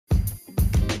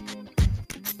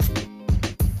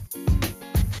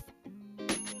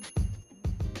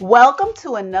Welcome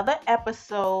to another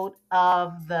episode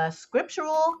of the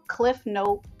Scriptural Cliff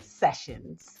Note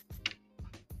Sessions.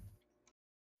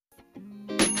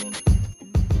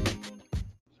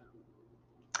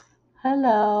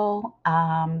 Hello,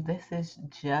 this is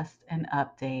just an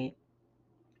update.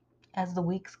 As the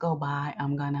weeks go by,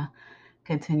 I'm going to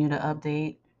continue to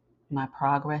update. My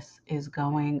progress is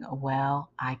going well.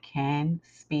 I can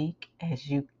speak, as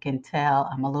you can tell,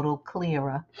 I'm a little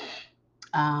clearer.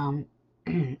 Um,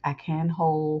 I can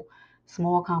hold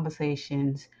small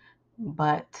conversations,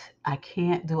 but I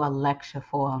can't do a lecture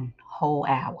for a whole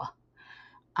hour.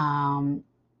 Um,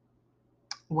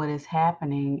 what is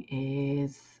happening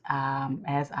is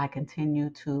as I continue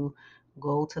to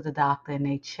go to the doctor and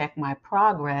they check my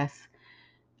progress,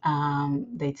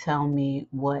 they tell me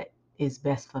what is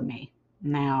best for me.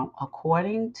 Now,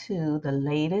 according to the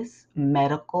latest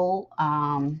medical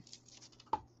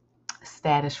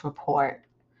status report,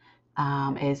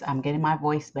 is I'm getting my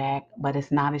voice back, but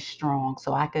it's not as strong.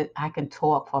 So I can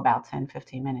talk for about 10,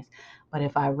 15 minutes. But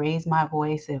if I raise my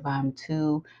voice, if I'm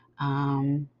too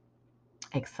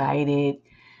excited,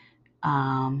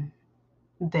 um,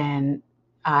 then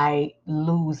I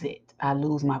lose it. I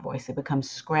lose my voice. It becomes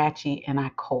scratchy and I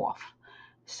cough.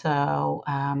 So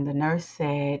the nurse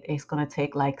said it's going to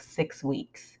take like 6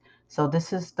 weeks. So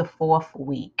this is the fourth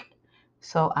week.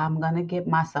 So I'm going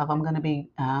to be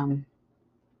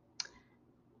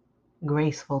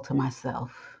graceful to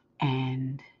myself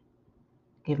and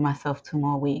give myself 2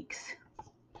 more weeks.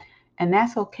 And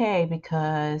that's okay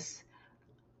because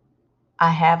I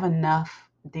have enough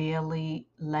daily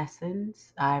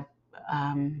lessons. I've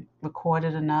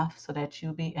recorded enough so that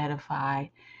you'll be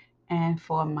edified. And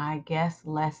for my guest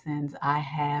lessons, I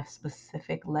have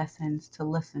specific lessons to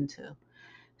listen to.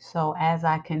 So as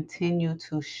I continue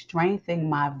to strengthen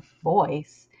my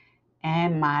voice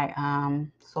and my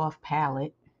soft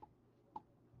palate,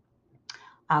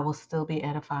 I will still be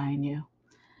edifying you.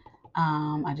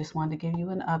 I just wanted to give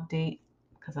you an update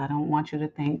because I don't want you to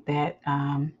think that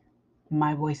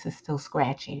my voice is still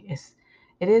scratchy.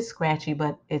 It is scratchy,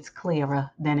 but it's clearer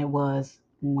than it was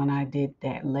when I did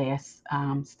that last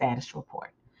status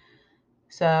report.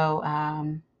 So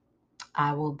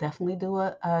I will definitely do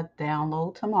a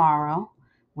download tomorrow,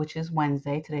 which is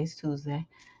Wednesday. Today's Tuesday.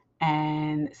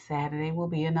 And Saturday will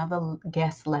be another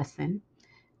guest lesson.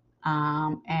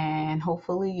 And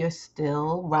hopefully you're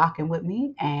still rocking with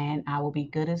me and I will be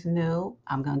good as new.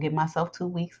 I'm going to give myself 2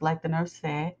 weeks, like the nurse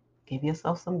said. Give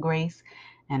yourself some grace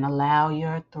and allow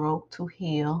your throat to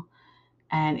heal.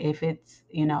 And if it's,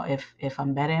 if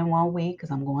I'm better in 1 week,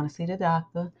 because I'm going to see the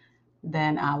doctor,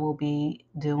 then I will be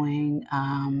doing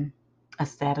a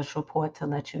status report to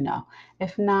let you know.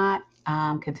 If not,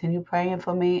 continue praying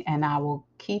for me and I will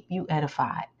keep you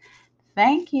edified.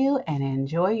 Thank you and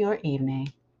enjoy your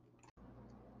evening.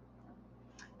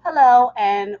 Hello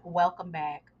and welcome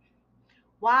back.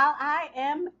 While I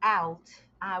am out,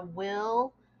 I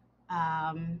will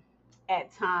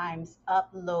at times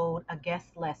upload a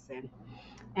guest lesson.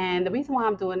 And the reason why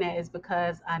I'm doing that is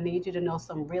because I need you to know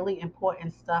some really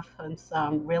important stuff from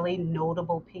some really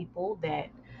notable people that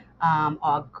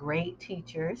are great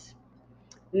teachers.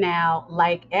 Now,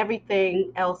 like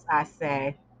everything else I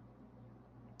say,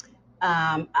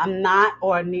 I'm not,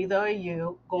 or neither are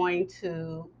you, going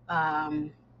to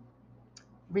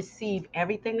receive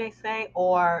everything they say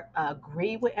or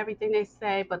agree with everything they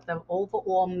say, but the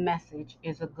overall message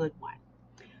is a good one.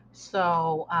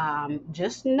 So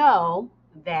just know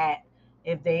that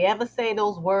if they ever say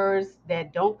those words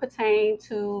that don't pertain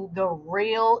to the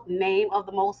real name of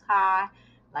the Most High,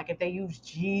 like if they use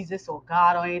Jesus or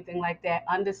God or anything like that,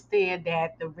 understand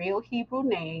that the real Hebrew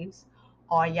names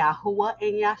are Yahuwah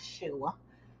and Yeshua.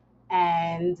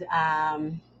 And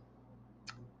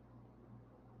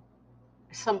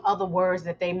some other words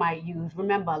that they might use.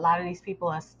 Remember, a lot of these people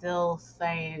are still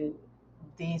saying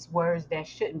these words that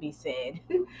shouldn't be said.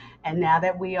 And now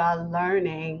that we are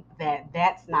learning that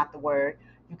that's not the word,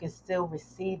 you can still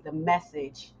receive the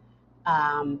message,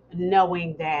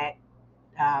 knowing that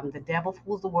the devil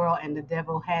fools the world and the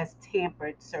devil has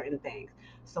tampered certain things.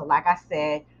 So, like I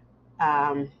said,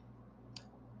 um,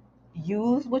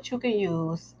 use what you can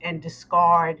use and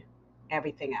discard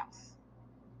everything else.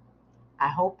 I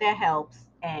hope that helps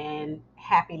and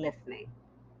happy listening.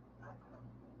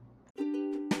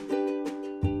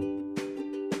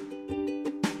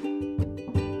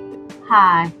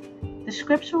 Hi, the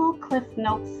Scriptural Cliff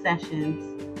Notes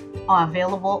sessions are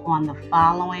available on the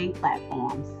following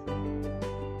platforms: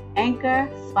 Anchor,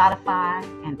 Spotify,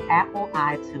 and Apple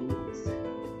iTunes.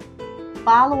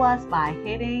 Follow us by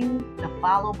hitting the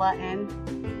follow button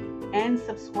and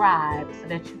subscribe so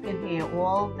that you can hear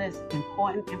all this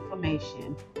important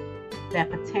information that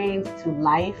pertains to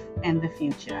life and the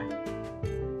future.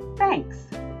 Thanks.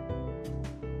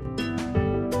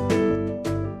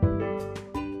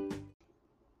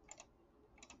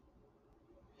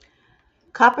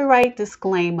 Copyright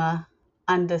disclaimer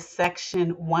under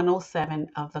Section 107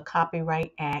 of the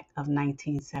Copyright Act of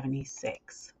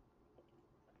 1976.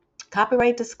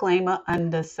 Copyright disclaimer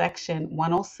under Section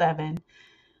 107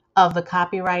 of the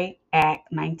Copyright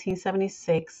Act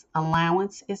 1976.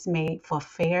 Allowance is made for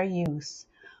fair use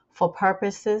for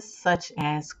purposes such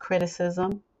as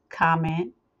criticism,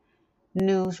 comment,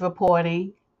 news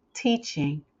reporting,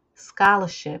 teaching,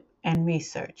 scholarship, and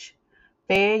research.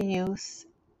 Fair use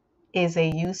is a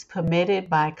use permitted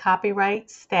by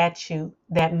copyright statute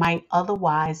that might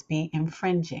otherwise be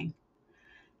infringing.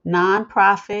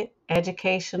 Non-profit,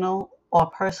 educational, or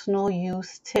personal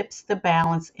use tips the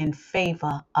balance in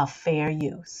favor of fair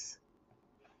use.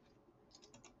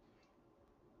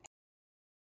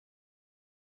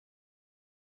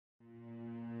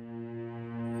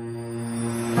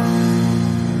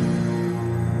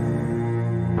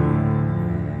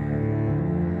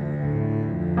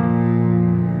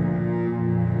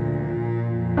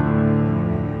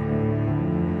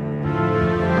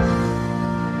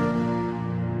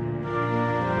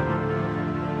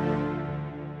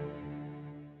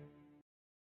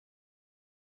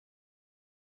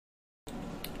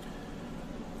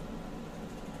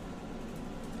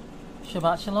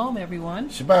 Shabbat Shalom, everyone.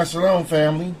 Shabbat Shalom,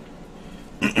 family.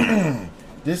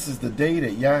 This is the day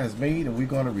that Yah has made, and we're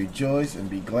going to rejoice and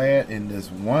be glad in this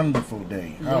wonderful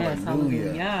day. Yes,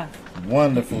 hallelujah.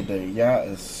 Wonderful day. Yah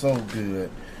is so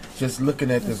good. Just looking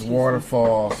at this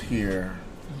waterfalls here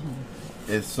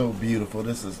is so beautiful.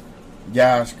 This is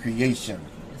Yah's creation.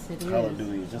 Yes, it is.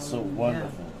 Hallelujah. Just so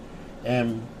wonderful.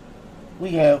 And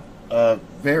we have a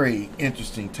very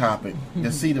interesting topic.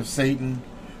 The seed of Satan.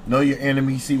 Know your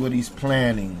enemy, see what he's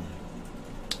planning.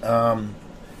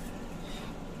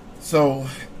 So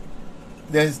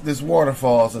there's this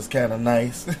waterfalls is kind of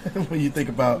nice when you think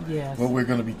about what we're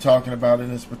going to be talking about in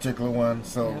this particular one.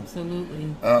 So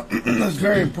absolutely, it's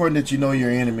very important that you know your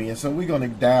enemy, and so we're going to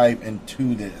dive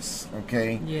into this.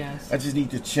 Okay. Yes. I just need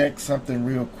to check something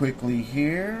real quickly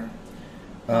here.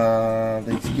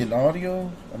 They getting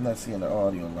audio. I'm not seeing the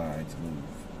audio lines move.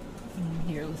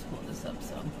 Here, let's pull this up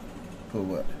some. Pull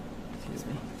what? Excuse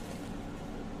me.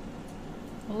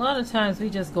 A lot of times we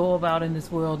just go about in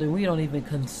this world and we don't even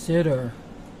consider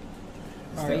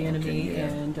our enemy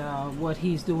and what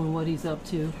he's doing, what he's up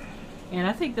to. And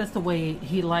I think that's the way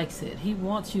he likes it. He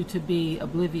wants you to be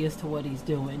oblivious to what he's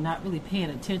doing, not really paying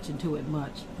attention to it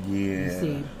much. Yeah. You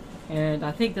see? And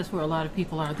I think that's where a lot of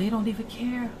people are. They don't even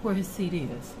care where his seat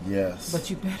is. Yes. But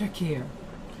you better care.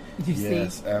 You see?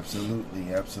 Yes,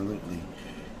 absolutely, absolutely.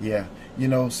 Yeah. You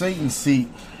know, Satan's seat,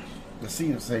 the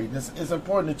seat of Satan, it's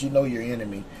important that you know your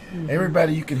enemy.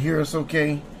 Everybody, you can hear us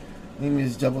okay? Let me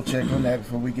just double check on that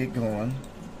before we get going.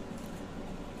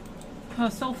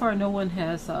 So far, no one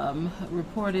has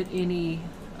reported any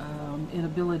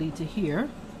inability to hear.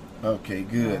 Okay,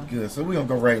 good, good. So we're going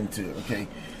to go right into it, okay?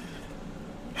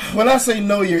 When I say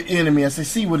know your enemy, I say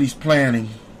see what he's planning.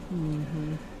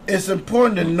 It's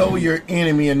important to know your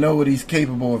enemy and know what he's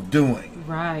capable of doing.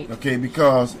 Right. Okay,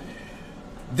 because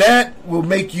that will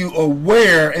make you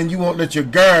aware and you won't let your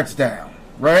guards down,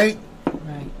 right?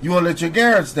 Right. You won't let your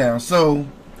guards down. So,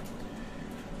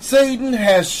 Satan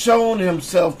has shown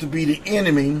himself to be the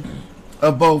enemy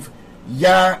of both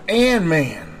Yah and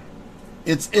man.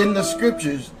 It's in the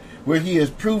scriptures where he has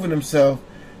proven himself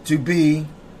to be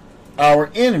our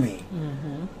enemy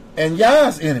and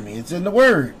Yah's enemy. It's in the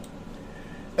word.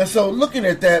 And so looking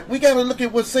at that, we got to look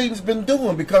at what Satan's been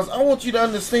doing, because I want you to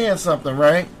understand something,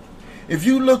 right? If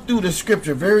you look through the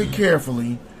scripture very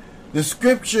carefully, the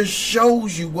scripture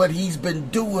shows you what he's been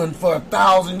doing for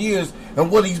 1,000 years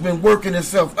and what he's been working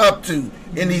himself up to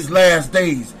in these last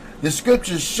days. The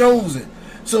scripture shows it.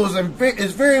 So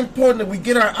it's very important that we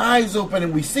get our eyes open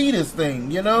and we see this thing,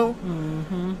 you know?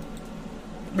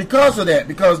 Because of that.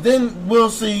 Because then we'll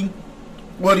see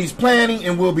what he's planning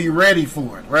and we'll be ready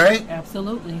for it, right?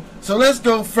 Absolutely. So let's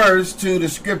go first to the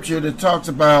scripture that talks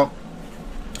about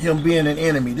him being an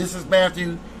enemy. This is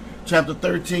Matthew chapter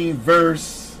 13,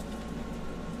 verse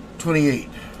 28.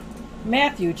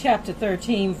 Matthew chapter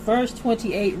 13, verse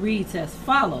 28 reads as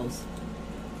follows.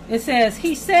 It says,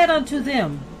 he said unto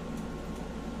them,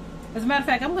 as a matter of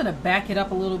fact, I'm going to back it up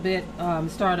a little bit,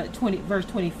 start at verse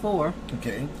 24.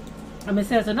 Okay. It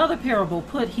says, another parable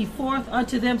put he forth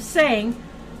unto them, saying,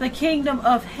 the kingdom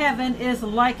of heaven is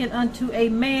likened unto a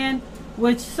man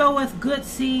which soweth good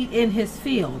seed in his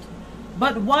field.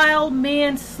 But while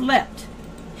men slept,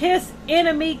 his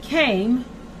enemy came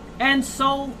and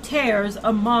sowed tares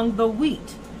among the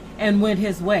wheat, and went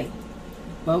his way.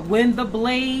 But when the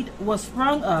blade was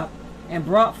sprung up and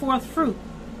brought forth fruit,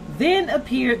 then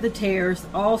appeared the tares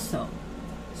also.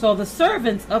 So the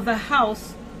servants of the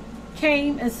house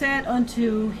came and said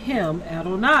unto him,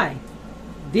 Adonai,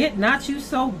 did not you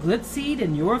sow good seed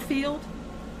in your field?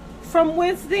 From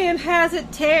whence then has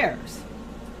it tares?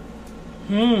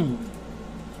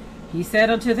 He said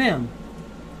unto them,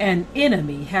 an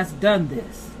enemy has done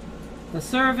this. The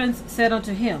servants said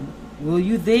unto him, will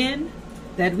you then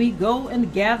that we go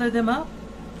and gather them up?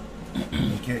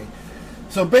 Okay.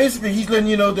 So basically he's letting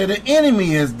you know that an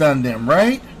enemy has done them,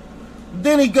 right?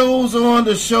 Then he goes on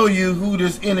to show you who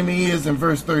this enemy is in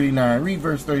verse 39. Read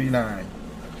verse 39.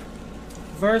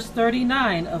 Verse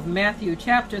 39 of Matthew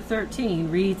chapter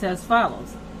 13 reads as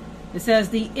follows. It says,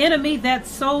 the enemy that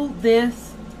sowed them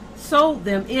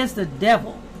is the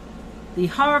devil. The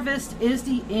harvest is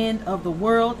the end of the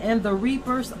world, and the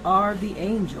reapers are the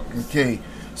angels. Okay,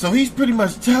 so he's pretty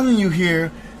much telling you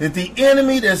here that the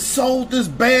enemy that sowed this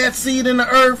bad seed in the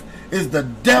earth is the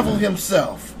devil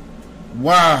himself.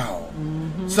 Wow.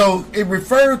 So it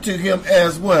referred to him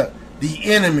as what?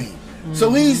 The enemy.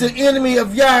 So he's the enemy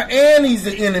of Yah and he's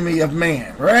the enemy of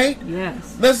man, right?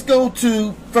 Yes. Let's go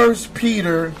to 1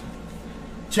 Peter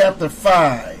chapter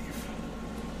 5.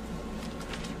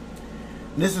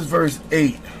 This is verse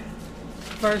 8.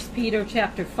 1 Peter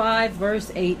chapter 5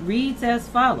 verse 8 reads as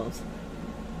follows.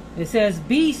 It says,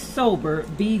 be sober,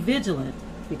 be vigilant,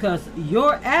 because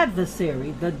your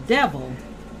adversary, the devil,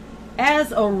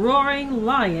 as a roaring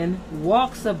lion,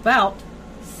 walks about,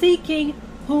 seeking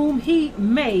whom he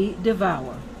may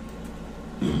devour.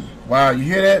 Wow, you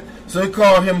hear that? So he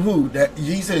called him who? That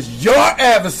he says, your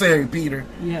adversary, Peter.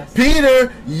 Yes.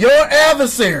 Peter, your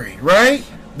adversary, right?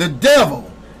 The devil.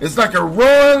 It's like a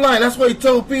roaring lion. That's what he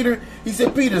told Peter. He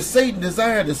said, Peter, Satan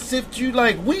desired to sift you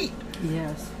like wheat.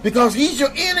 Yes. Because he's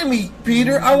your enemy,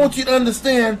 Peter. I want you to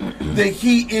understand that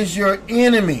he is your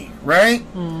enemy, right?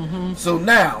 So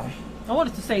now, I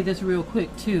wanted to say this real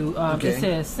quick too. Okay. It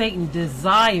says Satan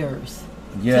desires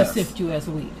yes, to sift you as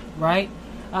wheat, right?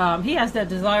 He has that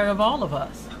desire of all of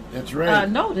us. that's right.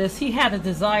 Notice he had a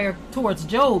desire towards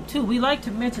Job too. We like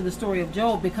to mention the story of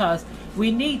Job because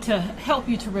we need to help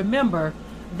you to remember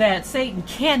that Satan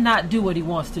cannot do what he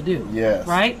wants to do. Yes.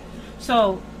 Right?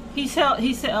 So he said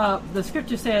the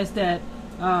scripture says that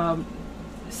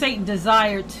Satan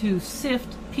desired to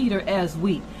sift Peter as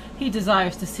wheat. He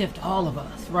desires to sift all of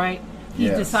us, right? He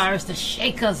Yes. desires to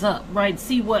shake us up, right?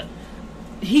 See what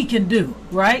he can do,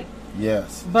 right?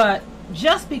 Yes. But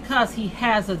just because he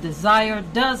has a desire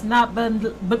does not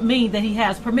mean that he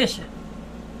has permission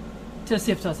to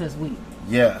sift us as wheat.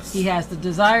 Yes. He has the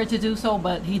desire to do so,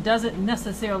 but he doesn't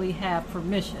necessarily have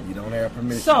permission. You don't have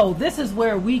permission. So this is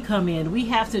where we come in. We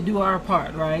have to do our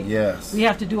part, right? Yes. We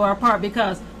have to do our part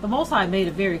because the Most High made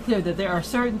it very clear that there are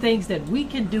certain things that we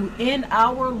can do in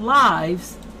our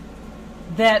lives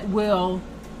that will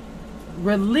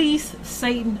release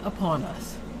Satan upon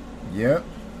us. Yep.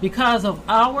 Because of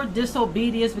our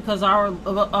disobedience, because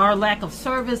of our lack of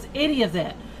service, any of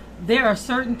that. There are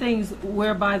certain things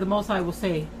whereby the Most High will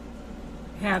say,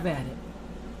 have at it.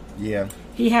 Yeah.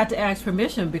 He had to ask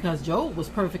permission because Job was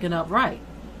perfect and upright.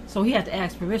 So he had to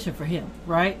ask permission for him,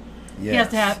 right?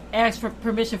 Yes. He has to ask for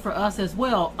permission for us as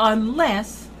well,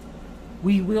 unless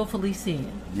we willfully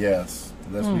sin. Yes.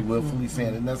 Unless we willfully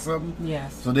sin. Isn't that something?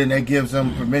 Yes. So then that gives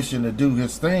him permission to do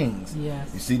his things. Yes.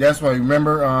 You see, that's why,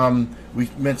 remember, we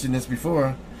mentioned this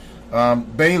before,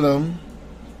 Balaam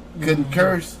couldn't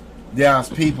curse God's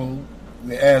people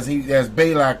as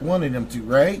Balak wanted him to,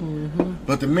 right?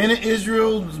 But the minute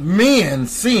Israel's men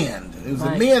sinned, it was the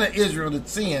Right. men of Israel that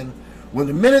sinned. When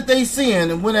the minute they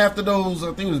sinned and went after those,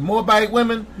 I think it was Moabite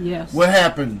women, Yes. what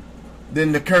happened?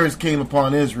 Then the curse came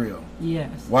upon Israel. Yes.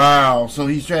 Wow. So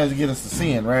he's trying to get us to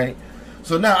sin, right?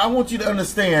 So now I want you to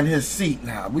understand his seat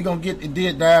now. We're going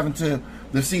to dive into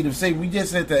the seat of Satan. We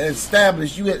just had to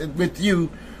establish with you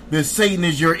that Satan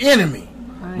is your enemy,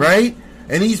 right?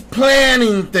 And he's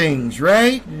planning things,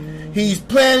 right? He's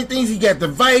planning things. He got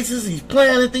devices. He's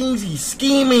planning things. He's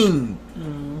scheming.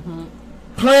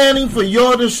 Planning for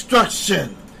your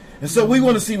destruction. And so we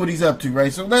want to see what he's up to,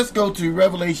 right? So let's go to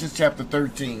Revelation chapter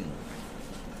 13.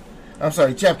 I'm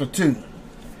sorry, chapter 2.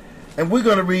 And we're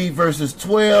going to read verses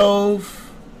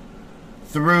 12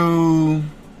 through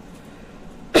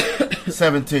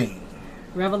 17.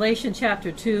 Revelation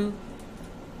chapter 2,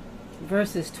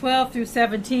 verses 12 through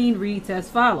 17 reads as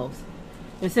follows.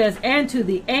 It says, and to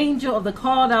the angel of the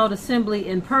called out assembly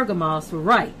in Pergamos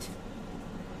write,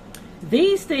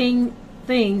 these things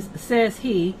things says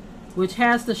he, which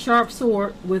has the sharp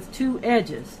sword with two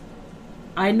edges.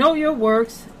 I know your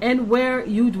works and where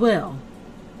you dwell,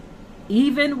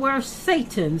 even where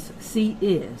Satan's seat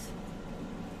is.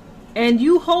 And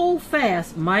you hold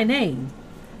fast my name,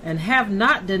 and have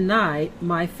not denied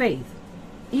my faith,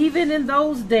 even in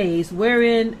those days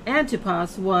wherein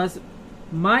Antipas was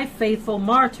my faithful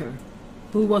martyr,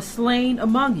 who was slain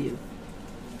among you,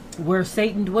 where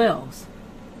Satan dwells.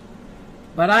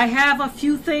 But I have a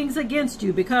few things against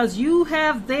you, because you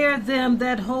have there them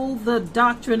that hold the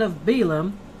doctrine of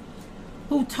Balaam,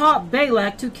 who taught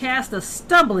Balak to cast a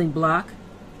stumbling block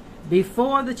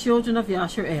before the children of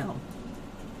Yashar'el,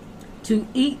 to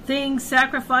eat things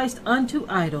sacrificed unto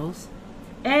idols,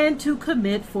 and to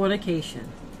commit fornication.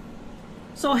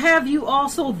 So have you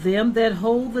also them that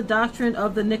hold the doctrine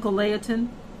of the Nicolaitan,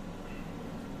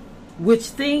 which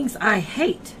things I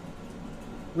hate.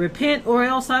 Repent, or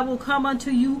else I will come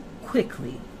unto you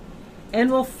quickly, and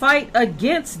will fight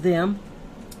against them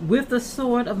with the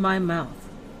sword of my mouth.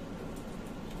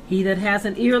 He that has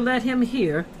an ear, let him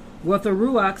hear what the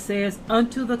Ruach says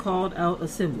unto the called out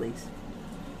assemblies.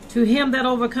 To him that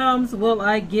overcomes will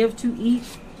I give to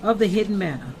eat of the hidden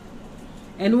manna,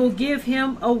 and will give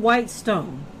him a white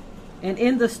stone, and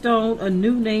in the stone a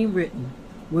new name written,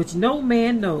 which no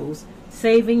man knows,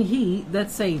 saving he that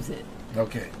saves it.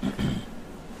 Okay.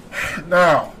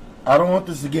 Now, I don't want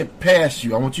this to get past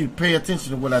you. I want you to pay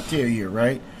attention to what I tell you here,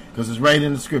 right? Because it's right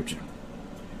in the scripture.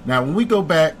 Now, when we go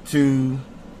back to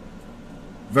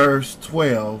verse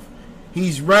 12,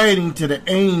 he's writing to the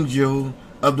angel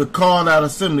of the called out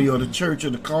assembly, or the church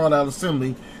of the called out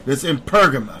assembly that's in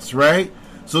Pergamos, right?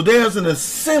 So there's an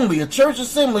assembly, a church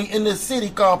assembly in this city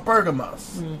called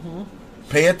Pergamos. Mm-hmm.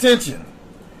 Pay attention.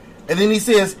 And then he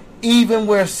says, even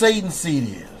where Satan's seat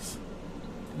is.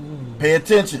 Pay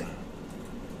attention.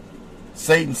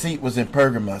 Satan's seat was in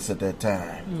Pergamos at that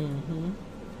time. Mm-hmm.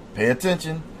 Pay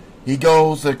attention. He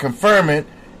goes to confirm it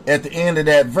at the end of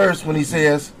that verse when he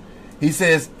says,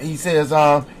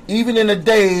 even in the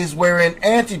days wherein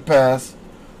Antipas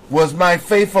was my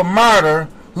faithful martyr,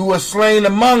 who was slain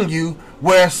among you,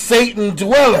 where Satan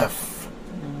dwelleth.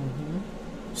 Mm-hmm.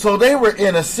 So they were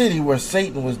in a city where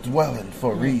Satan was dwelling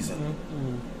for a reason.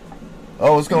 Mm-hmm.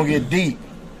 Oh, it's going to get deep.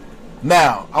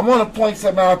 Now, I want to point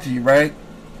something out to you, right?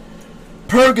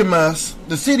 Pergamos,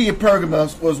 the city of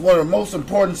Pergamos, was one of the most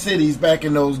important cities back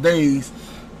in those days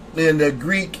in the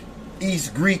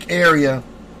East Greek area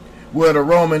where the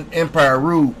Roman Empire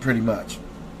ruled, pretty much.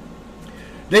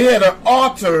 They had an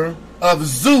altar of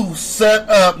Zeus set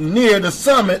up near the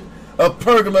summit of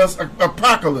Pergamos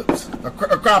Acropolis,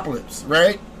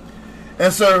 right?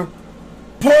 And so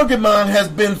Pergamon has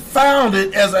been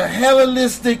founded as a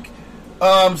Hellenistic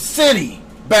city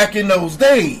back in those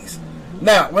days.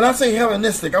 Now, when I say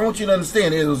Hellenistic, I want you to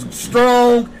understand it was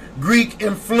strong Greek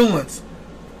influence,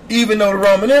 even though the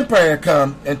Roman Empire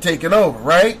come and taken over,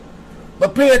 right?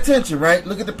 But pay attention, right?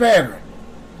 Look at the pattern.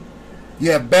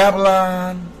 You have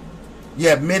Babylon, you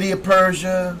have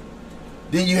Media-Persia,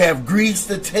 then you have Greece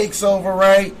that takes over,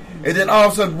 right? And then all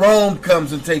of a sudden Rome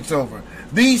comes and takes over.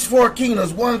 These four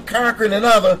kingdoms, one conquering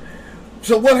another.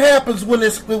 So what happens when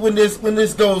this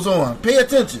goes on? Pay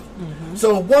attention. Mm-hmm.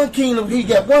 So he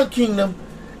got one kingdom,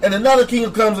 and another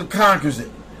kingdom comes and conquers it.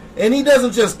 And he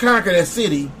doesn't just conquer that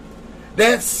city.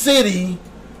 That city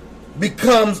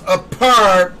becomes a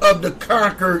part of the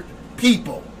conquered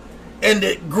people, and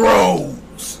it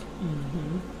grows.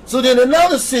 Mm-hmm. So then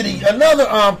another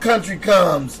country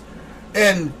comes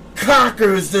and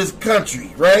conquers this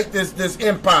country, right? This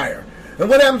empire. And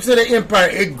what happens to the empire?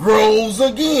 It grows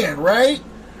again, right?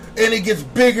 And it gets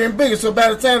bigger and bigger. So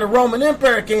by the time the Roman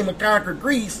Empire came and conquered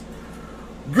Greece,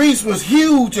 Greece was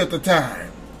huge at the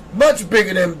time. Much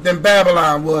bigger than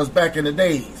Babylon was back in the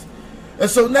days. And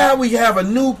so now we have a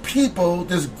new people,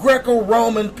 this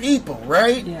Greco-Roman people,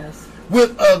 right? Yes.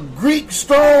 With a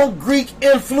strong Greek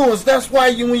influence. That's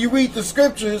why when you read the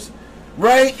scriptures,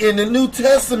 right, in the New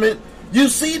Testament, you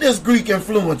see this Greek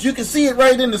influence. You can see it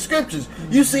right in the scriptures.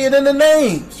 Mm-hmm. You see it in the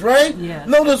names, right? Yes.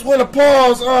 Notice one of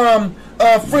Paul's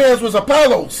friends was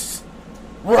Apollos,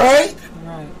 right?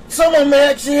 Right. Some of them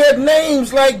actually had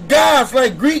names like gods,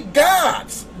 like Greek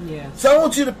gods. Yes. So I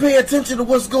want you to pay attention to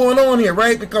what's going on here,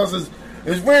 right? Because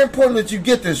it's very important that you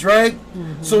get this, right?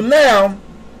 Mm-hmm. So now,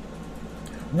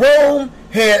 Rome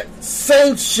had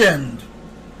sanctioned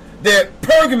that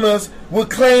Pergamos would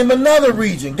claim another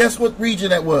region. Guess what region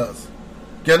that was?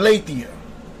 Galatia.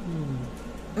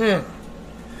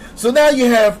 So now you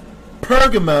have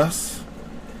Pergamos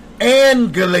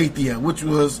and Galatia, which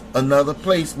was another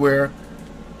place where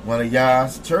one of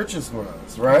Yah's churches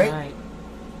was, right?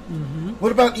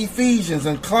 What about Ephesians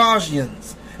and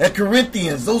Colossians and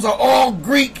Corinthians? Those are all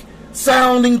Greek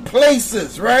sounding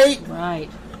places, right? Right.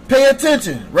 Pay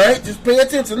attention, right? Just pay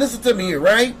attention. Listen to me here,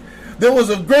 right? There was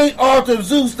a great altar of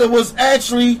Zeus that was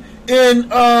actually in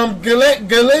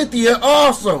Galatia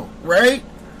also, right?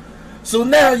 So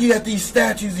now you have these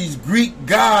statues, these Greek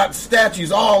god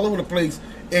statues all over the place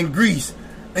in Greece.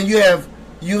 And you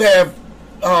have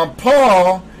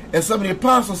Paul and some of the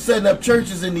apostles setting up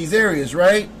churches in these areas,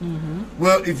 right?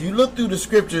 Well, if you look through the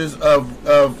scriptures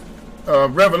of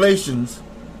Revelations,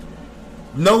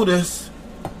 notice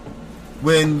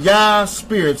when Yah's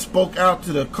Spirit spoke out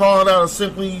to the called out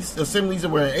assemblies that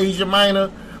were in Asia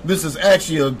Minor. This is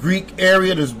actually a Greek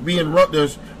area that's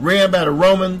ran by the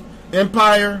Roman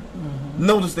Empire.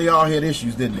 Notice they all had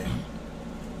issues, didn't they?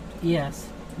 Yes.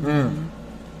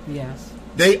 Yes.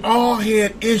 They all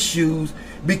had issues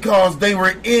because they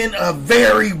were in a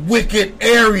very wicked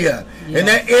area. Yes. And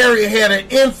that area had an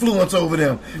influence over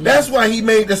them. Yes. That's why he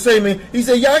made the statement. He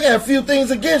said, y'all got a few things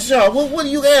against y'all. Well, what do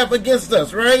you have against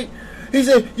us, right? He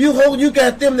said, you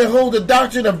got them that hold the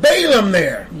doctrine of Balaam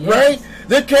there, yes. right?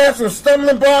 They're casting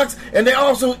stumbling blocks, and they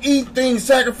also eat things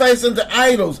sacrificed unto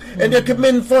idols, and they're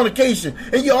committing fornication.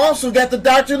 And you also got the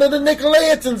doctrine of the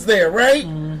Nicolaitans there, right?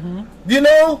 You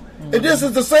know? And this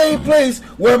is the same place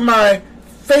where my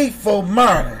faithful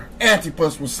martyr,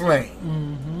 Antipas, was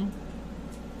slain.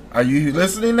 Are you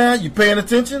listening now? You paying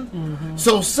attention?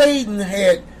 So Satan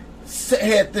had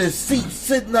this seat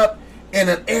sitting up in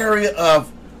an area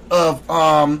of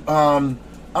I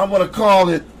want to call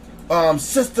it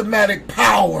systematic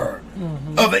power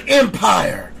of an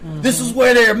empire. This is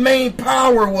where their main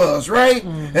power was, right?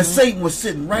 And Satan was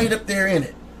sitting right up there in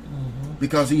it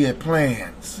because he had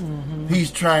plans. He's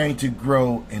trying to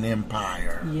grow an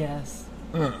empire. Yes.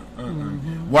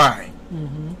 Why?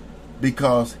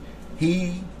 Because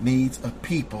he needs a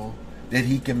people that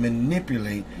he can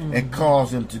manipulate and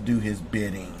cause them to do his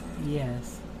bidding.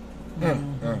 Yes.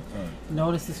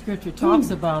 Notice the scripture talks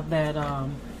about that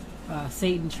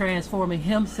Satan transforming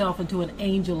himself into an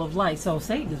angel of light. So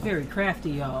Satan is very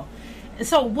crafty, y'all.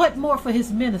 So what more for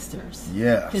his ministers?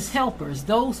 Yes. His helpers,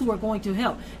 those who are going to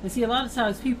help. And see, a lot of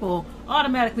times people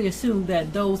automatically assume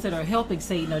that those that are helping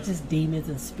Satan are just demons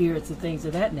and spirits and things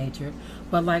of that nature.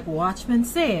 But like Watchman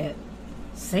said,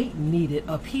 Satan needed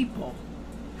a people.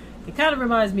 It kind of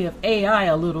reminds me of AI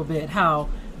a little bit, how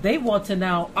they want to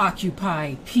now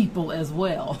occupy people as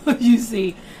well. You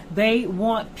see, they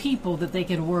want people that they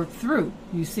can work through.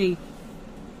 You see,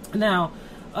 now,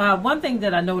 one thing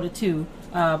that I noted too,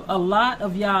 a lot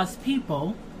of Yah's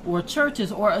people or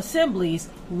churches or assemblies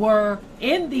were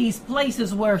in these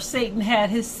places where Satan had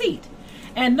his seat.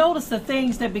 And notice the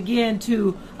things that began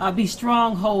to be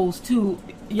strongholds to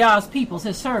Yah's people,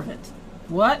 his servants.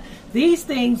 What? These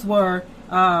things were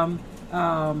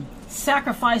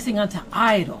sacrificing unto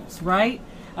idols, right?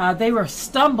 They were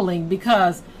stumbling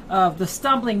because of the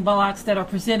stumbling blocks that are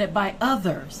presented by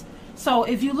others. So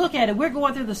if you look at it, we're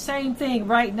going through the same thing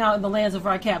right now in the lands of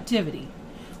our captivity.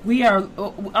 We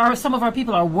are some of our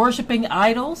people are worshiping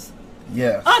idols.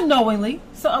 Yes. Unknowingly.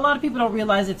 So a lot of people don't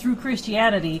realize that through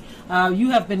Christianity, you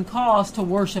have been caused to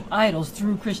worship idols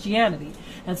through Christianity.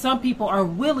 And some people are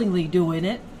willingly doing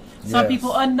it. Some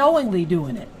people unknowingly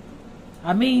doing it.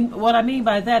 What I mean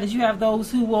by that is you have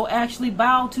those who will actually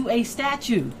bow to a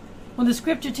statue when the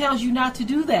scripture tells you not to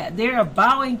do that. They are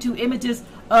bowing to images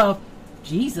of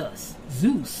Jesus,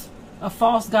 Zeus, a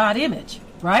false god image,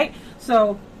 right?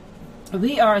 So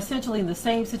we are essentially in the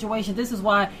same situation. This is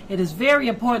why it is very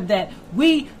important that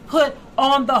we put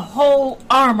on the whole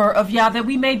armor of Yah, that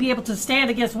we may be able to stand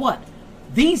against what?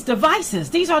 These devices.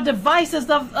 These are devices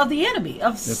of the enemy,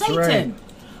 of Satan. Right.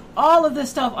 All of this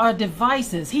stuff are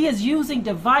devices. He is using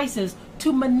devices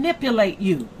to manipulate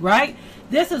you, right?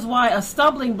 This is why a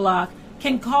stumbling block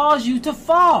can cause you to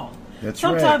fall.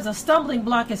 Sometimes a stumbling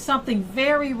block is something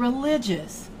very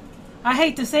religious. I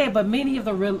hate to say it, but many of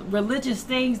the religious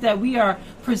things that we are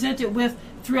presented with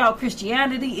throughout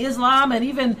Christianity, Islam, and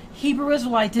even Hebrew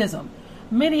Israelitism,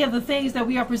 many of the things that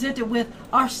we are presented with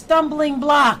are stumbling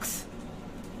blocks,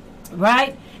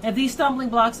 right? And these stumbling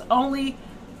blocks only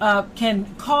can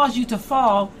cause you to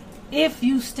fall if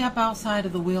you step outside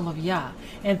of the will of Yah.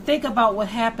 And think about what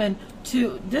happened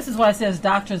to, this is why it says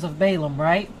doctrines of Balaam,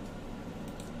 right?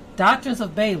 Doctrines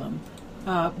of Balaam,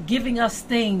 giving us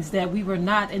things that we were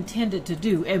not intended to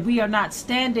do. And we are not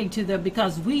standing to them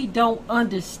because we don't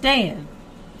understand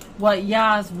what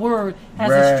Yah's word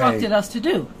has instructed us to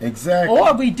do. Exactly.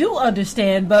 Or we do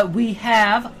understand, but we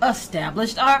have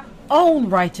established our own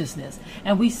righteousness.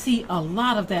 And we see a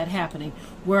lot of that happening,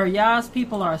 where Yah's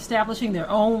people are establishing their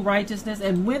own righteousness.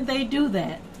 And when they do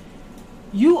that,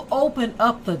 you open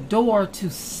up the door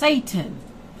to Satan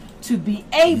to be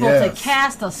able to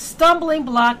cast a stumbling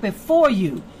block before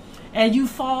you, and you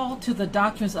fall to the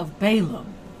doctrines of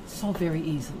Balaam so very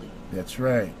easily. That's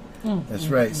right. That's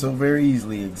right. So very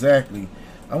easily. Exactly.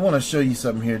 I want to show you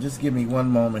something here. Just give me one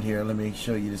moment here. Let me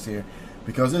show you this here,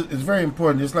 because it's very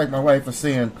important. Just like my wife was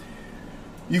saying,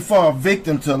 you fall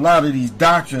victim to a lot of these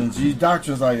doctrines. These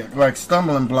doctrines are like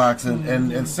stumbling blocks,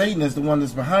 and Satan is the one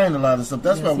that's behind a lot of stuff.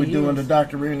 That's why we're doing the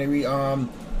documentary going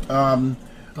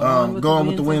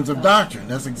with the winds of doctrine.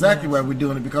 That's exactly why we're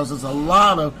doing it, because there's a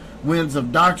lot of winds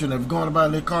of doctrine that have gone about,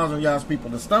 and they're causing y'all's people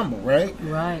to stumble, right?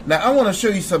 Right. Now, I want to show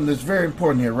you something that's very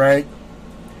important here, right?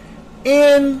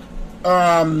 In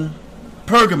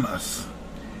Pergamos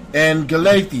and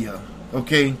Galatia,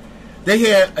 okay, they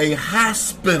had a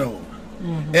hospital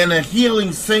and a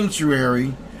healing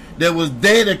sanctuary that was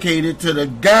dedicated to the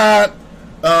god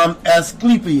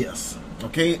Asclepius.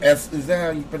 Okay, is that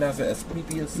how you pronounce it?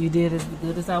 Asclepius? You did as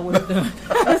good as I would have done.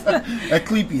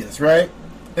 Asclepius, right?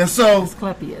 And so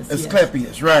Asclepius,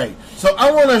 yes. Right. So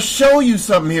I want to show you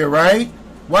something here, right?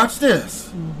 Watch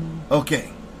this.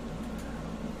 Okay.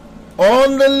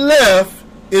 On the left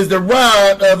is the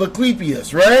rod of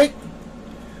Asclepius, right?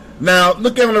 Now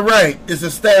look on the right is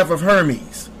the staff of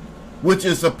Hermes, which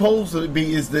is supposed to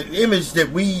be is the image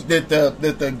that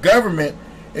the government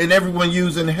and everyone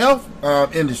use in the health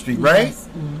industry, right? Yes.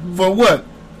 For what?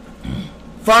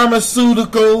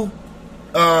 Pharmaceutical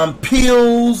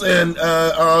pills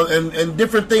and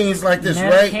different things like this,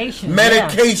 medication, right?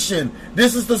 Medication. Yeah.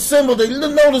 This is the symbol. They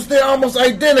notice they're almost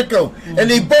identical, and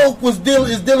they both is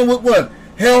dealing with what?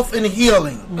 Health and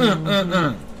healing.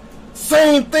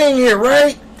 Same thing here,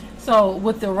 right? So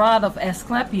with the rod of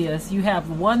Asclepius, you have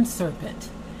one serpent.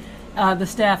 The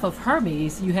staff of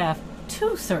Hermes, you have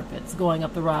two serpents going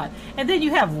up the rod. And then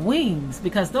you have wings,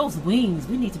 because those wings,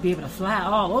 we need to be able to fly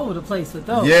all over the place with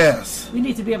those. Yes. We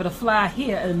need to be able to fly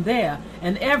here and there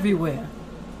and everywhere.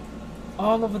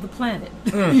 All over the planet.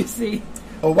 You see?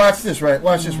 Oh, watch this, right?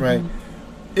 Watch this, right?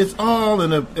 It's all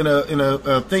in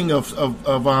a thing of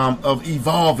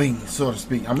evolving, so to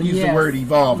speak. I'm gonna use the word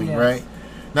evolving, right?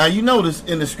 Now you notice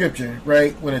in the scripture,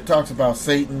 right, when it talks about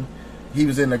Satan, he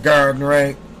was in the garden,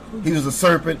 right? He was a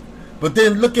serpent. But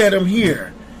then look at him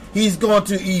here. He's going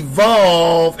to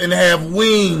evolve and have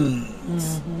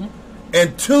wings.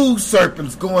 And two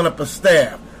serpents going up a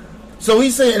staff. So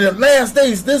he's saying in the last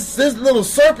days, this little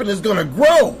serpent is going to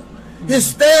grow. His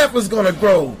staff is going to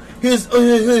grow. His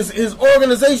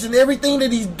organization, everything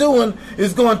that he's doing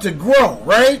is going to grow,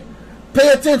 right? Pay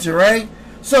attention, right?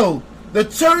 So the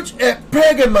church at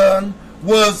Pergamon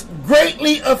was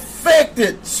greatly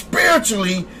affected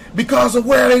spiritually because of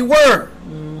where they were.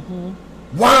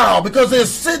 Wow, because they're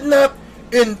sitting up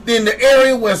in the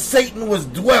area where Satan was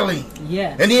dwelling.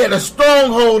 Yes. And he had a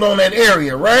stronghold on that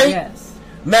area, right? Yes.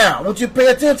 Now, I want you to pay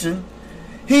attention.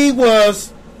 He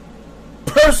was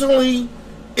personally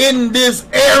in this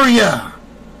area.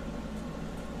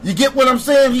 You get what I'm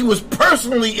saying? He was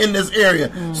personally in this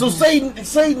area. So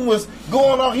Satan was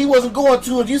going on. He wasn't going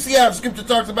to it. You see how the scripture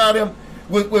talks about him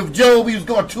with Job? He was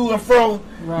going to and fro.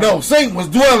 Right. No, Satan was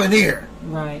dwelling here.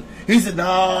 Right. He said, no,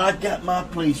 I got my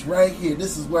place right here.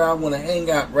 This is where I want to hang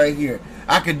out right here.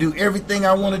 I can do everything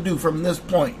I want to do from this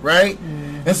point, right?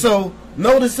 And so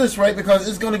notice this, right? Because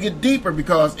it's going to get deeper,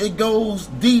 because it goes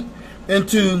deep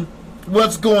into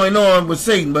what's going on with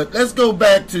Satan. But let's go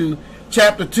back to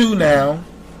chapter 2 now.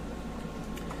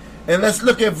 And let's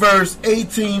look at verse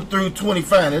 18 through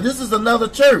 25. Now, this is another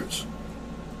church.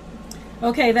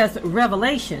 Okay, that's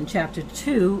Revelation chapter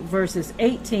 2, verses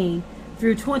 18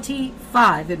 through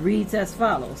 25. It reads as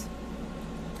follows.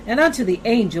 And unto the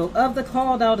angel of the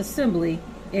called out assembly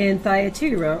in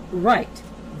Thyatira write,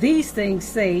 These things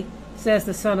says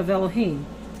the Son of Elohim,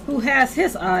 who has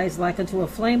his eyes like unto a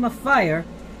flame of fire,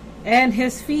 and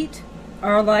his feet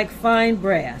are like fine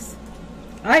brass.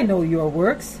 I know your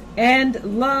works, and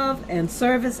love, and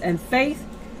service, and faith,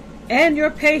 and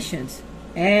your patience,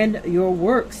 and your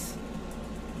works,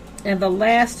 and the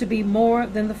last to be more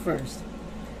than the first.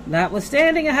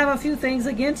 Notwithstanding, I have a few things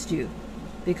against you,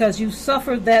 because you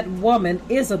suffered that woman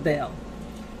Isabel,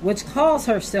 which calls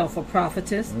herself a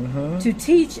prophetess, to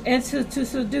teach and to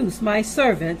seduce my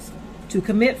servants to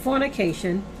commit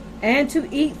fornication, and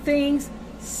to eat things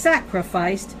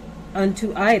sacrificed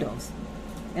unto idols.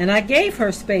 And I gave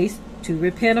her space to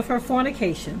repent of her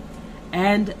fornication,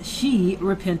 and she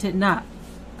repented not.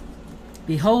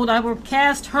 Behold, I will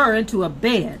cast her into a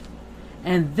bed,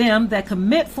 and them that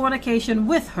commit fornication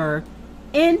with her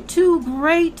into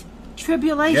great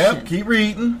tribulation. Yep, keep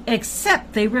reading.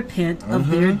 Except they repent of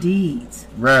their deeds.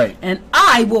 Right. And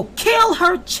I will kill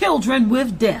her children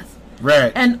with death.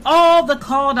 Right. And all the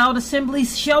called out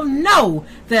assemblies shall know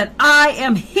that I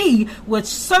am he which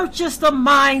searcheth the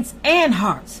minds and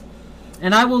hearts.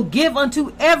 And I will give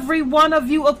unto every one of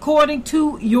you according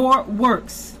to your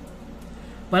works.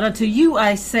 But unto you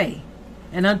I say,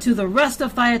 and unto the rest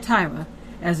of Thyatira,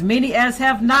 as many as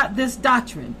have not this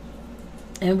doctrine,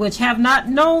 and which have not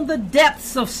known the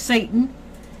depths of Satan,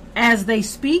 as they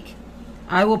speak,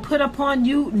 I will put upon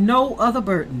you no other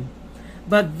burden,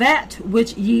 but that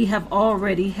which ye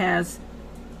already have,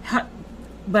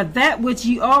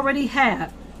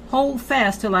 hold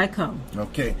fast till I come.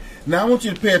 Okay. Now I want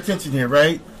you to pay attention here,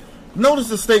 right? Notice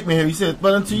the statement here. He says,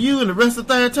 but unto you and the rest of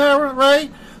Thyatira,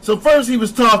 right? So first he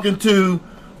was talking to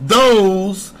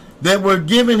those that were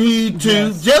giving heed to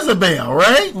Jezebel,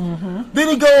 right? Then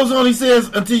he goes on, he says,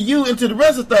 unto you and to the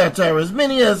rest of Thyatira, as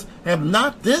many as have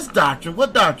not this doctrine.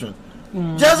 What doctrine?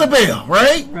 Jezebel,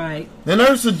 right? Right. And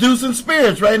her seducing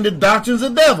spirits, right? And the doctrines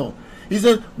of the devil. He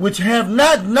said, which have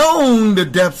not known the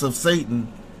depths of Satan,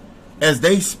 as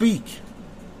they speak.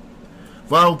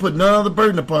 For I will put none other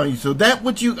burden upon you. So that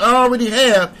which you already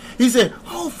have, he said,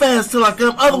 hold fast till I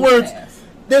come. In other words,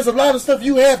 there's a lot of stuff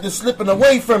you have that's slipping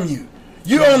away from you.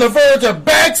 You're on the verge of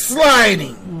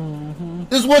backsliding.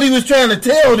 This is what he was trying to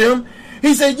tell them.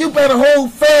 He said, you better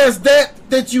hold fast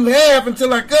that you have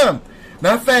until I come.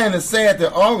 Now, I find it sad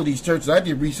that all of these churches, I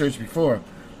did research before,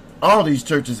 all these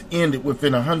churches ended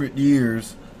within 100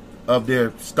 years of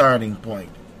their starting point.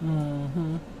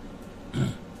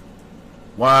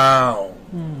 Wow.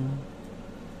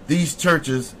 These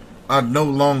churches are no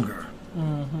longer.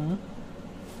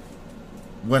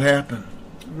 What happened?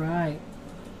 Right.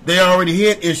 They already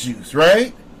had issues,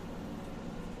 right?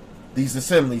 These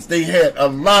assemblies, they had a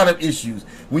lot of issues.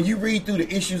 When you read through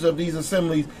the issues of these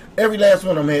assemblies, every last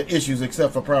one of them had issues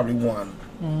except for probably one.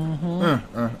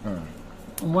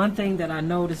 One thing that I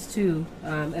noticed too,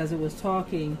 as it was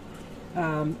talking,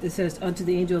 it says, unto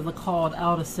the angel of the called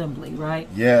out assembly, right?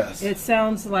 Yes. It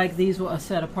sounds like these were a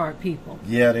set apart people.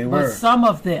 Yeah, they were. But some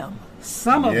of them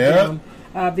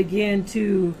began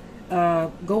to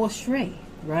go astray,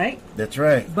 right? That's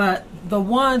right. But the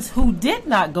ones who did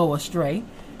not go astray,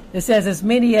 it says, as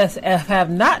many as have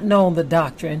not known the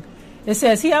doctrine, it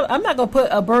says, I'm not going to put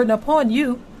a burden upon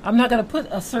you. I'm not going to put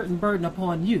a certain burden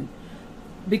upon you.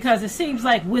 Because it seems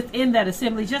like within that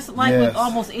assembly, just like with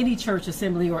almost any church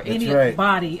assembly or any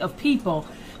body of people,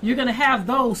 you're going to have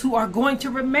those who are going to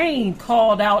remain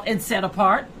called out and set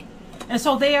apart. And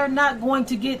so they are not going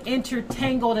to get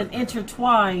intertangled and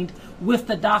intertwined with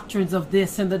the doctrines of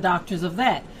this and the doctrines of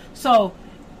that. So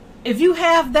if you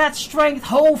have that strength,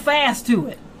 hold fast to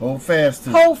it. Hold fast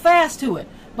to it. Hold fast to it.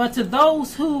 But to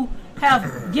those who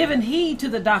have given heed to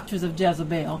the doctrines of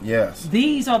Jezebel,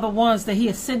 these are the ones that he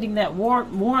is sending that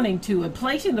warning to and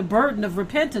placing the burden of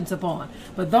repentance upon.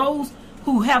 But those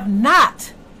who have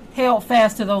not held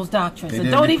fast to those doctrines and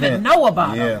don't even know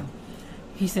about them,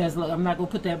 he says, look, I'm not going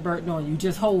to put that burden on you.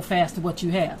 Just hold fast to what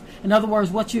you have. In other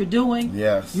words, what you're doing,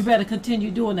 you better continue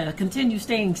doing that. Continue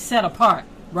staying set apart,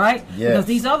 right? Because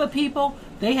these other people,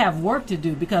 they have work to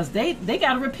do because they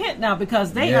got to repent now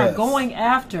because they are going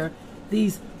after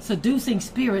these seducing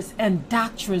spirits and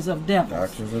doctrines of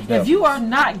devils. If you are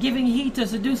not giving heed to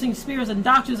seducing spirits and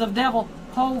doctrines of devil,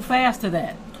 hold fast to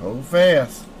that. Hold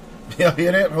fast. Y'all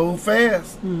hear that? Hold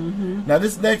fast. Now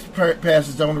this next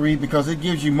passage I want to read because it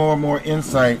gives you more and more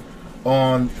insight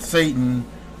on Satan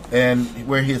and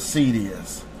where his seat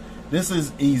is. This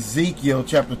is Ezekiel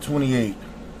chapter 28.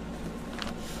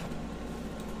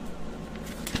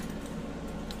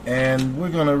 And we're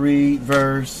going to read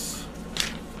verse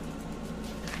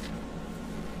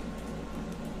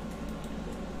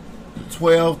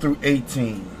 12 through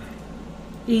 18.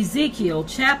 Ezekiel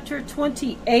chapter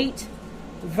 28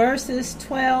 verses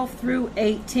 12 through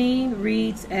 18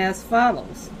 reads as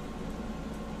follows.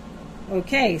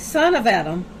 Okay, son of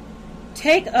Adam,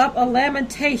 take up a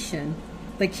lamentation,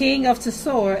 the king of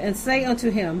Tsoar, and say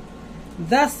unto him,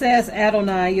 thus says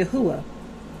Adonai Yahuwah,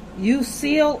 you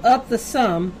seal up the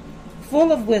sum,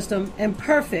 full of wisdom and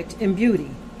perfect in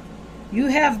beauty. You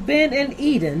have been in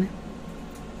Eden,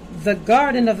 the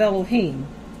garden of Elohim.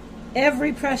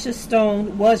 Every precious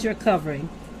stone was your covering,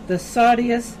 the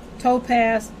sardius,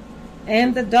 topaz,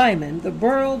 and the diamond, the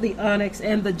beryl, the onyx,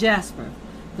 and the jasper,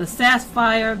 the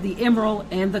sapphire, the emerald,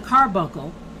 and the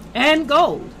carbuncle, and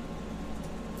gold.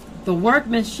 The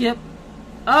workmanship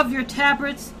of your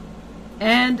tabrets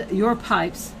and your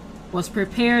pipes was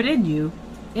prepared in you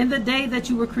in the day that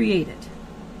you were created.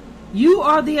 You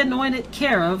are the anointed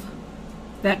cherub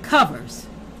that covers,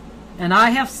 and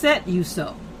I have set you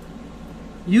so.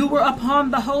 You were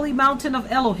upon the holy mountain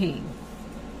of Elohim.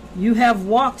 You have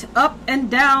walked up and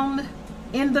down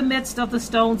in the midst of the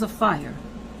stones of fire.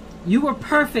 You were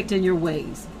perfect in your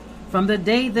ways from the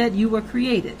day that you were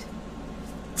created,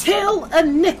 till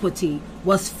iniquity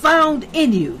was found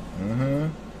in you.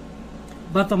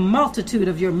 But the multitude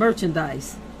of your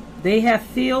merchandise, they have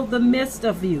filled the midst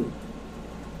of you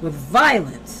with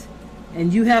violence,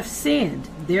 and you have sinned.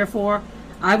 Therefore,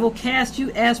 I will cast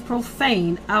you as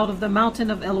profane out of the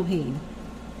mountain of Elohim,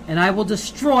 and I will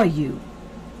destroy you,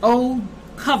 O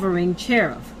covering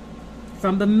cherub,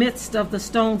 from the midst of the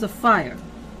stones of fire.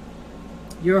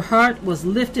 Your heart was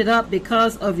lifted up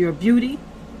because of your beauty.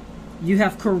 You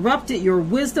have corrupted your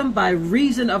wisdom by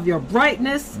reason of your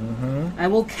brightness. I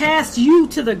will cast you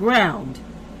to the ground.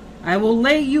 I will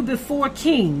lay you before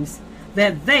kings,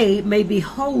 that they may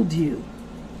behold you.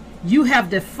 You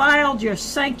have defiled your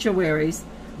sanctuaries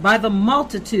by the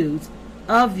multitudes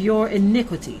of your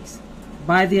iniquities,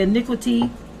 by the iniquity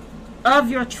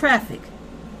of your traffic.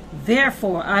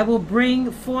 Therefore I will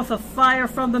bring forth a fire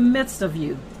from the midst of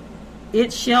you.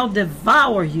 It shall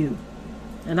devour you,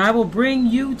 and I will bring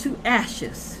you to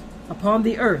ashes upon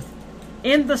the earth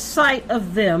in the sight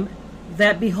of them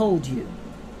that behold you.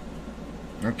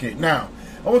 Okay, now,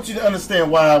 I want you to understand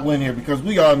why I went here, because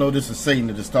we all know this is Satan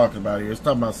that is talking about here. It's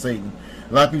talking about Satan.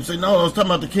 A lot of people say, no, it's talking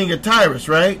about the king of Tyrus,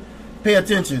 right? Pay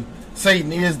attention.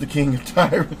 Satan is the king of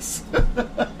Tyrus.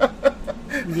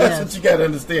 That's what you got to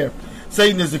understand.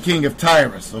 Satan is the king of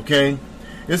Tyrus, okay?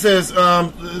 It says,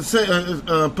 upon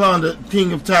the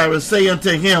king of Tyrus, say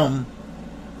unto him,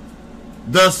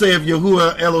 thus saith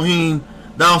Yahuwah Elohim,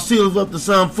 thou sealest up the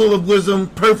sun full of wisdom,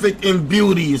 perfect in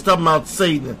beauty. It's talking about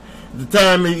Satan. At the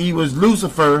time he was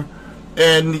Lucifer,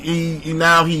 and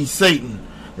now he's Satan.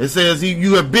 It says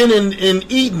you have been in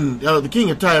Eden. The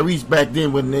king of Tyrus back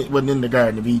then wasn't in the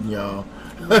Garden of Eden, y'all.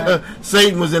 Right.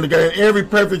 Satan was in the garden. Every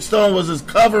perfect stone was his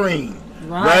covering.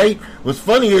 Right? What's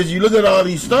funny is you look at all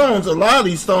these stones. A lot of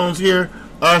these stones here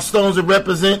are stones that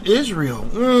represent Israel.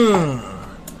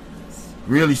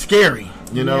 Really scary,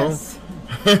 you know.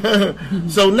 Yes.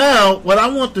 So now, what I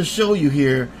want to show you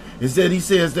here is that he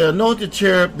says, the anointed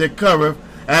cherub that covereth,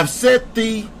 I have set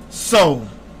thee so.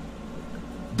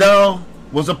 Thou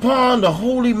was upon the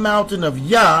holy mountain of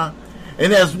Yah,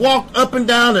 and hast walked up and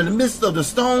down in the midst of the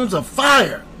stones of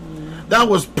fire. Thou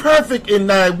was perfect in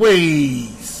thy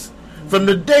ways, from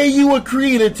the day you were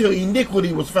created till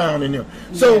iniquity was found in him.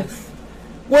 So,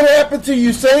 what happened to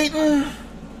you, Satan?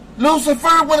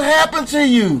 Lucifer, what happened to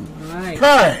you? Right.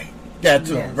 Pride got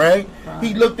to him, right? Pride.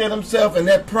 He looked at himself, and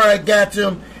that pride got to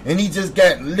him, and he just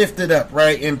got lifted up,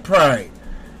 right, in pride.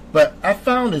 But I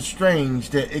found it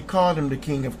strange that it called him the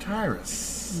king of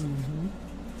Tyrus.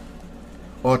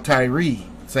 Or Tyre,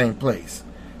 same place.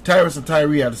 Tyrus and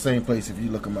Tyre are the same place if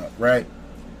you look them up, right?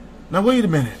 Now, wait a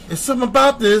minute. There's something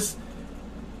about this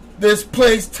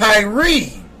place,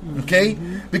 Tyre, okay?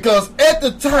 Because at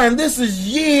the time, this is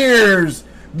years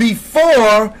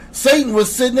before Satan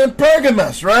was sitting in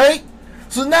Pergamos, right?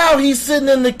 So now he's sitting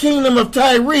in the kingdom of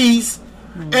Tyrese,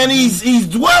 and he's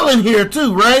dwelling here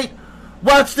too, right?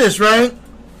 Watch this, right?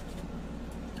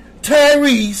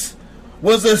 Tyrese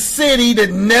was a city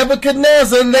that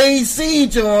Nebuchadnezzar laid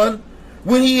siege on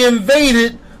when he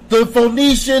invaded the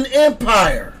Phoenician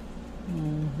Empire.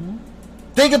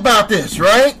 Think about this,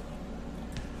 right?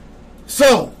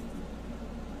 So,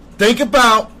 think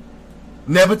about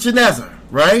Nebuchadnezzar,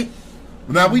 right?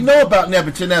 Now, we know about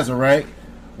Nebuchadnezzar, right?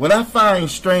 What I find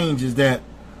strange is that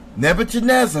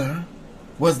Nebuchadnezzar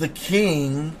was the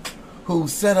king who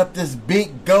set up this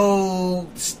big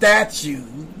gold statue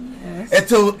and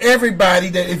told everybody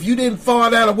that if you didn't fall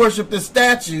down and worship this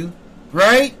statue,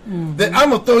 right, then I'm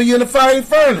going to throw you in the fiery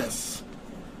furnace.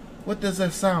 What does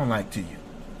that sound like to you?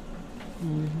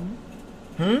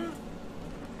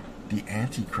 The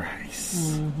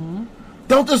Antichrist.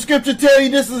 Don't the scripture tell you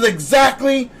this is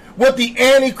exactly what the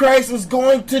Antichrist was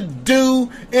going to do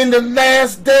in the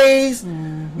last days?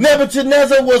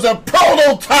 Nebuchadnezzar was a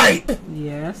prototype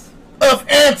of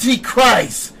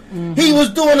Antichrist. He was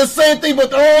doing the same thing,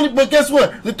 but guess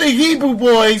what? The three Hebrew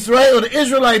boys, right, or the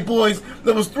Israelite boys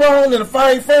that was thrown in the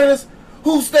fiery furnace,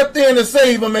 who stepped in to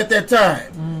save them at that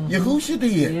time? Yahushua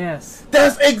did. Yes.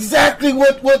 That's exactly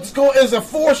what's going as a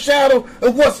foreshadow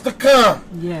of what's to come.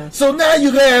 Yes. So now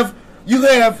you have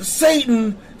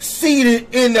Satan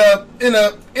seated in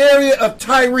a area of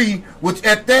Tyre, which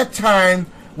at that time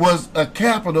was a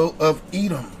capital of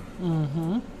Edom.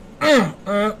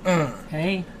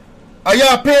 Hey. Are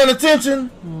y'all paying attention?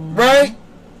 Right?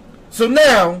 So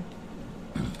now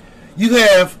you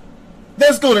have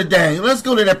Let's go to Daniel. Let's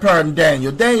go to that part in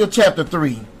Daniel. Daniel chapter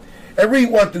 3. And read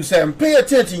 1 through 7. Pay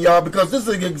attention, y'all, because this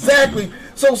is exactly...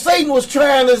 So Satan was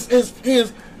trying his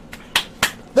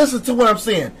listen to what I'm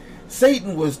saying.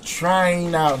 Satan was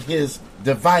trying out his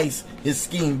device, his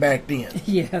scheme back then.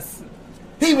 Yes.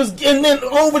 He was, and then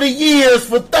over the years,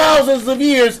 for thousands of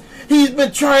years, he's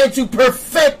been trying to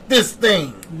perfect this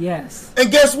thing. Yes.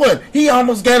 And guess what? He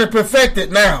almost got it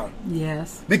perfected now.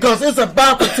 Yes. Because it's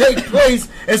about to take place,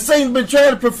 and Satan's been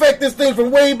trying to perfect this thing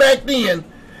from way back then,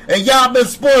 and y'all been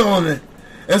spoiling it.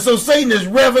 And so Satan is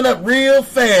revving up real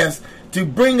fast to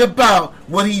bring about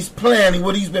what he's planning,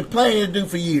 what he's been planning to do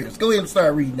for years. Go ahead and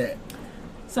start reading that.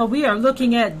 So we are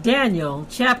looking at Daniel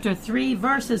chapter 3,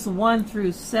 verses 1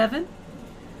 through 7.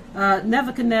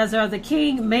 Nebuchadnezzar the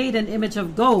king made an image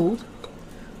of gold,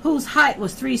 whose height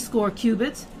was 60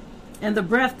 cubits, and the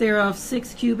breadth thereof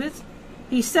 6 cubits.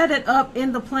 He set it up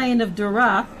in the plain of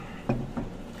Dura,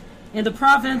 in the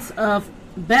province of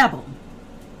Babel.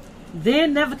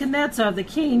 Then Nebuchadnezzar the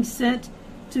king sent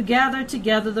to gather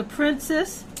together the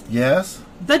princes, Yes.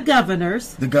 the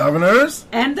governors, The governors,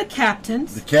 and the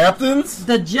captains, the captains.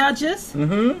 the judges,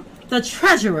 the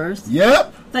treasurers,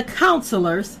 Yep. the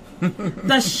counselors,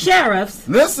 the sheriffs,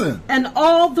 Listen. and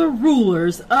all the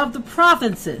rulers of the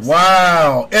provinces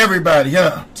Wow. Everybody,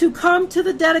 huh? to come to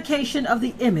the dedication of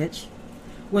the image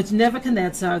which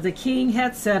Nebuchadnezzar the king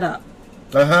had set up.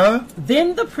 Uh-huh.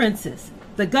 Then the princes,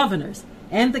 the governors,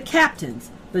 and the captains,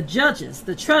 the judges,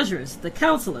 the treasurers, the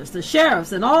counselors, the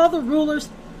sheriffs, and all the rulers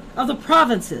of the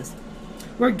provinces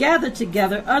were gathered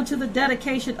together unto the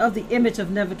dedication of the image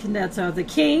of Nebuchadnezzar the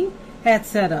king had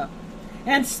set up,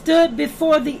 and stood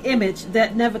before the image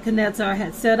that Nebuchadnezzar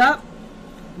had set up.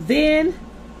 Then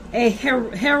a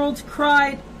herald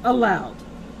cried aloud,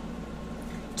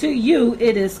 To you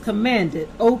it is commanded,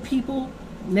 O people,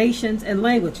 nations, and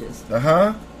languages,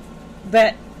 Uh-huh.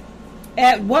 that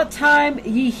at what time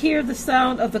ye hear the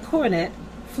sound of the cornet,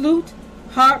 flute,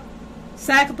 harp,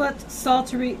 sackbut,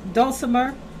 psaltery,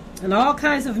 dulcimer, and all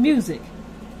kinds of music,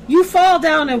 you fall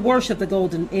down and worship the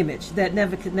golden image that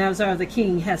Nebuchadnezzar the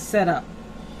king has set up.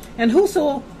 And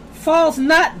whoso falls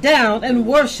not down and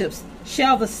worships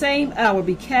shall the same hour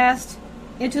be cast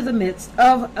into the midst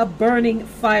of a burning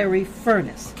fiery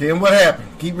furnace. Okay, and what happened?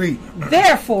 Keep reading.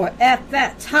 Therefore, at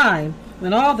that time,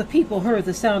 when all the people heard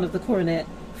the sound of the cornet,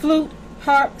 flute,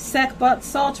 harp, sackbut,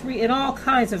 psaltery, and all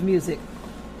kinds of music,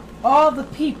 all the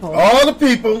people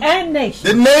the and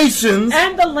nations nations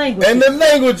and the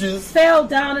languages fell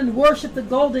down and worshipped the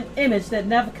golden image that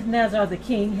Nebuchadnezzar the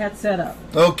king had set up.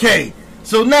 Okay,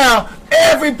 so now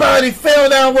everybody fell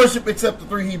down worship except the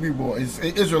 3 Hebrew boys,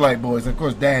 Israelite boys. Of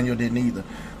course, Daniel didn't either.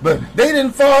 But they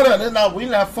didn't fall down. We're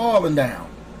not falling down.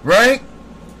 Right?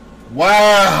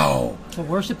 Wow. To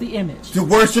worship the image. To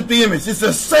worship the image. It's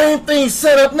the same thing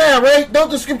set up now, right? Don't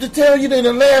the scripture tell you that in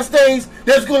the last days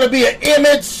there's going to be an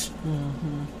image?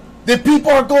 That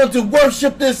people are going to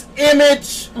worship this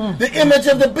image, the image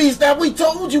of the beast. Now, we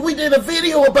told you, we did a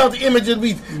video about the image of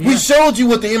the beast. Yeah. We showed you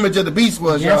what the image of the beast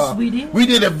was, yes, y'all. Yes, we did. We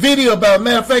did a video about it.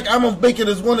 Matter of fact, I'm going to make it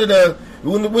as one of the,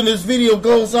 when this video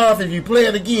goes off, if you play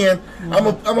it again, I'm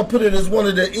going to put it as one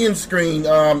of the end screen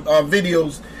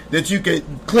videos that you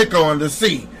can click on to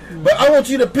see. But I want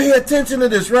you to pay attention to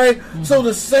this, right? So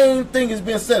the same thing has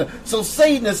been set up. So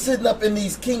Satan is sitting up in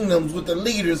these kingdoms with the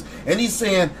leaders, and he's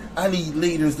saying, I need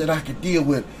leaders that I can deal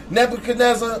with.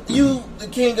 Nebuchadnezzar, you, the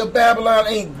king of Babylon,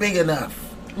 ain't big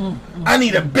enough. I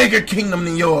need a bigger kingdom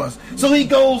than yours. So he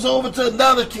goes over to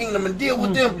another kingdom and deal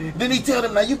with them. Then he tells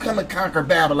them, now you come and conquer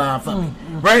Babylon for me.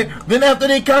 Right? Then after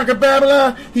they conquer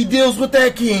Babylon, he deals with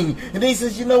that king. And then he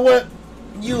says, you know what?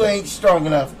 You ain't strong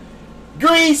enough.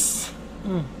 Greece.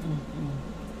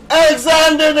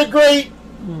 Alexander the Great,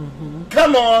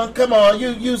 come on,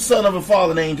 you son of a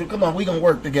fallen angel, come on, we gonna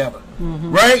work together,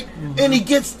 right? And he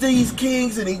gets these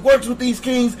kings, and he works with these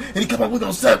kings, and he come on, we're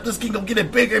gonna set up this kingdom, get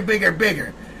it bigger, bigger,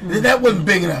 bigger. Then that wasn't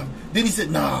big enough. Then he said,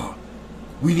 no,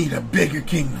 we need a bigger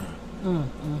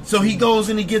kingdom. So he goes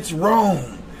and he gets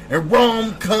Rome, and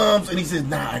Rome comes, and he says,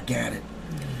 nah, I got it.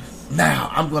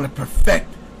 Now I'm gonna perfect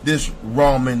this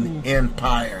Roman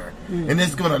Empire, and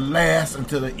it's gonna last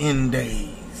until the end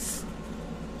days.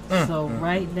 So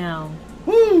right now,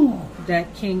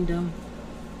 that kingdom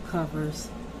covers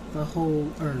the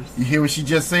whole earth. You hear what she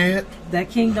just said? That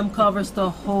kingdom covers the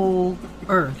whole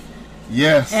earth.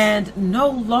 Yes. And no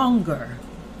longer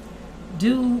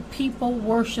do people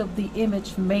worship the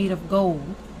image made of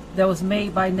gold that was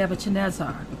made by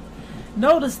Nebuchadnezzar.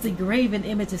 Notice the graven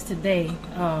images today,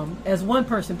 as one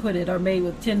person put it, are made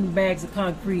with 10 bags of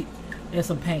concrete and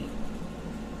some paint.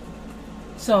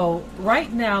 So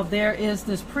right now there is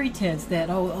this pretense that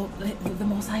the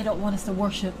Most High don't want us to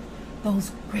worship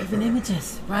those graven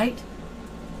images, right?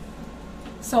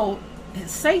 So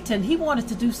Satan, he wanted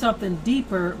to do something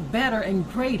deeper, better,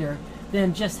 and greater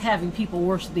than just having people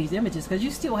worship these images, because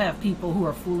you still have people who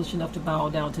are foolish enough to bow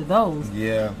down to those.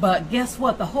 Yeah. But guess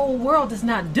what? The whole world is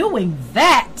not doing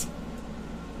that.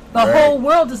 The Right. whole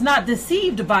world is not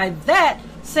deceived by that.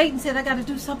 Satan said, I got to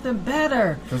do something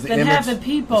better 'Cause the than image- having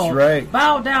people That's right.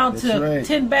 bow down That's to right.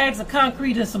 10 bags of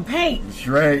concrete and some paint. That's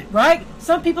right. Right?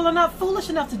 Some people are not foolish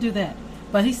enough to do that.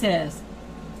 But he says,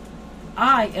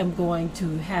 I am going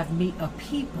to have me a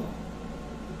people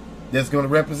That's going to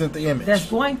represent the image. that's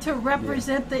going to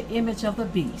represent the image of the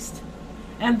beast.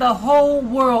 And the whole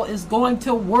world is going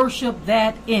to worship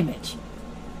that image.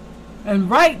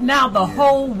 And right now, the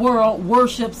whole world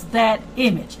worships that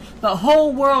image. The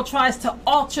whole world tries to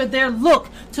alter their look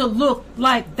to look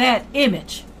like that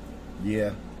image.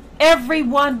 Yeah.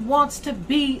 Everyone wants to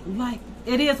be like.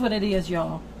 It is what it is,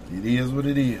 y'all. It is what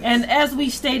it is. And as we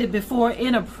stated before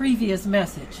in a previous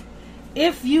message,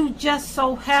 if you just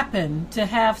so happen to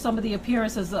have some of the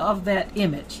appearances of that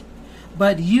image,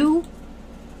 but you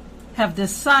have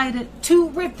decided to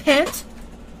repent,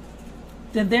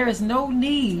 then there is no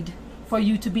need for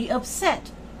you to be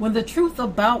upset when the truth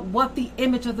about what the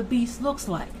image of the beast looks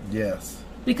like. Yes.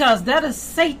 Because that is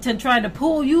Satan trying to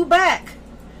pull you back,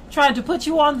 trying to put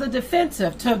you on the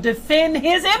defensive to defend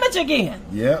his image again.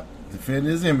 Yep. Defend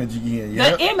his image again.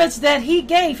 Yep. The image that he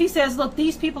gave, he says, look,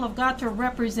 these people have got to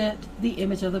represent the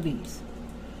image of the beast.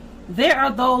 There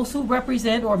are those who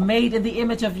represent or made in the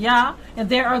image of Yah, and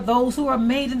there are those who are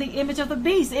made in the image of the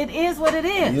beast. It is what it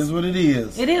is. It is what it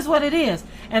is. It is what it is.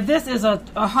 And this is a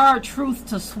hard truth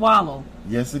to swallow.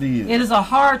 Yes, it is. It is a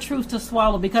hard truth to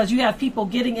swallow because you have people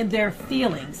getting in their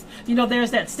feelings. You know,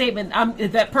 there's that statement,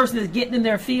 if that person is getting in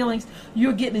their feelings,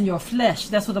 you're getting in your flesh.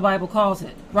 That's what the Bible calls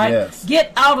it, right? Yes.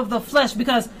 Get out of the flesh,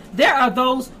 because there are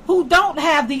those who don't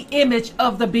have the image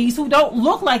of the beast, who don't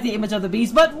look like the image of the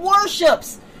beast, but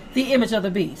worships the image of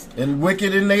the beast. And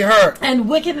wicked in their heart. And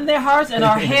wicked in their hearts and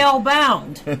are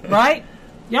hell-bound, right?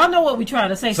 Y'all know what we're trying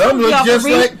to say. Some of look y'all just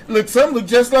can read- some look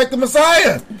just like the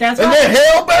Messiah. That's and right. they're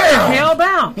hell-bound.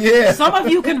 Hell-bound. Yeah. Some of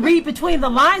you can read between the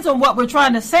lines on what we're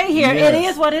trying to say here. Yes. It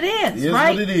is what it is, It is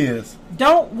right? what it is.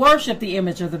 Don't worship the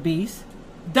image of the beast.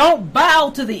 Don't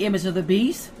bow to the image of the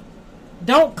beast.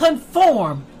 Don't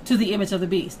conform to the image of the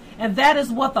beast. And that is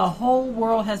what the whole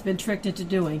world has been tricked into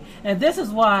doing. And this is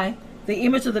why the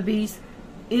image of the beast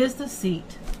is the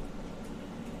seat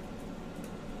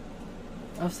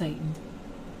of Satan.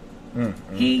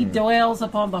 He dwells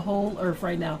upon the whole earth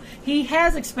right now. He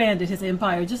has expanded his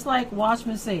empire, just like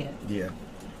Watchman said. Yeah.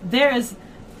 Does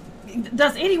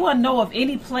anyone know of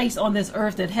any place on this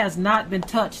earth that has not been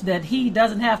touched, that he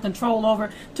doesn't have control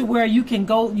over, to where you can't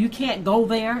go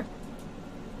there?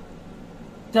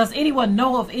 Does anyone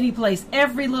know of any place?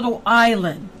 Every little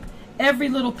island, every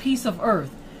little piece of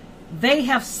earth, they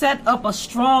have set up a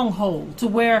stronghold to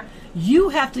where you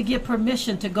have to get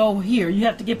permission to go here. You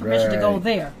have to get permission to go Right.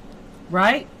 there.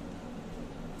 Right?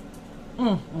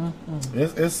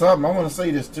 It's something. I want to say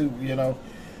this too, you know.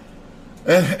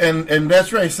 And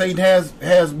that's right. Satan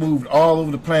has moved all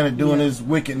over the planet doing his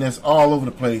wickedness all over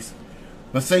the place.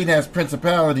 But Satan has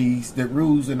principalities that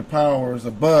rules in the powers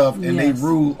above, and they Yes.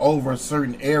 rule over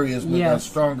certain areas with a Yes.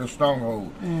 stronger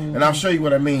stronghold. And I'll show you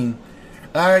what I mean.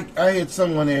 I had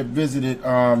someone that visited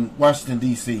Washington,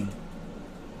 D.C.,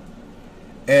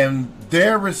 and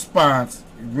their response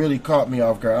really caught me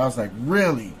off guard. I was like,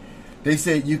 really? They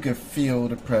said you could feel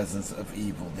the presence of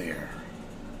evil there.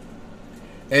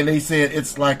 And they said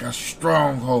it's like a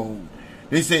stronghold.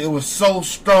 They said it was so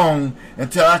strong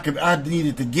until I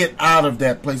needed to get out of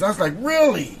that place. I was like,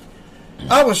 really?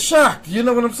 I was shocked. You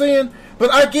know what I'm saying?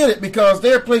 But I get it, because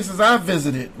there are places I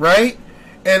visited, right?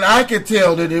 And I could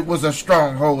tell that it was a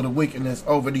stronghold of wickedness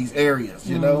over these areas,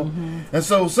 you know? And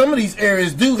so some of these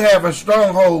areas do have a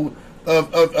stronghold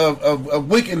of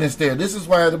wickedness there. This is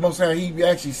why the Most High, he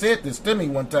actually said this to me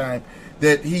one time,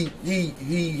 that he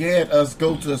had us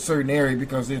go to a certain area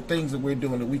because there are things that we're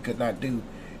doing that we could not do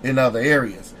in other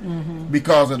areas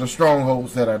because of the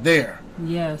strongholds that are there.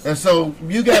 Yes. And so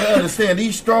you got to understand,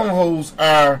 these strongholds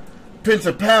are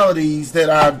principalities that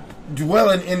are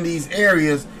dwelling in these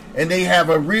areas, and they have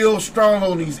a real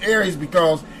stronghold in these areas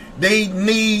because they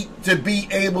need to be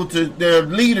able to, their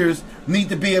leaders need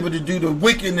to be able to do the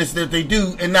wickedness that they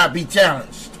do and not be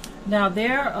challenged. Now,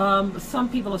 some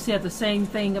people have said the same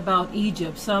thing about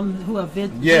Egypt. Some who have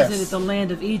Yes. visited the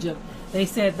land of Egypt They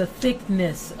said the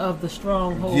thickness of the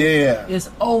stronghold Yeah. is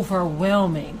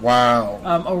overwhelming.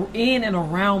 Wow. In and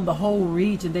around the whole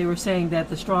region, they were saying that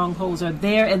the strongholds are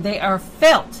there and they are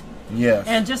felt. Yes.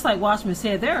 And just like Watchman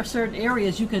said, there are certain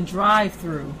areas you can drive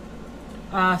through.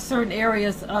 Certain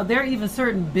areas, there are even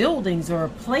certain buildings or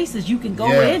places you can go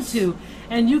Yes. into,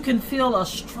 and you can feel a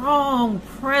strong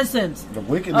presence The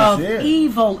wickedness, of yeah.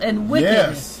 evil and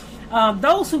wickedness. Yes.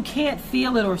 Those who can't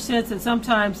feel it or sense it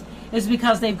sometimes is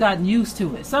because they've gotten used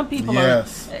to it. Some people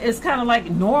Yes. it's kind of like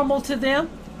normal to them,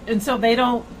 and so they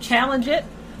don't challenge it.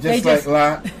 Just like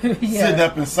Lot Yeah. sitting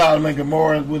up in Sodom and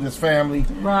Gomorrah with his family.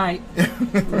 Right,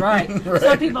 right. Right.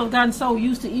 Some people have gotten so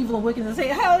used to evil and wickedness, they say,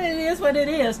 "How it is what it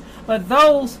is." But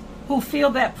those who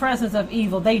feel that presence of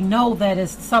evil, they know that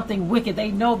it's something wicked. They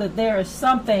know that there is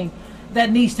something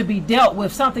that needs to be dealt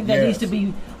with, something that Yes. needs to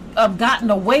be gotten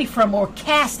away from or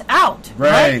cast out.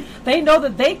 Right. They know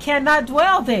that they cannot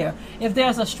dwell there if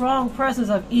there's a strong presence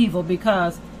of evil,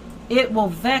 because it will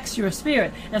vex your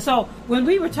spirit. And so when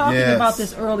we were talking Yes. about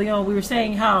this early on, we were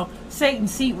saying how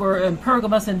Satan's seat were in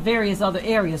Pergamos and various other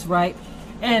areas, right?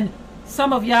 And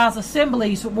some of Yah's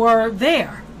assemblies were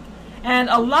there. And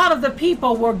a lot of the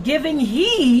people were giving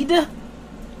heed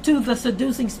to the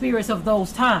seducing spirits of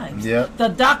those times. Yep. The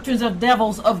doctrines of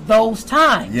devils of those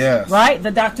times. Yes. Right?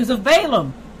 The doctrines of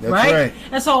Balaam. That's right? right.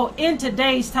 And so in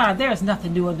today's time, there's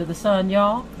nothing new under the sun,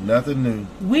 y'all. Nothing new.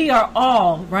 We are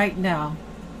all right now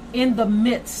in the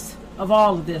midst of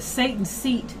all of this. Satan's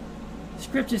seat,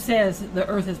 Scripture says, the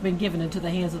earth has been given into the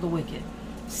hands of the wicked.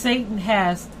 Satan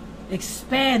has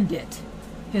expanded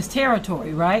his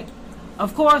territory, right?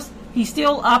 Of course, he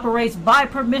still operates by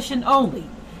permission only.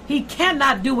 He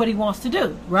cannot do what he wants to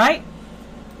do, right?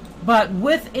 But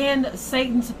within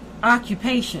Satan's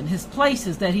occupation, his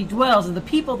places that he dwells and the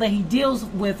people that he deals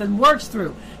with and works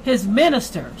through, his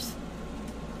ministers,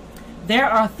 there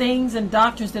are things and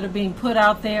doctrines that are being put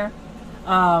out there,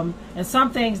 and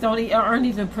some things aren't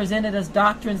even presented as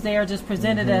doctrines. They are just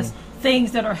presented as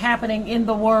things that are happening in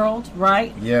the world,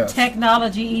 right? Yes.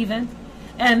 Technology even.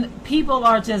 And people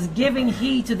are just giving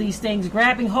heed to these things,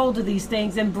 grabbing hold of these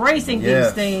things, embracing Yes.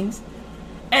 these things,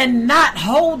 and not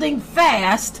holding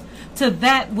fast to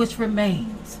that which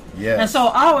remains. Yes. And so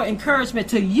our encouragement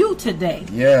to you today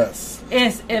Yes.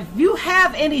 is, if you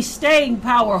have any staying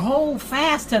power, hold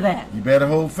fast to that. You better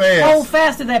hold fast. Hold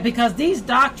fast to that, because these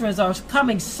doctrines are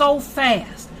coming so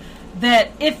fast that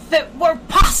if it were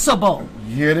possible,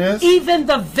 You hear this? even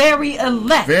the very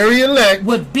elect Very elect.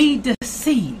 would be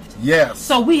deceived. Yes.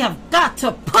 So we have got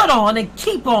to put on and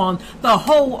keep on the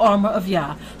whole armor of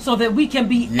Yah, so that we can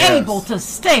be Yes. able to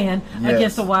stand Yes.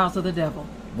 against the wiles of the devil.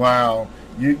 Wow.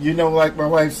 You know, like my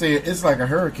wife said, it's like a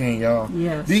hurricane, y'all.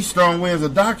 Yes. These strong winds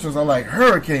of doctrines are like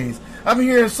hurricanes. I'm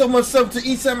hearing so much stuff to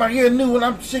each time I hear new, and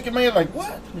I'm shaking my head like,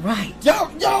 what? Right.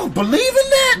 Y'all believe in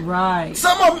that? Right.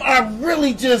 Some of them are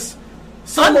really just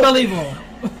Unbelievable.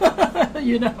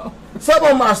 You know. Some of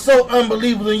them are so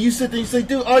unbelievable, and you sit there and you say,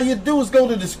 dude, all you do is go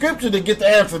to the scripture to get the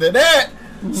answer to that.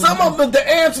 Some of them, the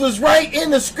answer is right in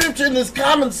the scripture, and it's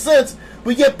common sense,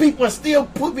 but yet people are still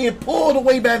being pulled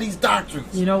away by these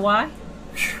doctrines. You know why?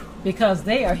 Because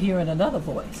they are hearing another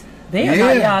voice. They are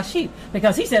not Yah's sheep.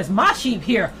 Because he says, my sheep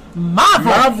hear my voice.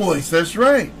 My voice, that's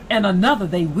right. And another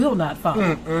they will not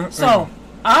follow. So,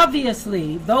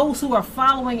 obviously, those who are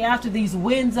following after these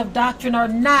winds of doctrine are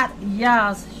not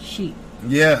Yah's sheep.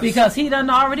 Yes. Because he done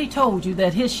already told you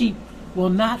that his sheep will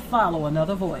not follow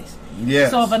another voice.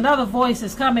 Yes. So if another voice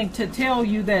is coming to tell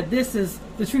you that this is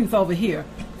the truth over here,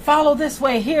 follow this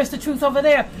way, here's the truth over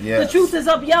there. Yes. The truth is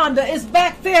up yonder, it's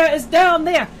back there, it's down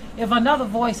there. If another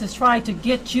voice is trying to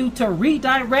get you to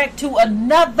redirect to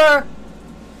another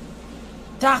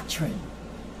doctrine,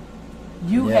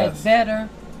 you Yes. had better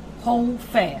hold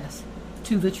fast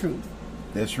to the truth.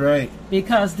 That's right.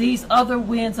 Because these other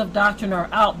winds of doctrine are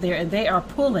out there, and they are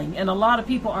pulling, and a lot of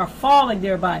people are falling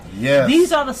thereby. Yes.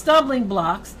 These are the stumbling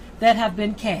blocks that have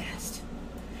been cast.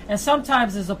 And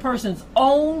sometimes it's a person's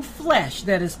own flesh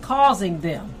that is causing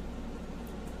them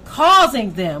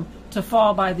to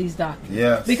fall by these doctrines.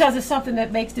 Yes. Because it's something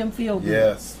that makes them feel good.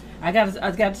 Yes. I got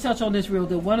to touch on this real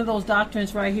good. One of those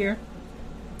doctrines right here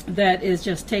that is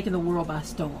just taking the world by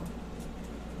storm.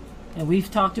 And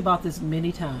we've talked about this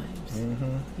many times.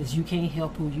 Is you can't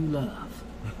help who you love.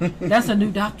 That's a new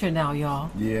doctrine now,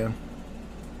 y'all. Yeah.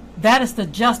 That is the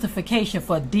justification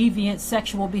for deviant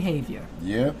sexual behavior.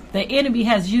 Yep. The enemy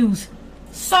has used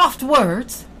soft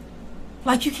words,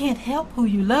 like you can't help who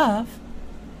you love,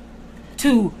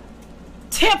 to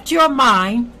tempt your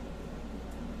mind,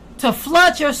 to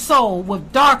flood your soul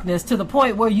with darkness to the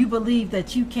point where you believe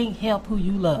that you can't help who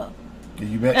you love.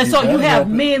 And so you have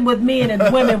men with men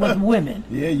and women with women.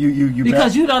 Yeah, you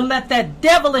because you done let that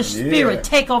devilish spirit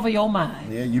take over your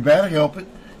mind. Yeah, you better help it.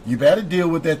 You better deal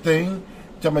with that thing.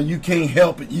 Talking about you can't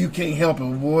help it. You can't help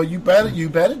it, boy. You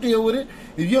better deal with it.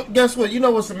 If you guess what? You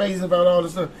know what's amazing about all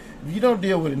this stuff? If you don't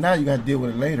deal with it now, you got to deal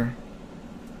with it later,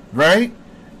 right?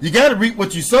 You got to reap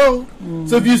what you sow. Mm-hmm.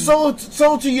 So if you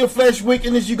sow to your flesh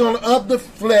wickedness, you're going to of the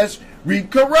flesh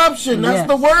reap corruption. That's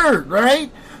the word,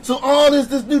 right? So all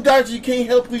this new doctrine, you can't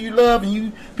help who you love, and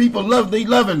you people they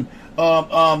loving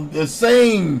the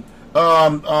same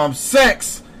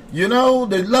sex. You know,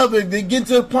 they love it. They get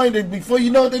to the point that before you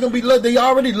know it, they're gonna be they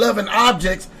already loving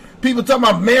objects. People talking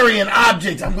about marrying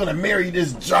objects. I'm gonna marry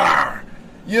this jar.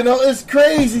 You know, it's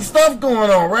crazy stuff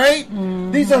going on, right?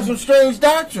 Mm-hmm. These are some strange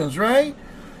doctrines, right?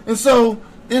 And so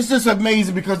it's just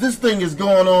amazing because this thing is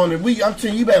going on, and I'm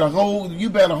telling you, you better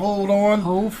hold on.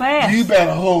 Hold fast. You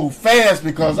better hold fast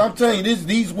because I'm telling you,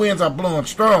 these winds are blowing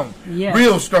strong. Yes.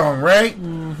 Real strong, right?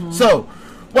 Mm-hmm. So,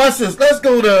 watch this. Let's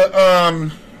go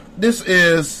to, this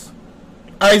is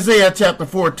Isaiah chapter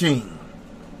 14.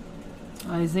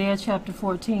 Isaiah chapter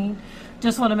 14.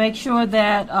 Just want to make sure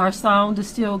that our sound is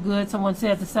still good. Someone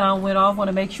said the sound went off. Want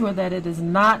to make sure that it is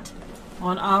not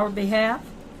on our behalf.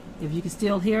 If you can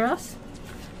still hear us.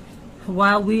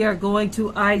 While we are going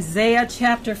to Isaiah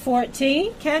chapter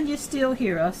 14, can you still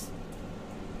hear us?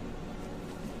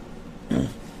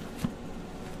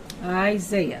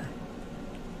 Isaiah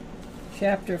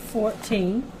chapter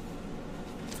 14.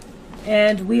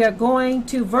 And we are going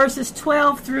to verses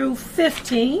 12 through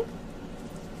 15.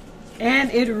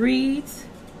 And it reads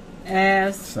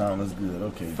as sound is good.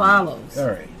 Okay. Follows. Good.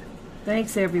 All right.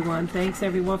 Thanks, everyone. Thanks,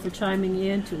 everyone, for chiming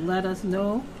in to let us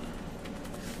know.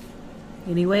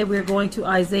 Anyway, we're going to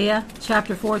Isaiah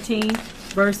chapter 14,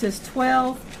 verses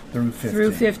 12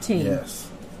 through 15. Yes.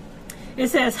 It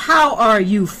says, "How are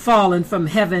you fallen from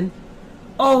heaven,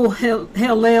 O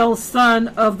Hillel, son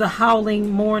of the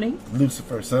howling morning?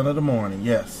 Lucifer, son of the morning,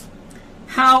 yes.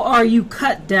 How are you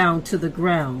cut down to the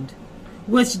ground,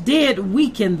 which did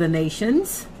weaken the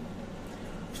nations?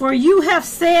 For you have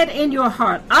said in your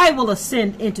heart, I will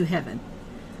ascend into heaven.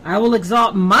 I will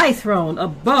exalt my throne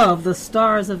above the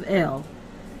stars of El.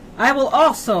 I will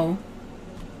also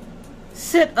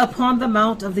sit upon the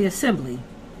mount of the assembly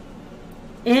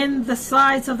in the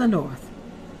sides of the north.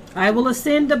 I will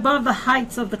ascend above the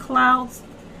heights of the clouds.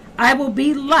 I will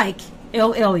be like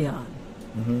El Elyon.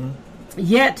 Mm-hmm.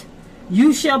 Yet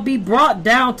you shall be brought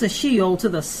down to Sheol, to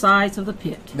the sides of the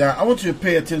pit." Now, I want you to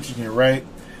pay attention here, right?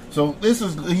 So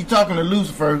he's talking to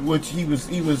Lucifer, which he was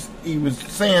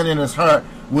saying in his heart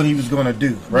what he was going to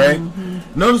do, right?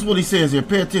 Mm-hmm. Notice what he says here.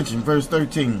 Pay attention, verse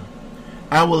 13.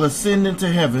 "I will ascend into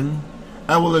heaven.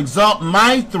 I will exalt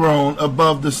my throne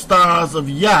above the stars of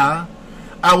Yah.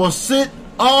 I will sit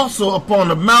also upon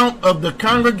the mount of the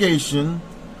congregation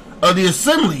of the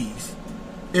assemblies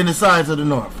in the sides of the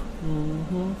north."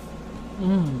 Mm-hmm.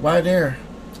 Mm. Why there,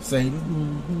 Satan?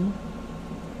 Mm-hmm.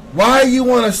 Why you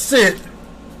want to sit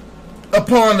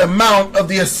upon the mount of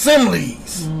the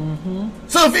assemblies? Mm-hmm.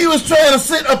 So if he was trying to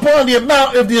sit upon the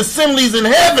mount of the assemblies in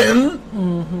heaven,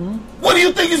 mm-hmm. what do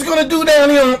you think he's going to do down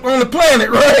here on the planet,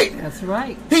 right? That's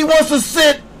right. He wants to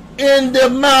sit in the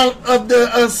mount of the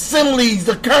assemblies,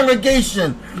 the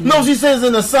congregation. Mm-hmm. Notice he says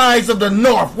in the sides of the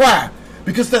north. Why?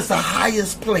 Because that's the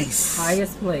highest place.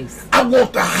 Highest place. I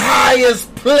want the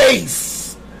highest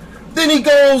place. Then he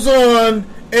goes on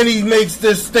and he makes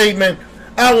this statement,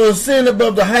 "I will ascend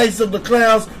above the heights of the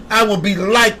clouds. I will be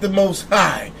like the Most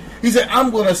High." He said, I'm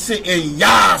going to sit in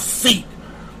Yah's seat.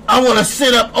 I want to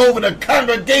sit up over the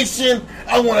congregation.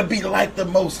 I want to be like the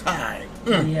Most High.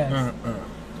 Yes.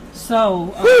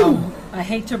 So, I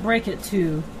hate to break it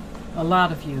to a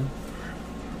lot of you,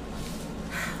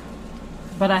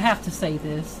 but I have to say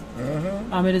this.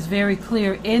 It is very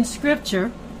clear in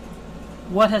Scripture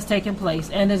what has taken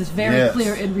place, and it is very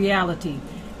clear in reality.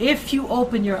 If you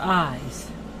open your eyes,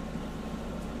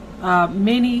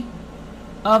 many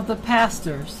of the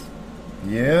pastors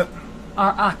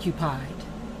are occupied.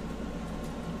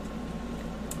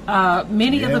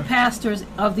 Many of the pastors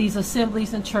of these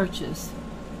assemblies and churches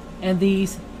and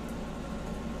these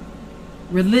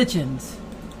religions,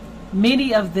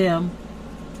 many of them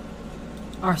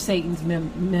are Satan's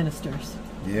ministers.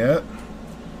 Yep.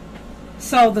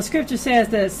 So the scripture says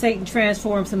that Satan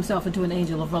transforms himself into an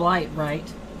angel of light, right?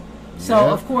 So,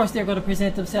 of course, they're going to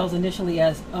present themselves initially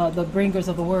as the bringers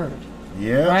of the word.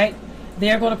 Yeah. Right?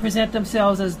 They're going to present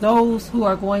themselves as those who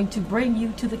are going to bring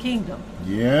you to the kingdom.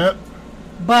 Yep.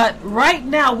 But right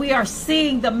now, we are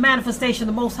seeing the manifestation.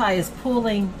 The Most High is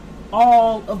pulling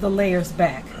all of the layers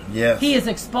back. Yes. He is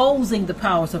exposing the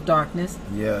powers of darkness.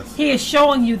 Yes. He is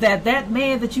showing you that that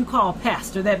man that you call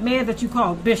pastor, that man that you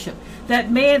call bishop,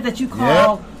 that man that you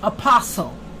call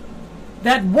apostle,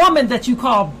 that woman that you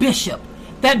call bishop,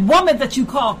 that woman that you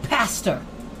call pastor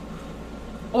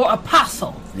or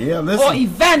apostle or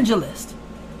evangelist,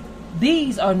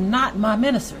 these are not my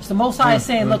ministers. The Most High is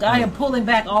saying, look, I am pulling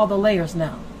back all the layers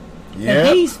now.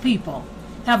 And these people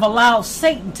have allowed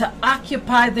Satan to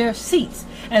occupy their seats.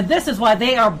 And this is why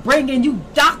they are bringing you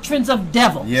doctrines of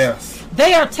devils. Yes.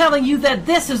 They are telling you that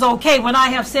this is okay when I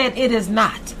have said it is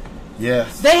not.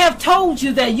 Yes. They have told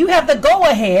you that you have the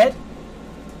go-ahead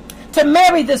to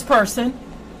marry this person.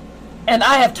 And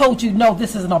I have told you, no,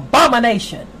 this is an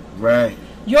abomination. Right.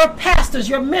 Your pastors,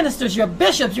 your ministers, your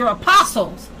bishops, your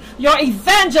apostles, your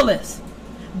evangelists,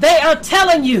 they are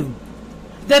telling you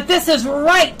that this is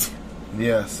right.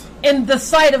 Yes. In the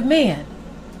sight of men.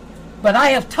 But I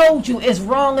have told you it's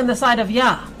wrong in the sight of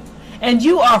Yah. And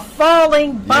you are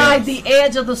falling by the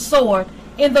edge of the sword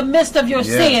in the midst of your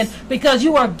sin because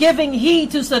you are giving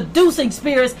heed to seducing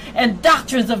spirits and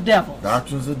doctrines of devils.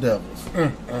 Doctrines of devils.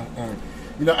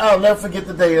 You know, I'll never forget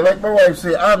the day, like my wife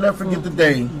said, I'll never forget the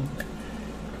day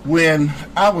when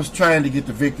I was trying to get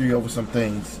the victory over some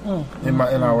things in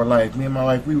our life. Me and my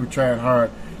wife, we were trying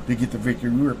hard to get the victory.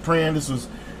 We were praying. This was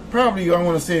probably, I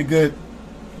want to say, a good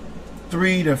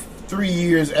 3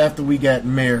 years after we got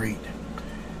married.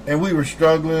 And we were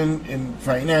struggling in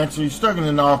financially, struggling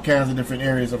in all kinds of different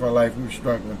areas of our life. We were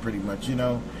struggling pretty much, you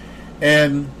know.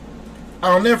 And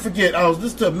I'll never forget, I was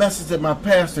listening to a message that my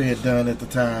pastor had done at the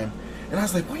time. And I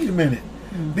was like, wait a minute.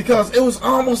 Because it was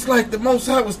almost like the Most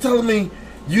High was telling me,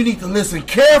 you need to listen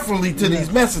carefully to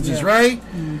these messages, right?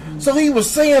 So he was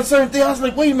saying certain things. I was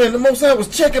like, wait a minute. The Most High was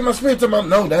checking my spirit. Talking about,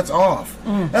 no, that's off.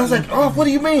 I was like, off? What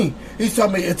do you mean? He's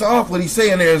telling me it's off. What he's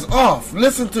saying there is off.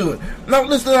 Listen to it. Now,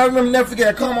 listen, I remember, never forget,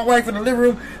 I called my wife in the living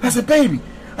room. I said, baby,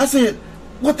 I said,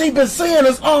 what they've been saying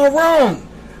is all wrong.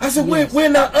 I said, we're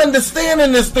not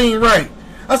understanding this thing right.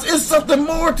 I said, it's something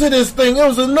more to this thing. There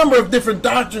was a number of different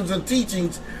doctrines and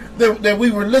teachings that we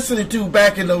were listening to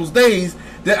back in those days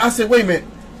that I said, wait a minute,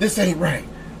 this ain't right.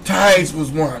 Tithes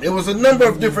was one. It was a number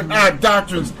of different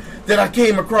doctrines that I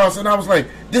came across, and I was like,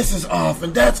 this is off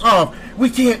and that's off. We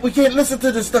can't listen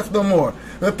to this stuff no more.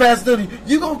 But Pastor,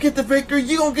 you gonna get the victory.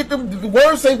 You gonna get the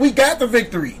words say we got the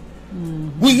victory.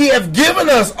 We have given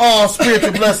us all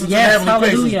spiritual blessings in heavenly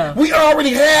places. We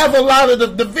already have a lot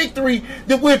of the victory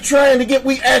that we're trying to get.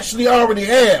 We actually already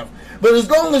have. But as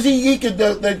long as he can,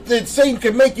 that Satan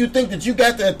can make you think that you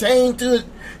got to attain to it,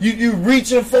 you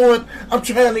reaching for it. I'm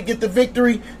trying to get the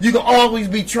victory. You can always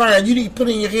be trying. You need to put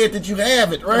in your head that you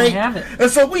have it, right? I have it.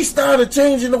 And so we started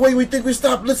changing the way we think. We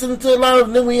stopped listening to a lot of them,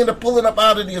 and then we ended up pulling up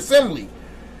out of the assembly.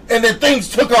 And then things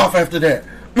took off after that.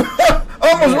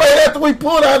 Almost right after we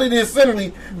pulled out of the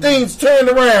assembly, things turned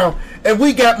around, and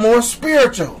we got more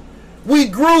spiritual. We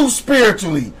grew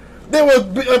spiritually. There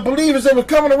were believers that were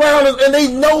coming around us, and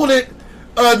they noted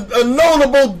a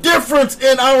notable difference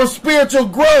in our spiritual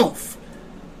growth.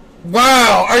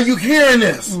 Wow, are you hearing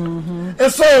this?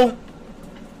 And so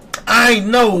I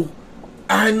know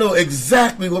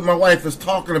exactly what my wife is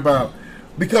talking about,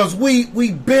 because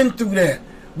we've been through that.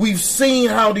 We've seen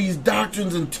how these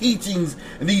doctrines and teachings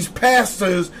and these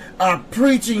pastors are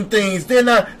preaching things. They're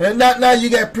not now you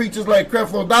got preachers like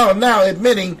Creflo Dollar now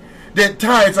admitting that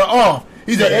tithes are off.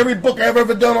 He said, every book I've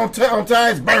ever done on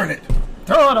tithes, burn it.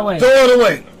 Throw it away. Throw it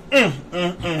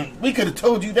away. We could have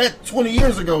told you that 20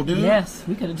 years ago, dude. Yes,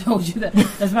 we could have told you that.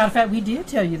 As a matter of fact, we did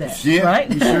tell you that. Yeah, right?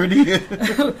 We sure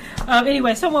did.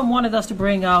 Anyway, someone wanted us to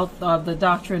bring out the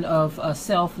doctrine of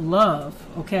self-love,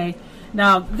 okay?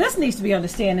 Now, this needs to be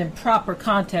understood in proper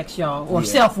context, y'all, or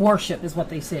self-worship is what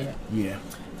they said. Yeah.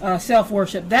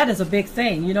 Self-worship, that is a big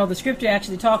thing. You know, the scripture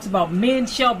actually talks about men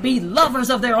shall be lovers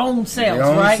of their own selves,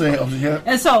 right?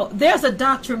 And so there's a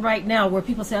doctrine right now where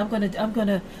people say, I'm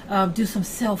gonna do some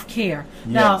self-care.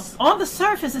 Now, on the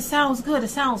surface, it sounds good. It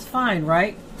sounds fine,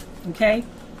 right? Okay?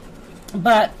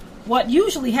 But what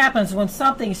usually happens when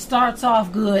something starts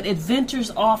off good, it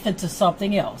ventures off into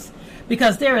something else.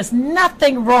 Because there is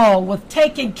nothing wrong with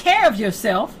taking care of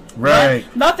yourself. Right.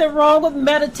 Nothing wrong with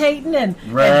meditating and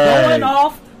going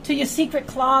off to your secret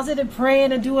closet and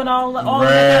praying and doing all that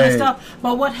kind of stuff.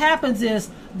 But what happens is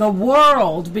the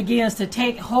world begins to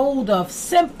take hold of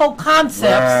simple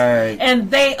concepts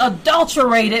and they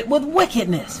adulterate it with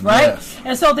wickedness, right? Yes.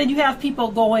 And so then you have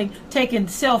people taking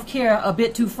self-care a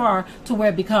bit too far to where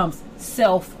it becomes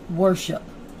self-worship.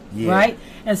 Yeah. Right?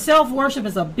 And self-worship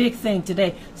is a big thing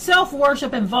today.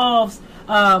 Self-worship involves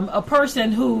a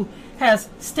person who has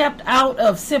stepped out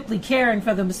of simply caring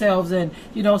for themselves and,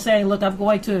 saying, look, I'm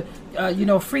going to,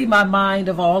 free my mind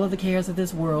of all of the cares of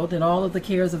this world and all of the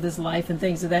cares of this life and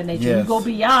things of that nature. Yes. You go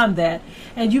beyond that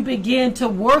and you begin to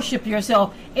worship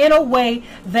yourself in a way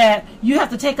that you have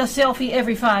to take a selfie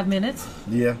every 5 minutes.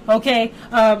 Yeah. Okay?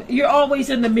 You're always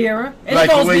in the mirror. It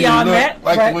Like goes the way beyond you look, that.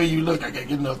 like right? the way you look, I gotta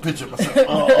get another picture of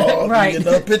myself. Right. Get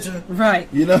another picture. Right.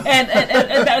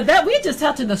 And that we're just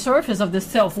touching the surface of this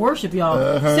self-worship, y'all.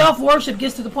 Uh-huh. Self-worship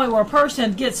gets to the point where a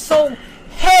person gets so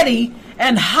heady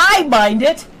and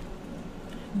high-minded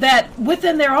that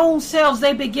within their own selves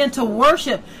they begin to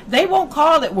worship. They won't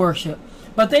call it worship,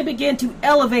 but they begin to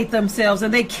elevate themselves,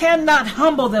 and they cannot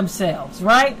humble themselves,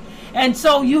 right? And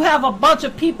so you have a bunch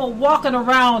of people walking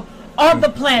around on the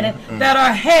planet that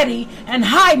are heady and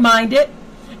high-minded,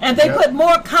 and they put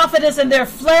more confidence in their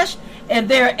flesh and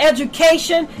their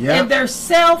education and their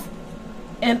self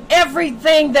and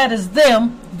everything that is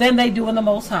them than they do in the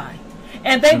Most High.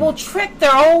 And they will trick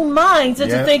their own minds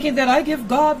into thinking that I give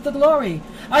God the glory.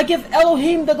 I give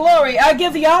Elohim the glory. I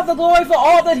give Yah the glory for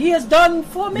all that he has done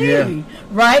for me.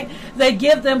 Right? They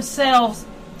give themselves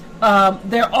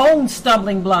their own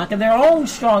stumbling block and their own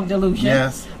strong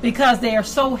delusion because they are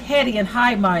so heady and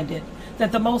high-minded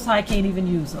that the Most High can't even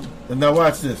use them. And now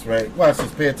watch this, right? Watch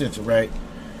this. Pay attention, right?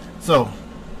 So,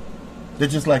 they're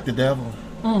just like the devil.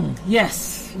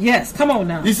 Yes. Come on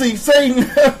now. You see, Satan,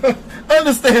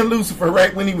 understand Lucifer,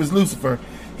 right? When he was Lucifer,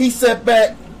 he sat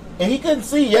back and he couldn't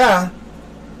see Yah,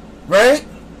 right?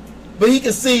 But he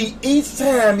could see each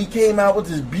time he came out with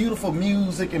this beautiful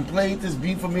music and played this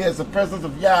beautiful music as the presence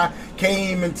of Yah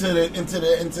came into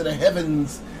the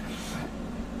heavens.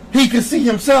 He could see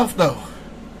himself though,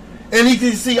 and he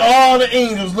could see all the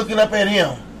angels looking up at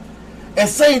him. And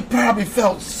Satan probably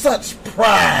felt such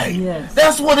pride. Yes.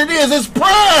 That's what it is. It's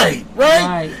pride,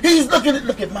 right? Right. He's look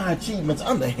at my achievements.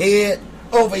 I'm the head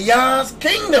over Yah's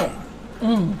kingdom.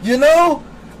 You know?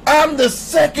 I'm the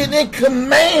second in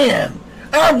command.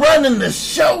 I'm running the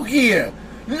show here.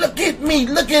 Look at me.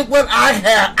 Look at what I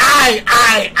have.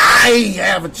 I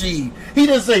have achieved. He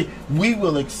didn't say, we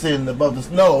will ascend above this.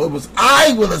 No, it was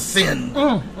I will ascend.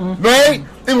 Right?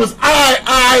 It was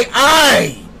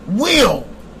I will.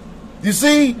 You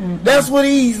see, that's what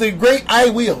he's the great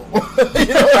I will.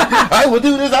 I will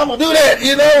do this, I'm going to do that,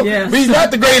 Yes. But he's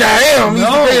not the great I am, he's the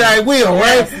great I will,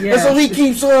 right? Yes. And so he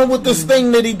keeps on with this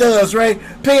thing that he does, right?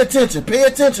 Pay attention,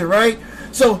 right?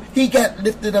 So he got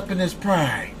lifted up in his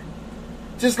pride.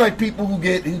 Just like people who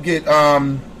get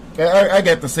I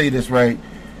got to say this, right?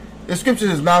 The scripture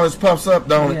says knowledge puffs up,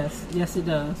 don't it? Yes it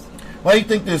does. Why do you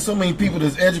think there's so many people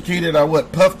that's educated are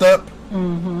puffed up?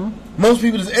 Most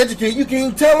people that's educated, you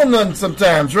can't tell them nothing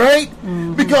sometimes, right?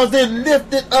 Because they're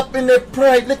lifted up in their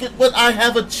pride. Look at what I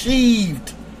have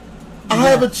achieved. I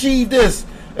have achieved this.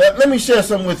 Let me share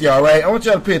something with y'all, right? I want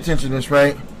y'all to pay attention to this,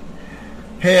 right?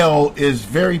 Hell is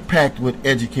very packed with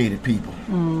educated people.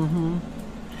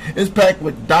 It's packed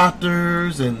with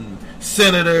doctors and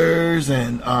senators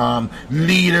and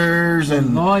leaders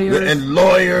and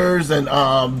lawyers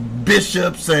and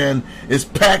bishops, and it's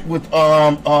packed with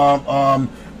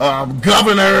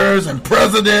governors and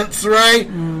presidents, right?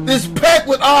 It's packed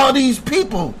with all these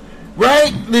people,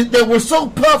 right? That were so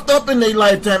puffed up in their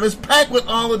lifetime. It's packed with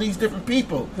all of these different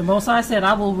people. The Most High said,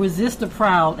 I will resist the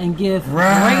proud and give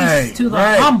grace to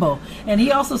the humble. And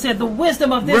he also said, the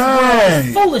wisdom of this world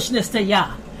is foolishness to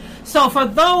Yah. So for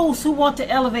those who want to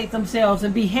elevate themselves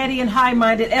and be heady and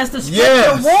high-minded, as the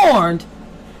scripture warned,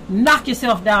 knock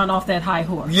yourself down off that high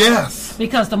horse. Yes.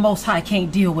 Because the Most High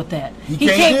can't deal with that. He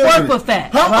can't work with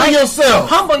that. Humble yourself.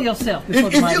 Humble yourself.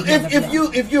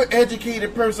 If you're an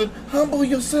educated person, humble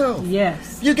yourself.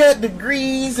 Yes. You got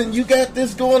degrees and you got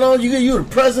this going on. You're the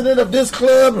president of this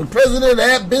club and president of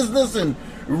that business and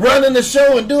running the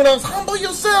show and doing all this. Humble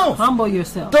yourself. Humble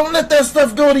yourself. Don't let that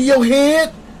stuff go to your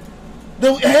head.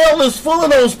 The hell is full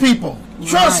of those people.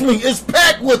 Trust me, it's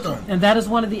packed with them. And that is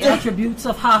one of the attributes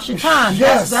of Hashatan.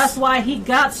 Yes. That's why he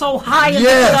got so high and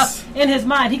lifted up in his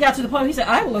mind. He got to the point where he said,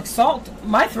 I will exalt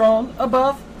my throne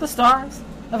above the stars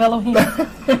of Elohim.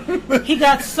 He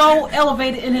got so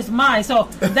elevated in his mind. So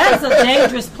that is a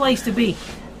dangerous place to be.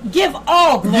 Give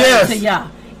all glory to Yah.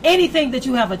 Anything that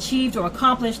you have achieved or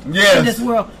accomplished in this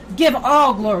world, give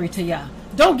all glory to Yah.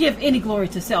 Don't give any glory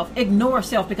to self. Ignore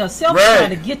self, because self is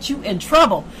trying to get you in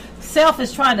trouble. Self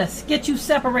is trying to get you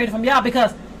separated from Yah,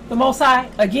 because the Most High,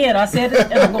 again, I said it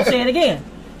and I'm going to say it again.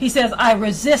 He says, I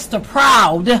resist the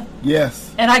proud.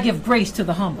 Yes. And I give grace to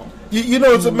the humble. You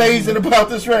know what's amazing about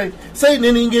this, right? Satan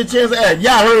didn't even get a chance to ask.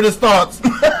 Yah heard his thoughts.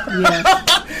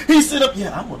 He stood up,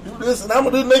 I'm going to do this and I'm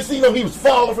going to do the next thing you know, he was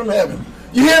falling from heaven.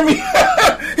 You hear me?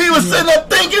 He was sitting up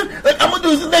thinking, like, I'm gonna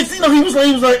do this. Next thing you know, he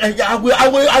was like, hey, I will.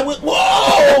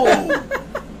 Whoa!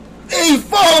 He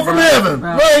falling from heaven,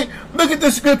 right? Look at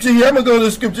the scripture here. I'm gonna go to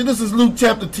the scripture. This is Luke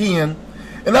chapter 10,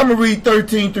 and I'm gonna read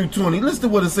 13 through 20. Listen to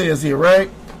what it says here,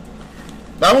 right?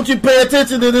 Now I want you to pay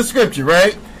attention to this scripture,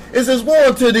 right? It says, "Woe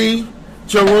unto thee,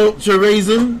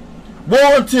 Chorazin!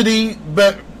 Woe unto thee,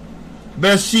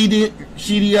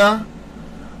 Bethsaida!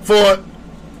 For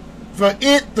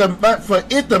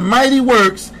if the mighty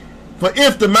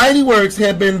works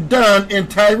had been done in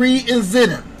Tyre and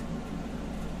Zidon."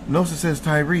 Notice it says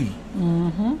Tyre.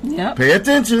 Mm-hmm. Yep. Pay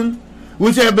attention.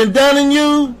 "Which have been done in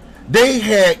you, they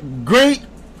had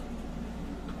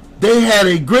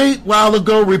a great while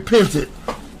ago repented,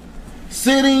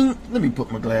 sitting." Let me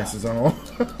put my glasses on.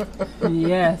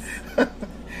 Yes.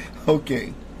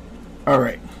 Okay. All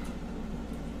right.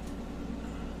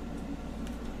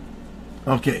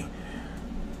 Okay.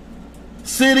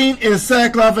 "Sitting in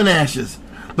sackcloth and ashes.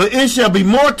 But it shall be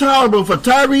more tolerable for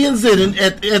Tyre and Zidon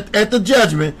at the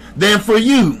judgment than for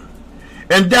you.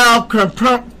 And thou,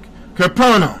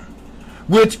 Capernaum,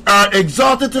 which are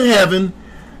exalted to heaven,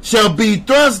 shall be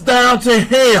thrust down to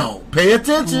hell." Pay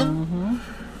attention. Mm-hmm.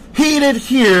 "He that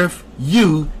heareth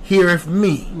you heareth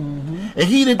me. Mm-hmm. And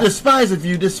he that despiseth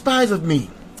you despiseth me.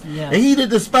 Yes. And he that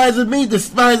despiseth me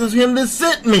despiseth him that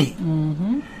sent me."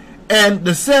 Mm-hmm. And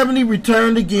the 70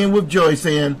 returned again with joy,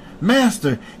 saying,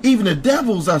 "Master, even the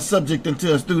devils are subject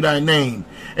unto us through thy name."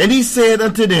 And he said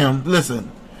unto them,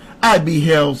 listen, "I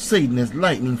beheld Satan as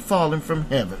lightning falling from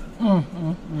heaven.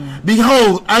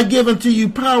 Behold, I give unto you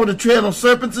power to tread on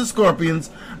serpents and scorpions,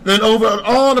 and over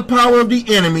all the power of the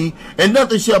enemy, and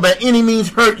nothing shall by any means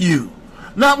hurt you.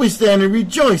 Notwithstanding,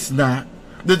 rejoice not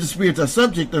that the spirits are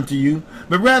subject unto you,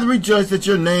 but rather rejoice that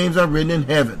your names are written in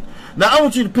heaven." Now I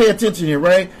want you to pay attention here,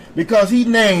 right? Because he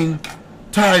named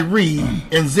Tyre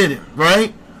and Zidon,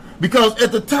 right? Because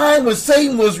at the time when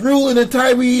Satan was ruling in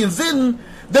Tyre and Zidon,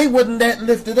 they wasn't that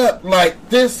lifted up like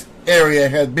this area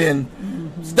had been.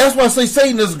 Mm-hmm. That's why I say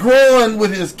Satan is growing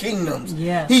with his kingdoms.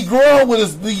 Yes. He growing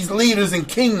with these leaders and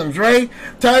kingdoms, right?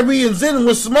 Tyre and Zidon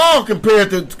was small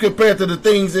compared to the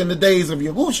things in the days of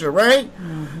Yahushua, right?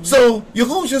 Mm-hmm. So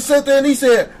Yahushua sat there and he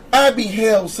said, "I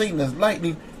beheld Satan as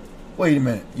lightning." Wait a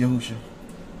minute, Yahushua.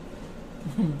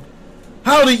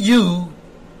 How did you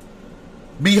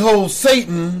behold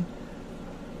Satan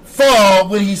fall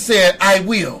when he said, "I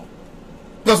will"?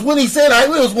 Because when he said "I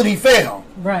will" is when he fell.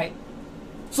 Right.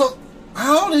 So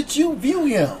how did you view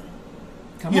him,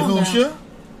 Come Yahushua?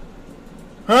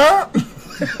 Huh?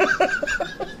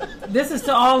 This is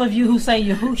to all of you who say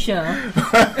Yahushua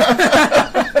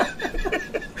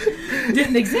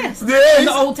didn't exist in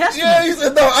the Old Testament. Yeah, he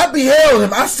said, "No, I beheld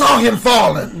him. I saw him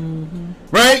falling." Mm-hmm.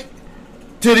 Right?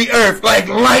 To the earth like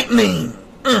lightning.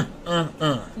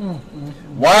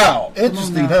 Wow.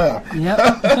 Interesting, huh?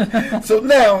 Yep. So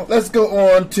now, let's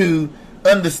go on to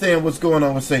understand what's going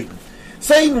on with Satan.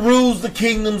 Satan rules the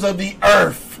kingdoms of the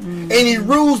earth. Mm-hmm. And he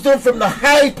rules them from the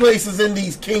high places in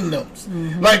these kingdoms.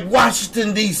 Mm-hmm. Like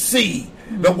Washington, D.C.,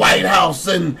 the White House,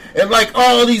 and like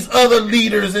all these other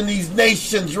leaders in these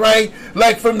nations, right?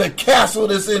 Like from the castle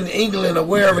that's in England or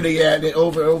wherever they at,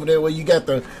 over there where you got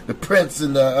the prince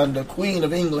and the queen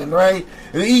of England, right?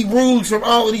 And he rules from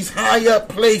all of these high up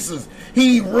places.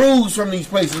 He rules from these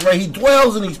places, right? He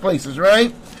dwells in these places,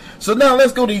 right? So now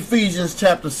let's go to Ephesians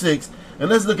chapter 6 and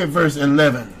let's look at verse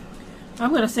 11.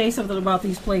 I'm going to say something about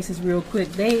these places real quick.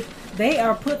 They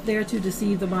are put there to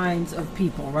deceive the minds of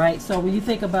people, right? So when you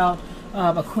think about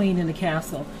a queen in a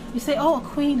castle, you say, "Oh, a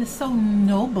queen is so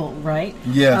noble," right?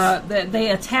 Yes. That they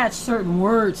attach certain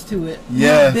words to it,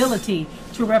 yes, nobility,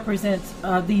 to represent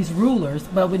these rulers.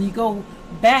 But when you go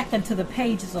back into the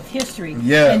pages of history,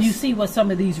 yes, and you see what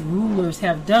some of these rulers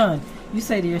have done, you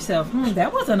say to yourself,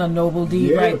 that wasn't a noble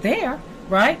deed, yeah, right there,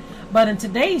 right? But in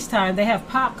today's time, they have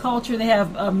pop culture, they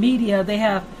have media, they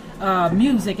have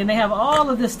music, and they have all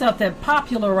of this stuff that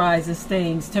popularizes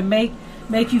things to make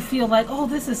you feel like, oh,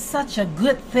 this is such a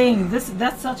good thing.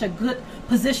 That's such a good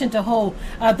position to hold.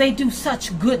 They do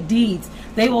such good deeds.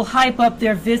 They will hype up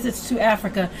their visits to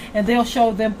Africa, and they'll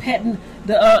show them petting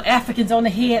the Africans on the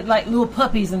head like little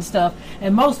puppies and stuff.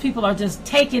 And most people are just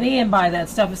taken in by that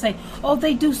stuff and say, oh,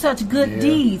 they do such good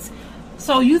deeds.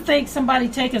 So you think somebody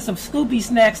taking some Scooby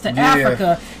snacks to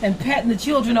Africa and patting the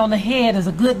children on the head is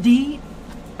a good deed?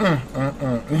 Do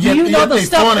you know the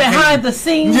stuff behind the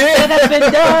scenes that has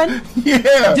been done?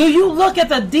 Yeah. Do you look at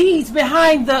the deeds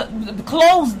behind the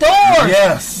closed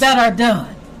doors that are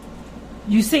done?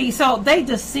 You see, so they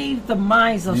deceive the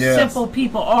minds of simple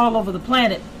people all over the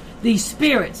planet, these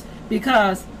spirits,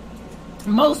 because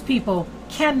most people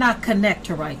cannot connect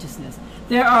to righteousness.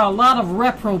 there are a lot of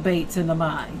reprobates in the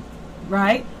mind,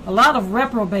 right? A lot of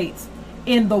reprobates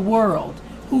in the world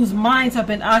whose minds have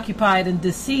been occupied and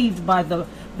deceived by the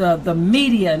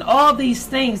media and all these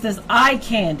things, this eye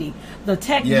candy, the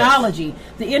technology. Yes.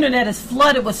 The internet is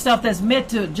flooded with stuff that's meant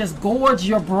to just gorge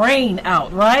your brain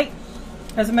out, right?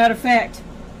 As a matter of fact,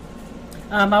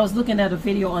 I was looking at a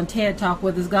video on TED Talk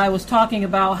where this guy was talking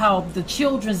about how the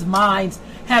children's minds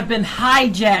have been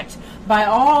hijacked by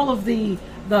all of the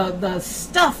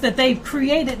stuff that they've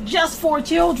created just for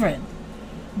children.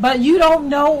 But you don't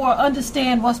know or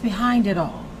understand what's behind it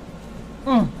all.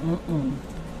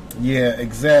 Yeah,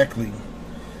 exactly.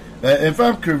 If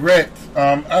I'm correct,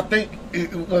 I think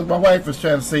what my wife was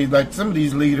trying to say, like some of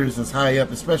these leaders is high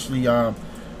up, especially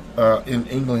in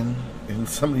England, in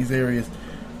some of these areas,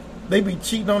 they be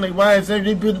cheating on their wives.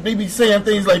 They be saying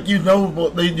things like you're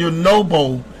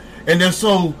noble, and they're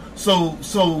so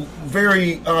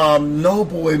very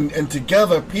noble and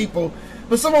together people,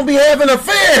 but someone be having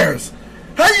affairs.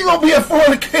 How you gonna be a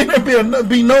fornicator and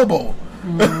be noble?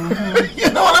 Mm-hmm.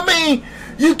 You know what I mean?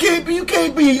 You can't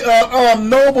be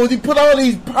noble. You put all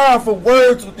these powerful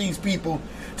words with these people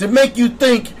to make you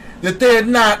think that they're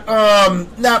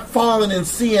not falling in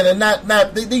sin and not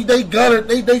they gutter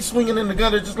they swinging in the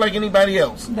gutter just like anybody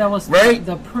else. That was right.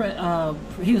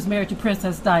 He was married to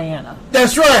Princess Diana.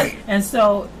 That's right. And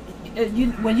so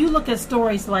when you look at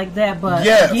stories like that, but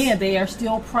again, they are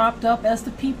still propped up as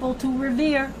the people to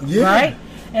revere, right?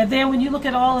 And then when you look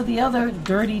at all of the other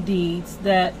dirty deeds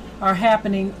that are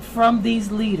happening from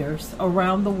these leaders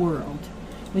around the world,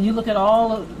 when you look at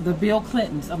all of the Bill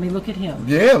Clintons, I mean, look at him.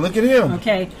 Yeah, look at him.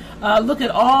 Okay, look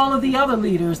at all of the other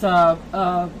leaders.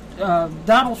 Donald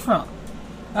Trump.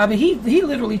 I mean, he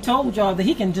literally told y'all that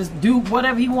he can just do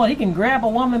whatever he wants. He can grab a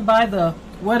woman by the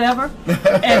whatever,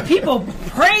 and people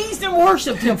praised and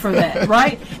worshipped him for that,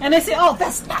 right? And they say, "Oh,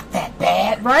 that's not that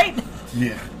bad," right?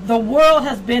 Yeah. The world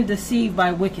has been deceived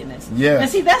by wickedness. Yeah. And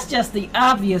see, that's just the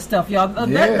obvious stuff, y'all.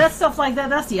 That stuff like that,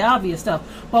 that's the obvious stuff.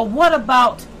 But what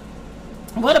about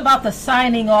the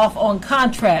signing off on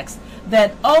contracts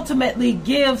that ultimately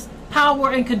gives power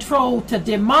and control to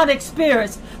demonic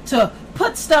spirits to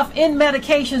put stuff in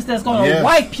medications that's going to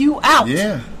wipe you out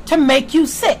to make you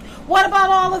sick? What about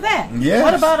all of that? Yes.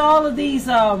 What about all of these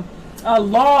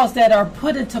laws that are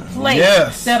put into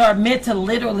place that are meant to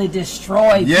literally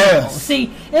destroy people?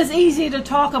 See, it's easy to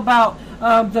talk about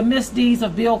the misdeeds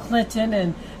of Bill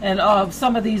Clinton and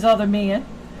some of these other men,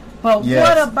 but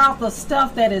what about the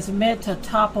stuff that is meant to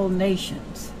topple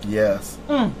nations? Yes.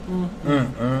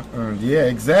 Yeah,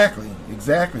 exactly.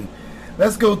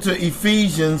 Let's go to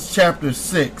Ephesians chapter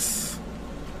 6.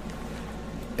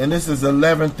 And this is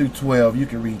 11 through 12. You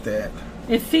can read that.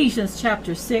 Ephesians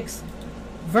chapter 6,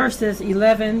 verses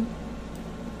 11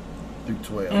 through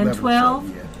 12. And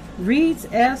 12 reads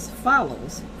as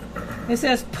follows. It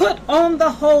says, "Put on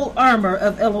the whole armor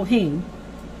of Elohim,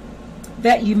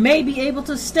 that you may be able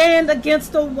to stand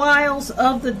against the wiles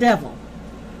of the devil.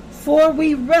 For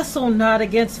we wrestle not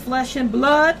against flesh and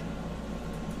blood,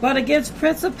 but against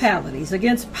principalities,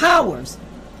 against powers,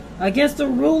 against the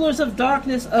rulers of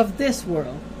darkness of this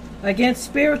world, against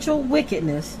spiritual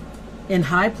wickedness in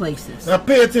high places." Now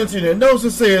pay attention here. Notice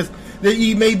it says that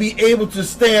ye may be able to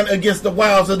stand against the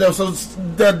wiles of the devil. So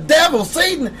the devil,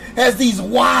 Satan, has these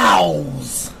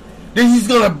wiles that he's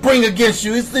going to bring against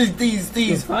you. It's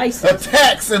these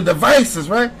attacks and devices,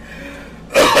 right?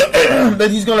 That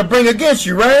he's going to bring against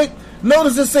you, right?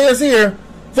 Notice it says here,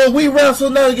 for we wrestle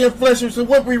not against flesh and blood. So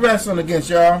what we wrestling against,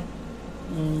 y'all?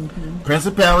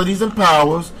 Principalities and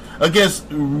powers, against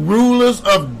rulers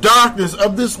of darkness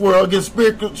of this world, against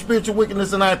spiritual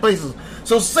wickedness in high places.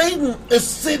 So Satan is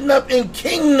sitting up in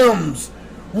kingdoms,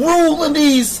 ruling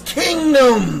these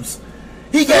kingdoms.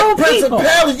 He got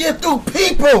principalities through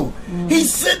people.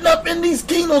 He's sitting up in these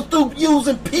kingdoms through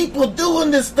using people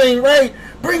doing this thing, right?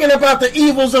 Bringing about the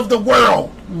evils of the world.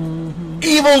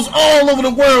 Evils all over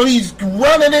the world. He's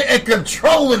running it and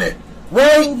controlling it.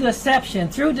 Right?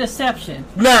 Through deception.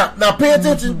 Now pay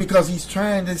attention, because he's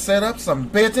trying to set up something.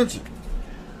 Pay attention.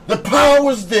 The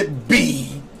powers that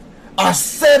be are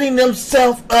setting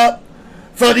themselves up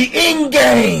for the end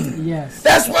game. Yes.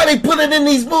 That's why they put it in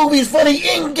these movies, for the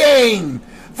end game.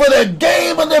 For the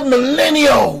game of the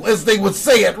millennial, as they would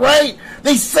say it, right?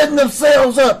 They setting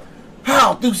themselves up.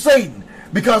 How? Through Satan.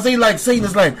 Because they like, Satan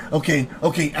is like, okay,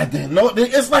 I didn't know.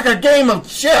 It's like a game of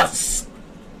chess.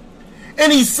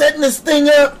 And he's setting this thing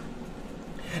up,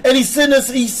 and he's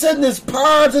setting his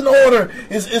pawns in order,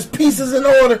 his pieces in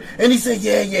order, and he said,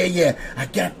 yeah, I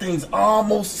got things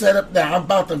almost set up now. I'm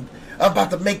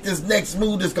about to make this next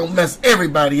move that's gonna mess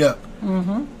everybody up.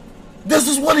 This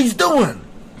is what he's doing.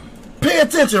 Pay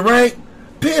attention, right?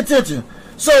 Pay attention.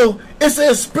 So it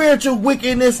says spiritual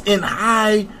wickedness in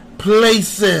high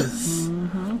places.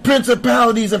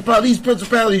 Principalities and these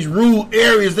principalities rule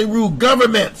areas. They rule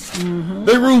governments.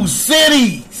 They rule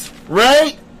cities,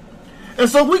 right? And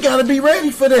so we got to be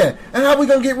ready for that. And how we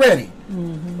going to get ready?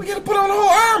 We got to put on the whole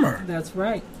armor. That's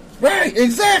right. Right,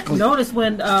 exactly. Notice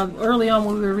when early on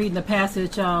when we were reading the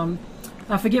passage,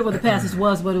 I forget what the passage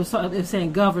was, but it was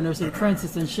saying governors and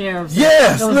princes and sheriffs.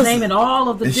 Yes, it was naming all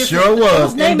of the it different. sure was. It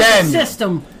was naming the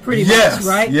system pretty much,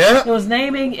 right? Yeah. It was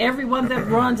naming everyone that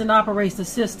runs and operates the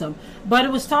system, but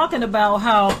it was talking about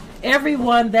how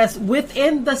everyone that's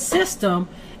within the system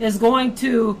is going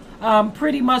to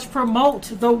pretty much promote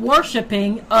the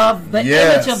worshiping of the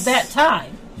image of that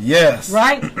time. Yes.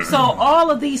 Right? So all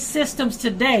of these systems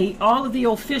today, all of the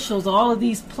officials, all of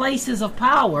these places of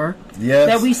power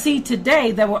that we see today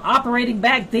that were operating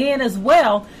back then as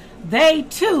well, they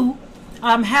too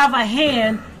have a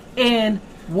hand in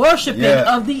worshiping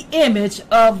of the image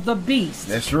of the beast.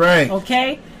 That's right.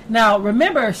 Okay? Now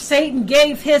remember, Satan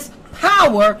gave his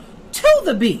power to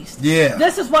the beast. Yeah.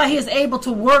 This is why he is able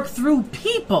to work through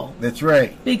people. That's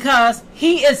right. Because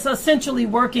he is essentially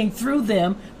working through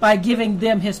them by giving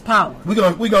them his power. We're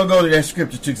gonna go to that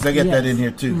scripture too, because I get that in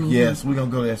here too. Yes, we're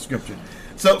gonna go to that scripture.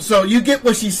 So you get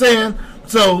what she's saying.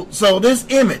 So this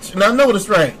image. Now notice,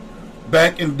 right?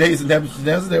 Back in the days of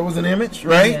Nebuchadnezzar, there was an image,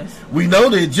 right? Yes. We know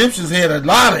the Egyptians had a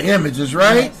lot of images,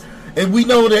 right? Yes. And we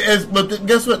know that but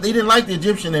guess what? They didn't like the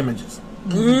Egyptian images.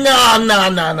 Nah.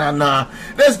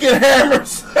 Let's get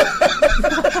hammers.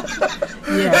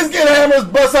 Let's get hammers,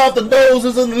 bust out the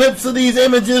noses and lips of these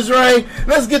images, right?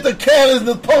 Let's get the cannons.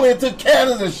 Napoleon took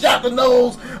cannons and shot the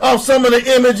nose off some of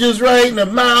the images, right? And the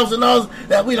mouths and all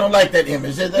that. We don't like that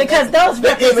image. Because those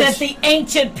represent the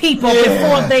ancient people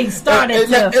before they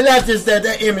started and not just that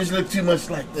image looked too much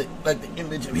like the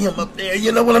image of him up there.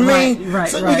 You know what I mean? Right.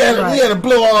 So we gotta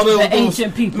blow all those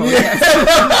ancient people.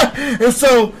 And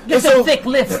so thick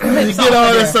lips. You get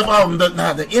all this stuff out.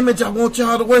 Now the image I want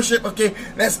y'all to worship. Okay,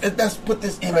 let's put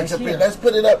this image up here. Let's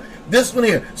put it up. This one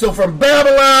here. So from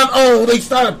Babylon on, they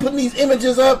started putting these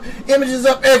images up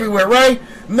everywhere. Right?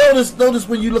 Notice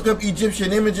when you look up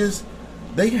Egyptian images,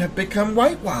 they have become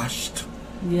whitewashed.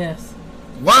 Yes.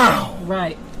 Wow.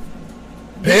 Right.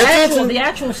 The the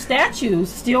actual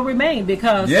statues still remain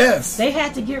because they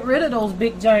had to get rid of those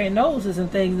big giant noses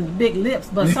and things and big lips,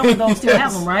 but some of those still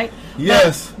have them, right?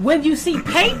 Yes. But when you see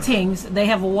paintings, they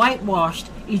have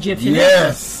whitewashed Egyptian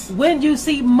images. When you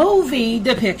see movie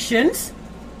depictions,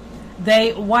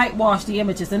 they whitewash the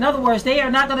images. In other words, they are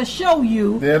not going to show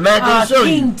you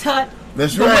King Tut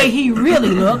the way he really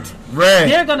looked. Right.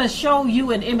 They're going to show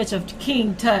you an image of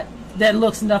King Tut that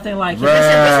looks nothing like him. Right. They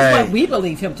said, this is what we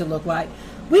believe him to look like.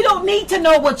 We don't need to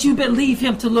know what you believe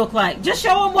him to look like. Just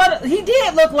show him what he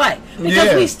did look like.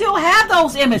 Because we still have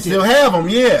those images. Still have them,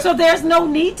 So there's no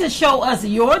need to show us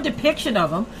your depiction of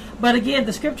them. But again,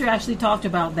 the scripture actually talked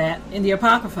about that in the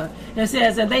Apocrypha. It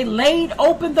says, and they laid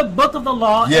open the book of the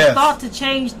law and thought to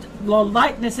change the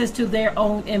likenesses to their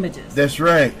own images. That's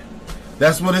right.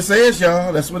 That's what it says,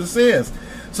 y'all. That's what it says.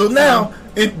 So now,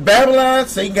 in Babylon,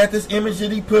 Satan got this image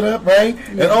that he put up, right? Yes.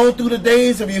 And all through the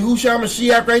days of Yahushua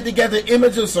Mashiach, right? They got the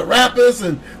image of Serapis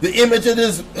and the image of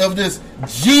this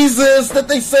Jesus that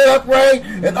they set up, right?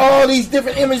 And all these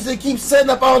different images. They keep setting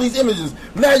up all these images.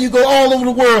 Now you go all over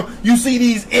the world, you see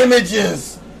these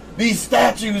images, these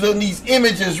statues and these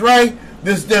images, right?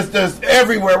 This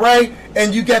everywhere, right?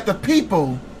 And you got the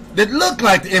people that look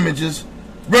like the images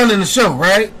running the show,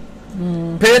 right?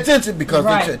 Pay attention because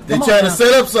they're trying to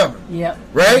set up something. Yep.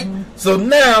 Right? So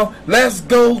now let's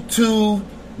go to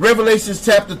Revelation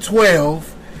chapter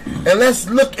 12 and let's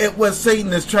look at what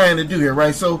Satan is trying to do here,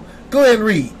 right? So go ahead and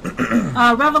read.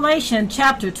 Revelation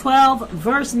chapter 12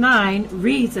 verse 9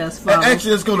 reads as follows.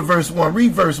 Actually, let's go to verse 1.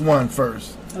 Read verse 1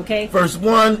 first. Okay. Verse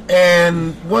 1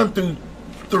 and 1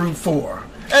 through 4.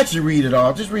 Actually, read it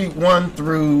all. Just read 1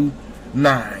 through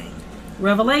 9.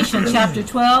 Revelation chapter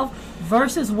 12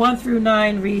 verses 1 through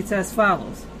 9 reads as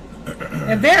follows.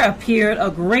 And there appeared a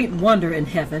great wonder in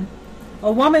heaven,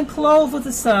 a woman clothed with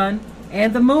the sun,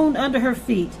 and the moon under her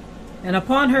feet, and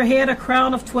upon her head a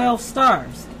crown of 12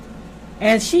 stars.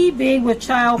 And she, being with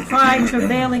child, cried,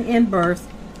 travailing in birth,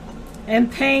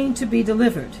 and pain to be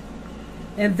delivered.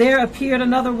 And there appeared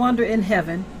another wonder in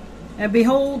heaven, and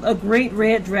behold, a great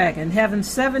red dragon, having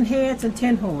 7 heads and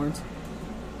 10 horns,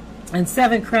 and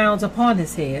 7 crowns upon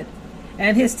his head.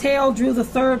 And his tail drew the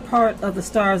third part of the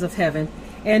stars of heaven,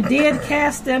 and did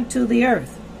cast them to the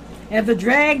earth. And the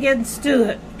dragon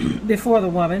stood before the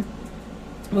woman,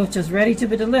 which was ready to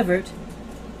be delivered,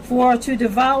 for to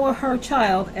devour her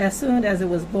child as soon as it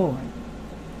was born.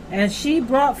 And she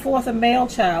brought forth a male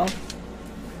child,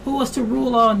 who was to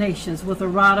rule all nations with a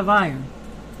rod of iron.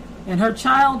 And her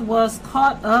child was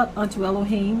caught up unto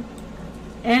Elohim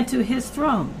and to his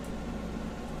throne.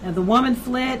 And the woman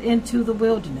fled into the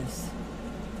wilderness,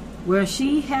 where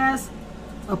she has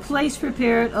a place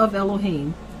prepared of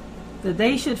Elohim, that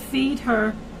they should feed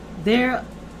her there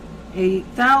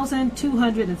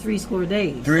 1,260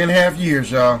 days. 3.5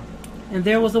 years, y'all. And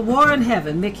there was a war in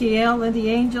heaven. Michael and the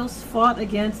angels fought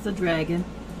against the dragon,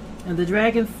 and the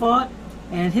dragon fought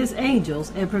and his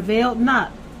angels, and prevailed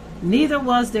not, neither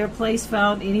was their place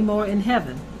found any more in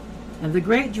heaven. And the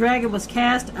great dragon was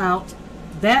cast out,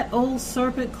 that old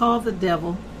serpent called the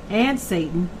devil and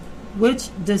Satan, which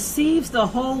deceives the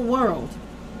whole world.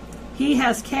 He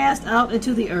has cast out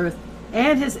into the earth,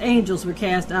 and his angels were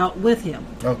cast out with him.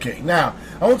 Okay, now,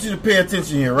 I want you to pay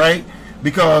attention here, right?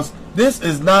 Because this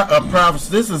is not a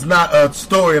prophecy. This is not a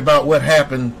story about what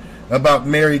happened about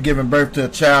Mary giving birth to a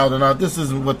child and all. This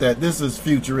isn't what that. This is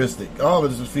futuristic. All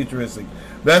of this is futuristic.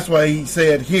 That's why he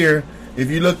said here, if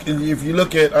you look at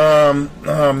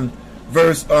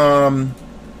verse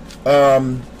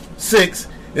 6,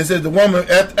 it says the woman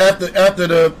after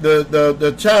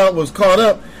the child was caught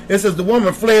up. It says the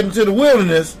woman fled into the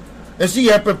wilderness, and she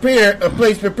had prepared a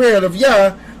place prepared of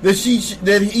Yah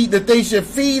that they should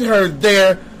feed her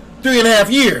there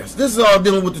 3.5 years. This is all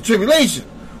dealing with the tribulation.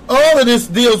 All of this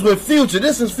deals with future.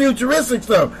 This is futuristic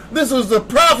stuff. This is the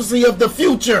prophecy of the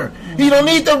future. He don't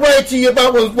need to write to you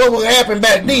about what will happen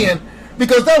back then,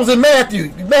 because that was in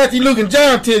Matthew. Matthew, Luke, and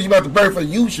John tells you about the birth of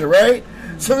Yusha, right?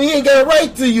 So he ain't got to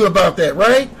write to you about that,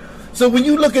 right? So when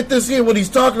you look at this here, what he's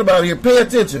talking about here, pay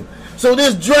attention. So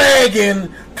this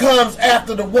dragon comes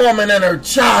after the woman and her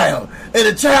child, and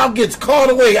the child gets caught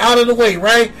away, out of the way,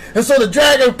 right? And so the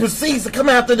dragon proceeds to come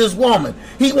after this woman.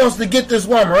 He wants to get this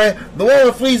woman, right? The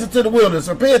woman flees into the wilderness,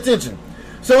 so pay attention.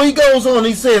 So he goes on,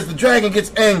 he says the dragon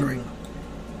gets angry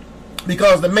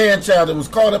because the man-child that was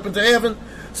caught up into heaven.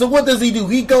 So what does he do?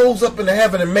 He goes up into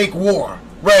heaven and make war,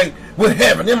 right, with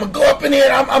heaven. I'm going to go up in here,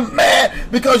 I'm mad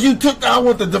because I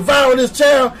want to devour this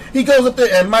child. He goes up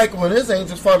there, and Michael and his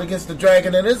angels fought against the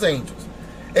dragon and his angels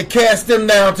and cast him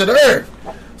down to the earth.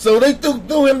 So they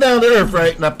threw him down to earth,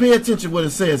 right? Now pay attention what it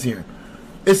says here.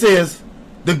 It says,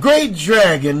 the great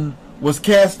dragon was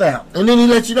cast out. And then he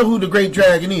lets you know who the great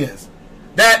dragon is.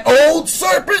 That old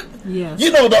serpent. Yes.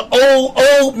 You know, the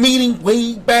old meaning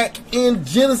way back in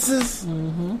Genesis.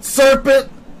 Mm-hmm.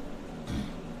 Serpent.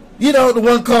 You know, the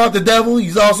one called the devil.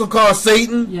 He's also called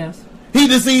Satan. Yes. He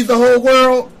deceives the whole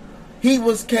world. He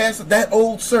was cast, that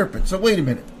old serpent. So wait a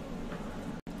minute.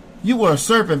 You were a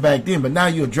serpent back then, but now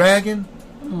you're a dragon?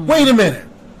 Mm. Wait a minute.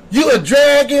 You a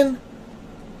dragon?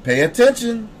 Pay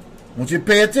attention. I want you to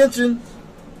pay attention.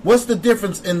 What's the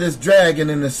difference in this dragon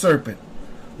and the serpent?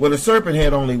 Well, the serpent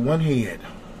had only one head.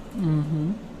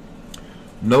 Mm-hmm.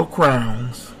 No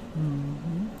crowns.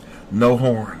 Mm-hmm. No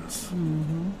horns.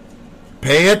 Mm-hmm.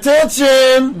 Pay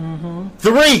attention. Mm-hmm.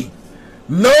 3.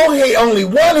 No head, only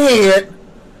one head,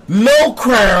 no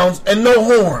crowns, and no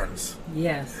horns.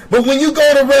 Yes. But when you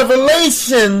go to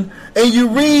Revelation and you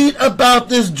read about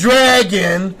this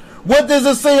dragon, what does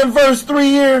it say in verse 3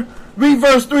 here? Read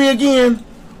verse 3 again.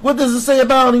 What does it say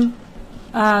about him?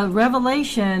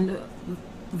 Revelation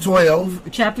 12.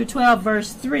 Chapter 12,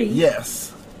 verse 3.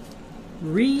 Yes.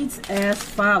 Reads as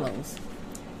follows.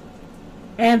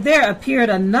 And there appeared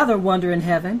another wonder in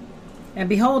heaven, and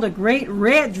behold, a great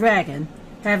red dragon,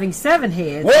 having 7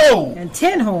 heads, whoa, and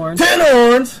 10 horns. 10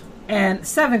 horns. And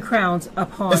 7 crowns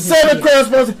upon his 7 head.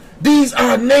 crowns. These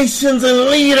are nations and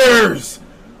leaders.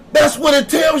 That's what it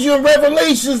tells you in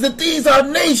Revelations, that these are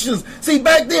nations. See,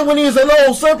 back then when he was an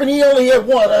old serpent, he only had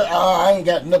one. I ain't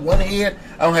got one head.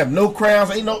 I don't have no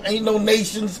crowns. Ain't no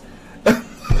nations.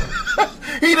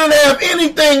 He didn't have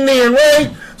anything then,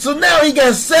 right? So now he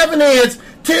got 7 heads,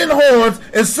 10 horns,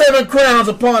 and 7 crowns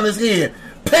upon his head.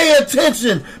 Pay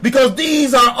attention, because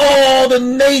these are all the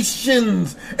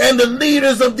nations and the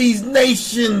leaders of these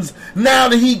nations now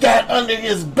that he got under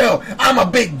his belt. I'm a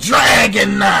big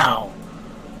dragon now,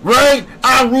 right?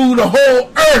 I rule the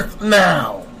whole earth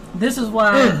now. This is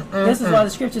why the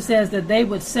scripture says that they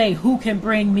would say, who can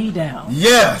bring me down?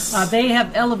 Yes. They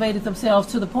have elevated themselves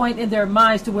to the point in their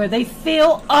minds to where they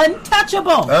feel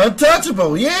untouchable.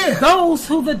 Untouchable, yeah. Those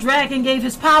who the dragon gave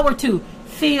his power to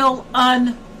feel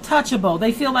untouchable.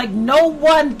 They feel like no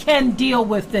one can deal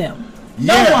with them.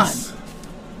 Yes. No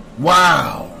one.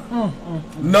 Wow.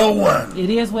 No one. It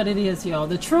is what it is, y'all.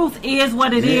 The truth is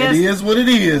what it is. It is what it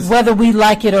is. Whether we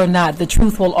like it or not, the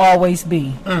truth will always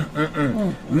be.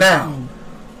 Now,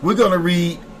 we're going to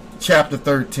read chapter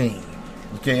 13.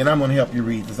 Okay, and I'm going to help you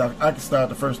read this. I can start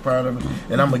the first part of it,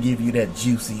 and I'm going to give you that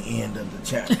juicy end of the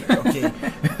chapter, okay?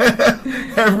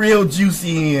 That real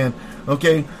juicy end,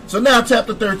 okay? So now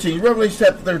chapter 13, Revelation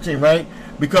chapter 13, right?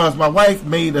 Because my wife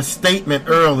made a statement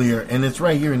earlier, and it's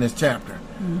right here in this chapter.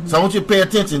 So I want you to pay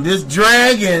attention. This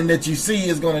dragon that you see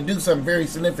is going to do something very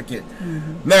significant.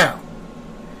 Now,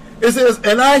 it says,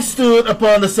 and I stood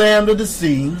upon the sand of the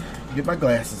sea, get my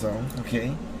glasses on,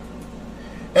 okay,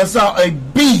 and saw a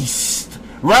beast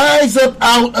rise up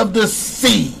out of the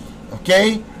sea,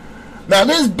 okay. Now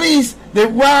this beast that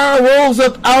rose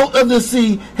up out of the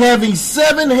sea, having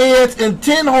 7 heads and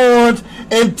 10 horns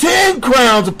and 10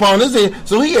 crowns upon his head.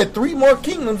 So he had 3 more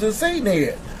kingdoms than Satan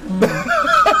had.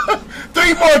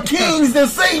 3 more kings than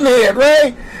Satan had,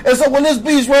 right? And so when this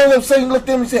beast rose up, Satan looked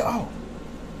at him and said, oh,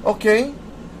 okay.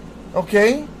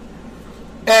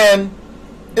 And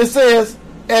it says,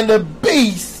 and the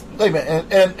beast, wait a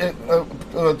minute,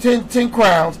 and 10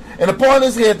 crowns, and upon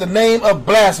his head the name of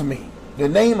blasphemy. The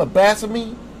name of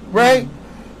blasphemy, right?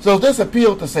 So this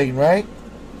appealed to Satan, right?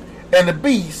 And the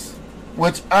beast,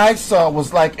 which I saw,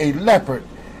 was like a leopard,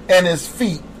 and his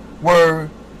feet were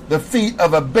the feet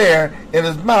of a bear, and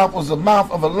his mouth was the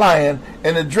mouth of a lion,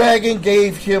 and the dragon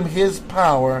gave him his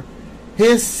power,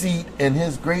 his seat, and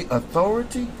his great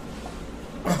authority.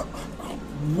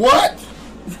 What?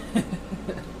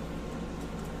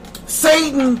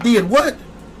 Satan did what?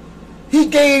 He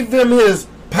gave him his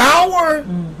power,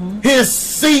 his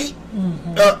seat.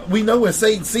 We know where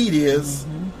Satan's seat is.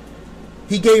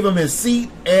 He gave him his seat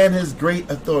and his great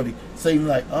authority. Satan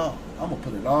like, oh, I'm going to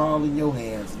put it all in your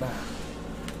hands now.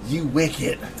 You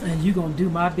wicked. And you're going to do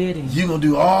my bidding. You're going to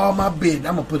do all my bidding.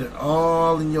 I'm going to put it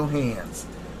all in your hands.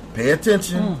 Pay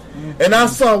attention. And I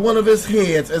saw one of his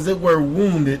heads as it were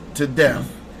wounded to death.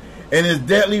 And his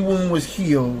deadly wound was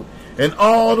healed. And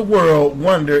all the world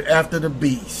wondered after the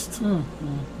beast.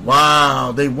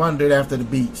 Wow, they wondered after the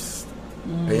beast.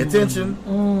 Pay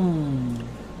attention.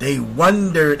 They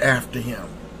wondered after him.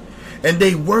 And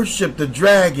they worshipped the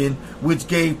dragon which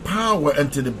gave power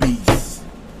unto the beast.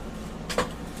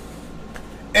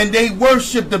 And they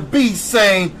worshipped the beast,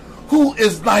 saying, who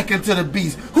is like unto the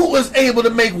beast? Who is able to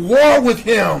make war with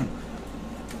him?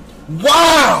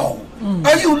 Wow!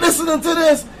 Are you listening to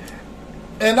this?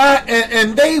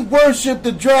 And they worship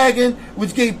the dragon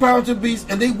which gave power to the beast,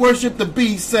 and they worship the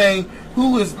beast, saying,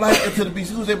 who is like unto the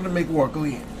beast? Who's able to make war? Go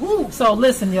ahead. Woo. So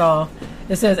listen, y'all.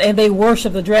 It says, and they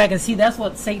worship the dragon. See, that's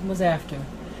what Satan was after.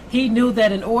 He knew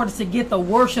that in order to get the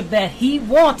worship that he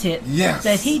wanted,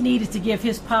 that he needed to give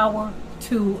his power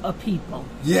to a people.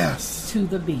 Yes. To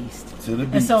the beast. To the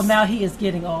beast. And so now he is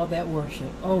getting all that worship.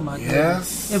 Oh my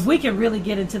goodness. If we can really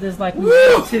get into this like we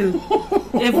need to,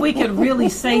 if we can really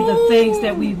say the things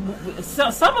that we,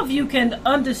 some of you can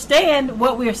understand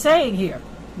what we're saying here,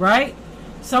 right?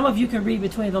 Some of you can read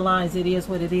between the lines. It is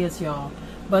what it is, y'all.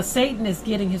 But Satan is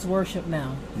getting his worship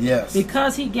now. Yes.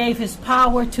 Because he gave his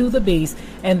power to the beast,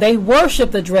 and they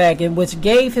worship the dragon, which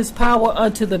gave his power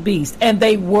unto the beast. And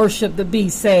they worship the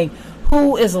beast, saying,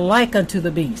 who is like unto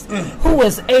the beast? Who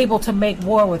is able to make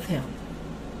war with him?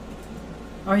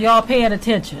 Are y'all paying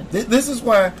attention? This is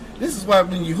why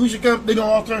when Yahushua come, they're going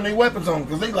to all turn their weapons on,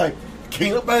 because they like,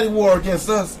 can't nobody war against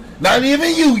us. Not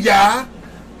even you, Yah.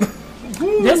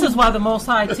 This is why the Most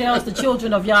High tells the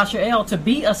children of Yashael to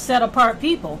be a set-apart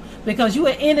people, because you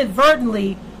are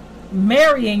inadvertently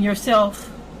marrying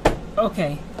yourself.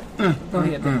 Okay. Go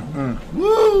ahead.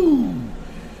 Woo!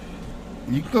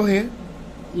 You can go ahead.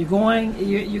 You're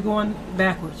going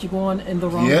backwards. You're going in the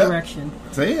wrong direction.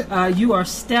 Say it. You are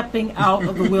stepping out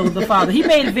of the will of the Father. He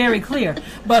made it very clear.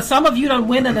 But some of you done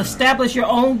went and established your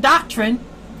own doctrine,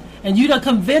 and you done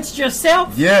convinced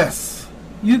yourself. Yes.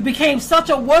 You became such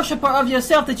a worshiper of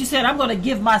yourself that you said, I'm going to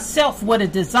give myself what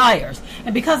it desires.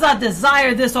 And because I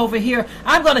desire this over here,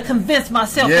 I'm going to convince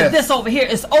myself that this over here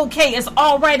is okay, it's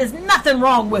all right, there's nothing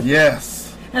wrong with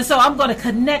it. And so I'm going to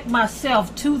connect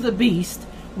myself to the beast,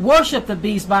 worship the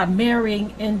beast by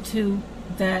marrying into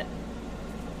that.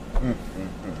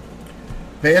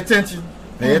 Pay attention.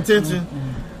 Pay attention.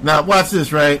 Now watch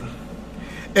this, right?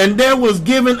 And there was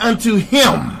given unto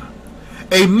him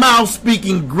a mouth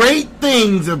speaking great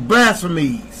things of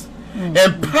blasphemies,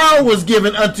 and power was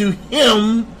given unto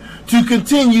him to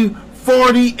continue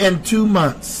 42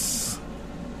 months.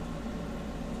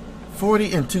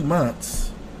 42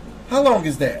 months. How long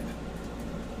is that?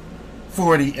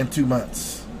 42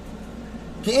 months.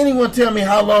 Can anyone tell me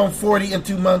how long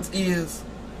 42 months is?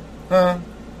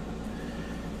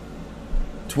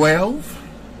 12.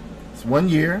 It's 1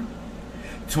 year.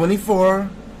 24.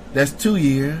 That's 2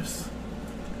 years.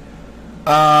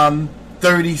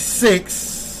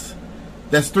 36,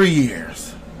 That's 3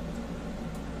 years.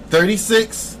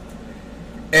 36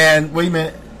 and, wait a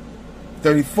minute,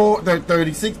 34,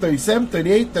 36, 37,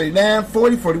 38, 39,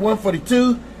 40, 41,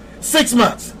 42, 6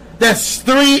 months. That's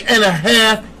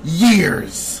 3.5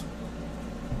 years.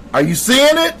 Are you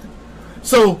seeing it?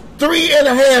 So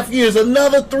 3.5 years,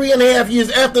 another 3.5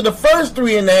 years after the first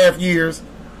 3.5 years,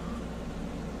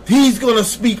 he's going to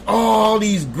speak all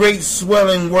these great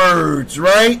swelling words,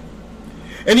 right?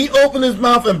 And he opened his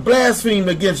mouth and blasphemed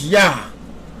against Yah,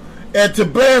 and to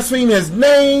blaspheme his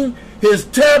name, his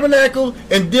tabernacle,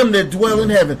 and them that dwell in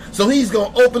heaven. So he's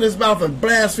going to open his mouth and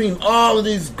blaspheme all of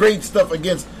these great stuff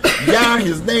against Yah,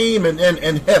 his name, and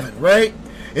heaven, right?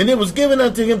 And it was given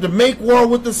unto him to make war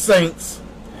with the saints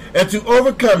and to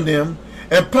overcome them,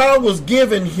 and power was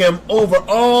given him over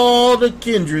all the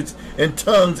kindreds and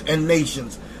tongues and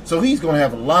nations. So he's going to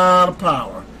have a lot of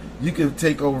power. You can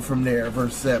take over from there,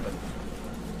 verse 7.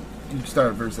 You can start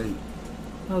at verse 8.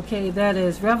 Okay, that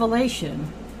is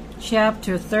Revelation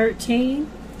chapter 13,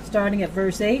 starting at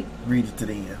verse 8. Read it to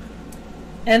the end.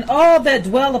 And all that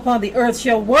dwell upon the earth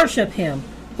shall worship him,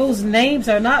 whose names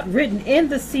are not written in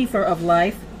the Sefer of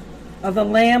life of the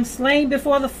Lamb slain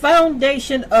before the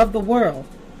foundation of the world.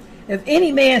 If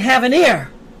any man have an ear,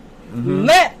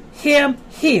 let him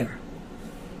hear.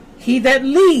 He that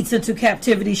leads into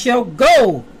captivity shall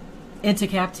go into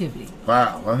captivity.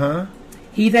 Wow,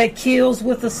 He that kills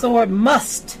with the sword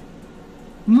must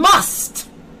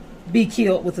be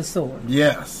killed with the sword.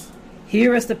 Yes.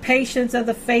 Here is the patience and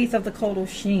the faith of the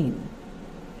Kodoshim.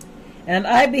 And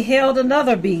I beheld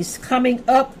another beast coming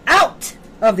up out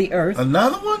of the earth.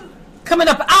 Another one? Coming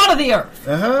up out of the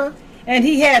earth. And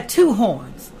he had 2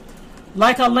 horns,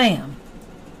 like a lamb.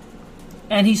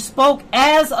 And he spoke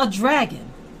as a dragon.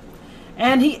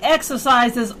 And he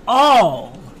exercises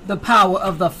all the power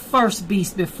of the first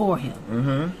beast before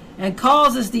him. And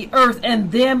causes the earth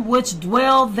and them which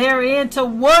dwell therein to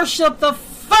worship the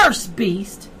first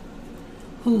beast,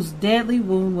 whose deadly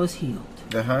wound was healed.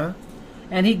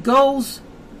 And he goes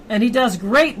and he does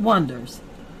great wonders,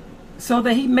 so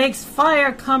that he makes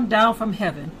fire come down from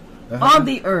heaven on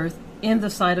the earth in the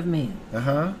sight of men.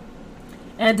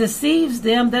 And deceives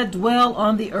them that dwell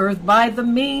on the earth by the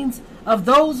means of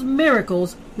those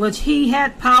miracles which he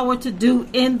had power to do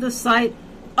in the sight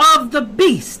of the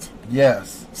beast.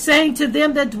 Yes. Saying to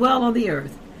them that dwell on the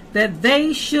earth, that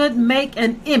they should make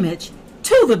an image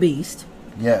to the beast.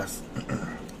 Yes.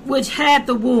 Which had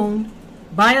the wound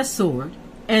by a sword,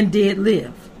 and did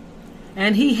live.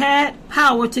 And he had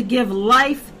power to give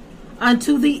life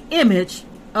unto the image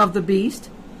of the beast,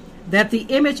 that the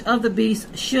image of the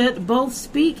beast should both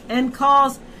speak and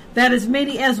cause that as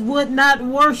many as would not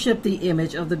worship the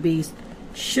image of the beast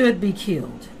should be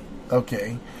killed.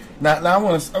 Okay. Now I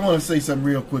want to say something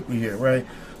real quickly here, right?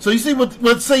 So you see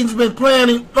what Satan's been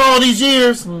planning all these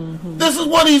years? This is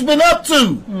what he's been up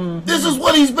to. This is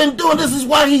what he's been doing. This is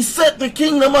why he set the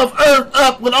kingdom of earth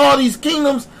up with all these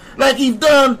kingdoms like he's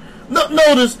done.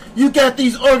 Notice you got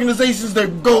these organizations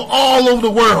that go all over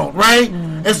the world, right?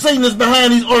 And Satan is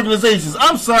behind these organizations.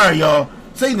 I'm sorry, y'all.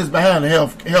 Satan is behind the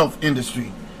health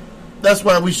industry. That's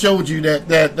why we showed you that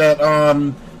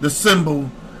the symbol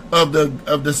of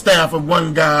the staff of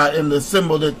one God and the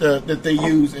symbol that they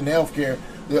use in healthcare.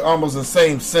 They're almost the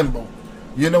same symbol.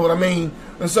 You know what I mean?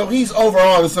 And so he's over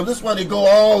all this stuff. This is why they go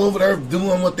all over the earth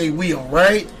doing what they will,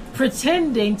 right?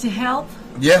 Pretending to help.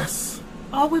 Yes.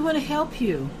 Oh, we want to help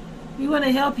you. We want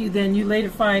to help you. Then you later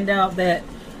find out that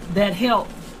help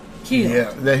kills.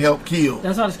 Yeah, that help kill.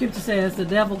 That's how the scripture says the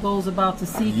devil goes about to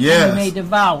seek Yes. and he may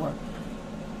devour.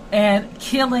 And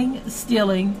killing,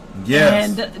 stealing,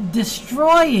 Yes. and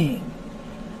destroying.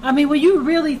 I mean, when you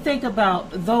really think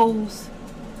about those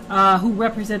who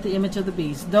represent the image of the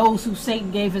beast, those who Satan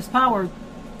gave his power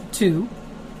to,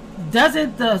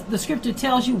 doesn't the scripture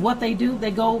tells you what they do?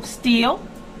 They go steal.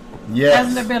 Yes.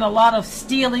 Hasn't there been a lot of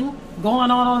stealing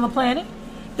going on the planet?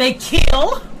 They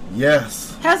kill.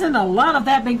 Yes. Hasn't a lot of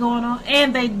that been going on?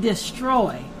 And they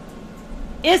destroy.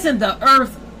 Isn't the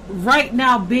earth right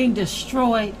now being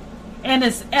destroyed, and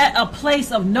it's at a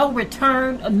place of no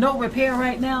return, no repair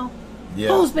right now? Yeah.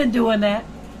 Who's been doing that?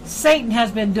 Satan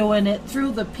has been doing it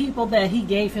through the people that he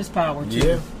gave his power to.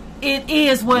 Yeah. It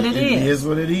is what it is. It is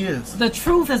what it is. The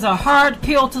truth is a hard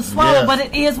pill to swallow, Yes. but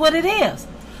it is what it is.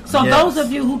 So Yes. those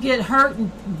of you who get hurt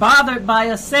and bothered by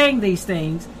us saying these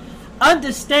things,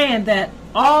 understand that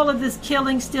all of this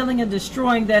killing, stealing, and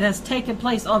destroying that has taken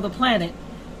place on the planet,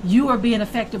 you are being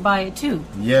affected by it too.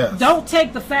 Yes. Don't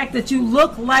take the fact that you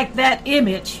look like that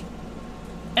image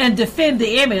and defend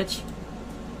the image.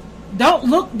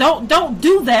 Don't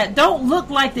do that. Don't look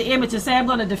like the image and say I'm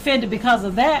going to defend it because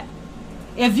of that.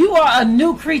 If you are a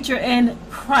new creature in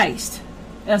Christ,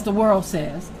 as the world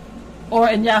says, or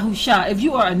in Yahusha, if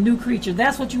you are a new creature,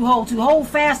 that's what you hold to. Hold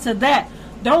fast to that.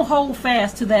 Don't hold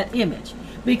fast to that image.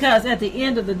 Because at the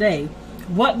end of the day,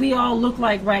 what we all look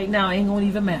like right now ain't going to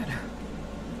even matter.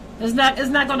 It's not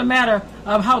going to matter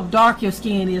how dark your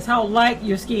skin is, how light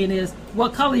your skin is,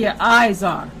 what color your eyes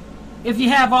are. If you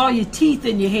have all your teeth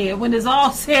in your head, when it's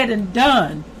all said and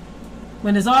done,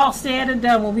 when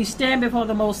we stand before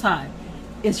the Most High,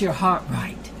 is your heart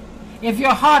right? If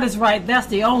your heart is right, that's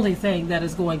the only thing that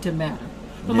is going to matter.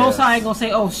 The Most High ain't going to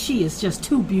say, oh, she is just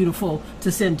too beautiful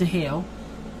to send to hell.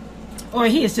 Or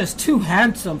he is just too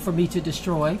handsome for me to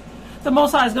destroy. The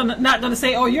Most High is not going to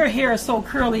say, oh, your hair is so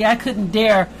curly, I couldn't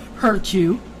dare hurt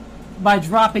you by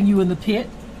dropping you in the pit.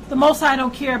 The Most High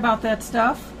don't care about that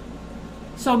stuff.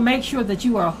 So make sure that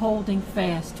you are holding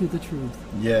fast to the truth.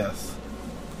 Yes.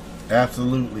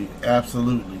 Absolutely,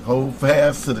 absolutely. Hold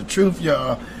fast to the truth,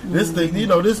 y'all. This thing,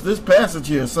 this passage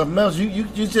here is something else.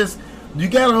 You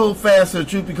gotta hold fast to the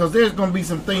truth, because there's gonna be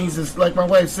some things that's like my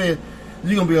wife said,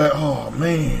 you're gonna be like, oh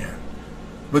man.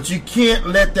 But you can't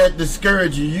let that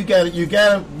discourage you. You gotta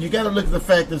look at the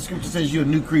fact that the scripture says you're a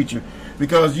new creature,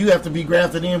 because you have to be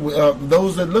grafted in.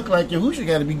 Those that look like Yahushua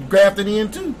got to be grafted in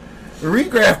too,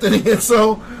 regrafted in.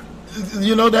 So,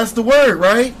 that's the word,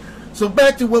 right? So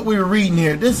back to what we were reading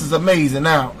here. This is amazing.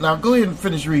 Now go ahead and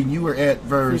finish reading. You were at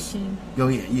verse 15. Go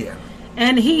ahead, yeah.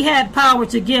 And he had power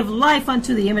to give life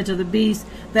unto the image of the beast,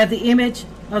 that the image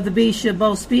of the beast should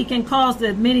both speak, and cause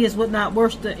that many as would not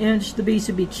worship the image of the beast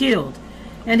to be killed.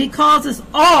 And he causes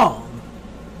all,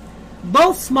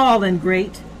 both small and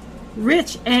great,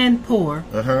 rich and poor,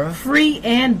 free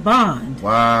and bond,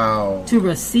 to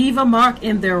receive a mark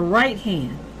in their right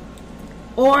hand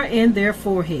or in their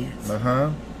foreheads.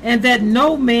 And that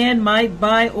no man might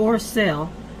buy or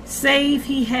sell, save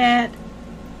he had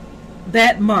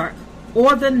that mark,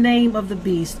 or the name of the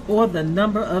beast, or the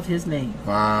number of his name.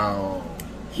 Wow.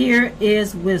 Here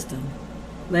is wisdom.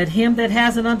 Let him that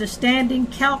has an understanding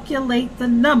calculate the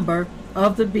number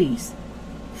of the beast,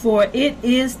 for it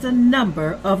is the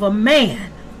number of a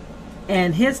man,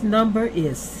 and his number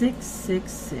is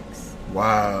 666.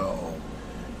 Wow.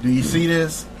 Do you see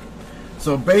this?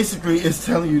 So basically, it's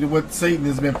telling you what Satan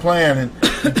has been planning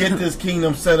to get this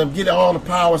kingdom set up, get all the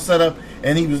power set up,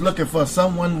 and he was looking for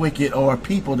someone wicked or a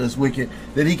people that's wicked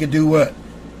that he could do what?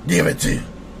 Give it to.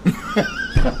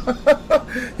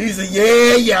 He said,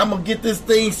 yeah, I'm going to get this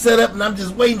thing set up, and I'm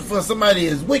just waiting for somebody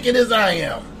as wicked as I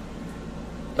am.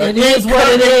 It is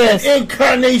what it is. An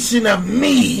incarnation of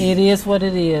me. It is what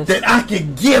it is. That I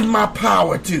could give my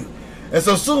power to. And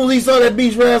so as soon as he saw that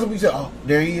beast rise up, he said, oh,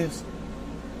 there he is.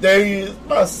 There he is,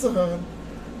 my son.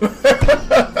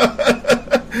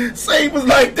 Satan was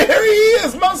like, there he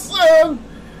is, my son.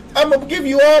 I'm going to give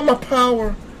you all my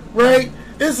power, right?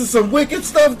 This is some wicked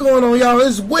stuff going on, y'all.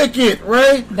 It's wicked,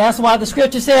 right? That's why the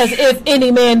scripture says, if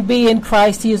any man be in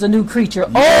Christ, he is a new creature.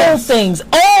 Yes.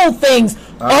 All things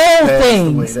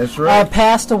That's right. are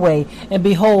passed away, and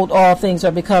behold, all things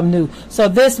are become new. So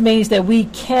this means that we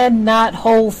cannot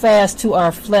hold fast to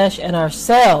our flesh and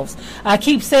ourselves. I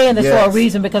keep saying this for a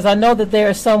reason, because I know that there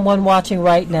is someone watching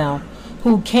right now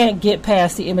who can't get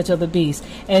past the image of the beast,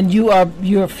 and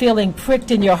you're feeling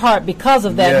pricked in your heart because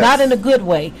of that. Not in a good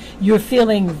way. You're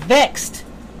feeling vexed,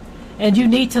 and you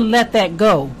need to let that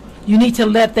go. You need to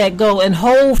let that go and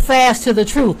hold fast to the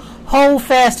truth. Hold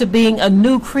fast to being a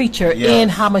new creature in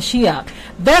Hamashiach.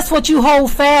 That's what you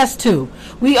hold fast to.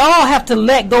 We all have to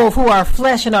let go of who our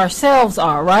flesh and ourselves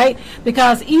are, right?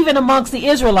 Because even amongst the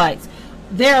Israelites,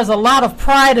 there is a lot of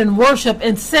pride and worship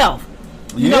in self.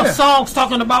 You know, songs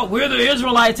talking about we're the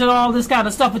Israelites and all this kind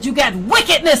of stuff, but you got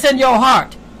wickedness in your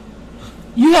heart.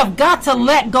 You have got to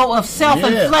let go of self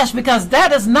and flesh, because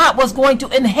that is not what's going to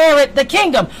inherit the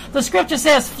kingdom. The scripture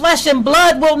says flesh and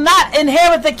blood will not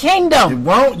inherit the kingdom. It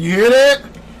won't. You hear that?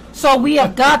 So we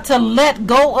have got to let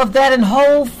go of that and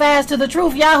hold fast to the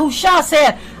truth. Yahusha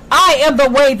said, I am the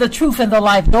way, the truth, and the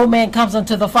life. No man comes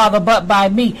unto the Father but by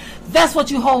me. That's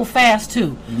what you hold fast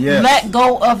to. Yes. Let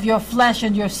go of your flesh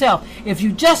and yourself. If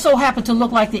you just so happen to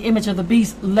look like the image of the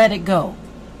beast, let it go.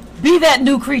 Be that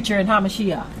new creature in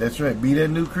Hamashiach. That's right. Be that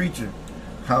new creature.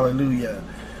 Hallelujah.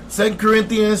 2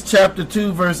 Corinthians chapter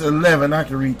 2, verse 11. I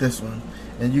can read this one.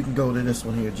 And you can go to this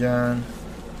one here, John.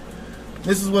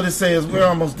 This is what it says. We're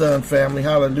almost done, family.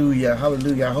 Hallelujah.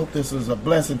 Hallelujah. I hope this is a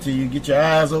blessing to you. Get your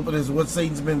eyes open. This is what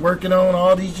Satan's been working on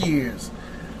all these years.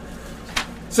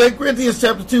 2 Corinthians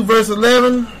chapter 2, verse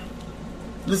 11.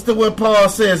 Listen to what Paul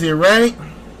says here, right?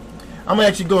 I'm going to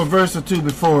actually go a verse or two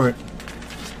before it.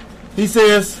 He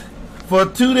says, for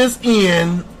to this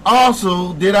end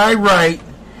also did I write,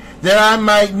 that I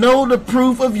might know the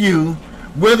proof of you,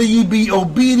 whether ye be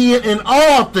obedient in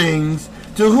all things.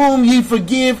 To whom ye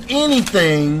forgive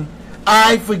anything,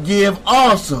 I forgive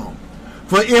also.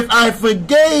 For if I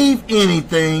forgave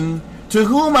anything, to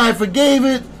whom I forgave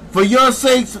it, for your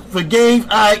sakes forgave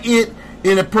I it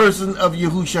in the person of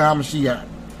Yahushua HaMashiach.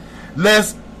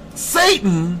 Lest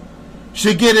Satan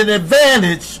should get an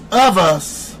advantage of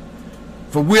us,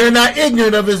 for we're not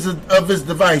ignorant of his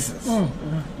devices.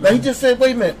 Now he just said,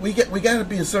 wait a minute, we got to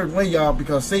be a certain way, y'all,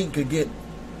 because Satan could get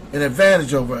an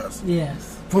advantage over us.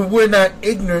 Yes. For we're not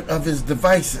ignorant of his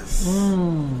devices.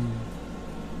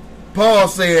 Paul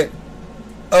said,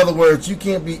 other words, you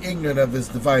can't be ignorant of his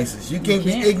devices. You can't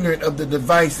be ignorant of the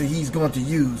device that he's going to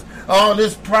use. All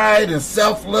this pride and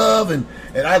self-love and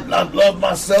I love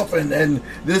myself and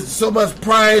there's so much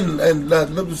pride and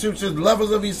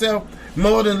lovers of yourself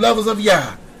more than lovers of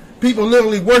Yah. People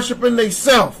literally worshiping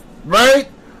themselves, right?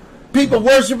 People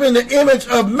worshiping the image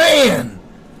of man,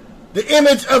 the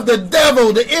image of the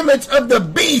devil, the image of the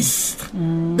beast.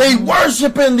 They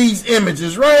worshiping these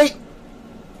images, right?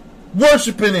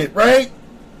 Worshiping it, right?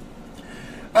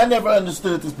 I never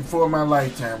understood this before in my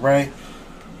lifetime, right?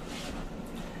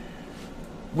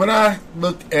 When I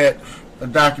looked at a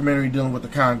documentary dealing with the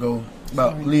Congo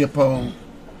about Leopold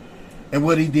and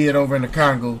what he did over in the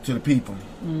Congo to the people,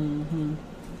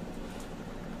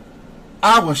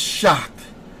 I was shocked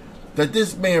that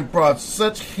this man brought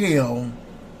such hell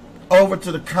over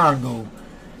to the Congo.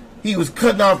 He was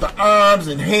cutting off the arms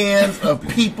and hands of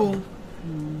people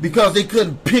because they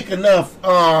couldn't pick enough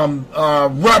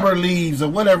rubber leaves or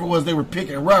whatever it was they were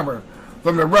picking, rubber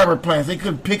from the rubber plants. They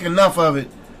couldn't pick enough of it,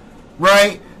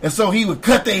 right? And so he would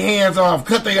cut their hands off,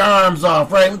 cut their arms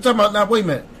off, right? We're talking about, now wait a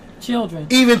minute. Children.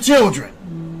 Even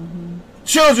children.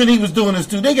 Children he was doing this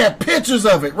to. They got pictures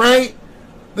of it, right?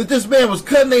 That this man was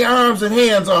cutting their arms and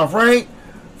hands off, right?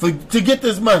 To get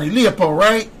this money, Leopold,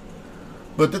 right?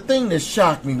 But the thing that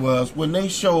shocked me was when they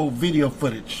showed video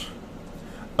footage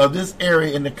of this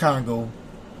area in the Congo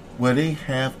where they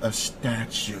have a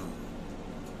statue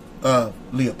of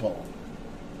Leopold.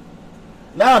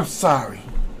 Now I'm sorry.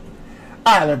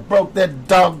 I'd have broke that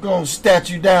doggone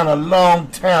statue down a long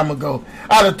time ago.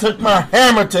 I'd have took my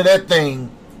hammer to that thing.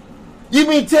 You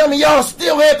mean tell me y'all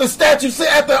still had the statue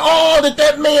after all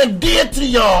that man did to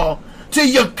y'all, to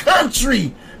your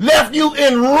country, left you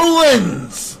in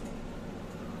ruins?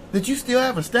 Did you still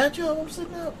have a statue of him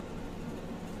sitting up?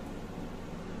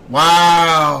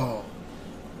 Wow.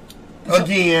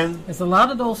 Again. There's a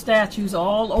lot of those statues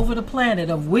all over the planet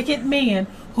of wicked men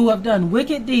who have done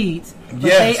wicked deeds, but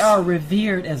they are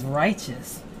revered as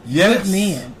righteous. Good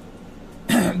men.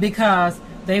 Because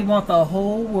they want the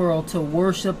whole world to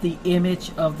worship the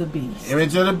image of the beast.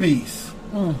 Image of the beast.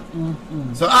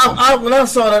 So I when I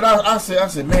saw that, I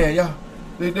said, man, y'all.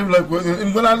 They were like, well,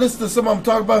 and when I listened to some of them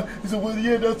talk about, he said, well,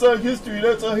 yeah, that's our history,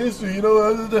 you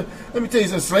know. Let me tell you,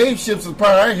 some slave ships is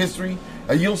part of our history.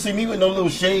 You don't see me with no little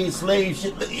shade slave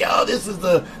ship. Y'all, this is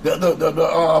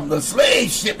the slave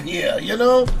ship here, you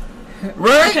know,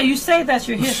 right? Okay, you say that's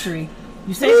your history.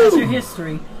 You say that's your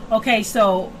history. Okay,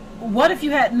 so what if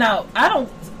you had, now, I don't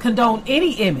condone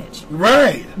any image.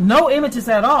 Right. No images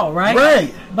at all, right?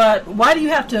 Right. But why do you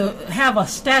have to have a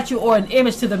statue or an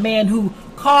image to the man who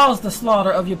caused the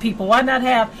slaughter of your people? Why not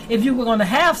have, if you were going to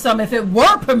have some, if it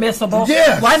were permissible,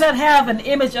 why not have an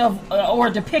image of or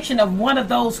a depiction of one of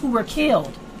those who were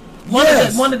killed?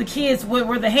 One of the kids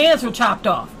where the hands were chopped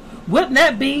off. Wouldn't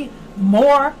that be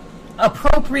more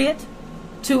appropriate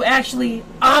to actually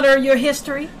honor your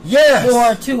history? Yes.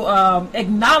 Or to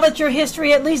acknowledge your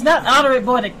history, at least? Not honor it,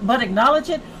 but acknowledge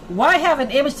it? Why have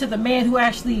an image to the man who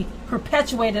actually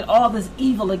perpetuated all this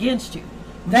evil against you?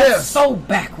 That's so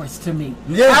backwards to me.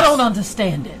 Yes. I don't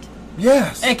understand it.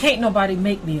 Yes. And can't nobody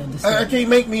make me understand I can't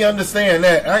make me understand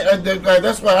that.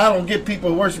 That's why I don't get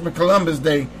people worshiping Columbus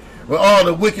Day with all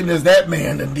the wickedness that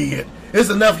man done did. There's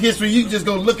enough history. You can just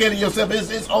go look at it yourself.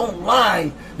 It's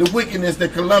online, the wickedness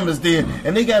that Columbus did.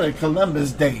 And they got a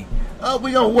Columbus Day. Oh,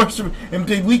 we going to worship. And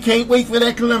we can't wait for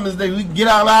that Columbus Day. We can get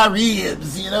out our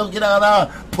ribs, you know, get out our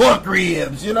pork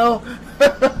ribs, you know.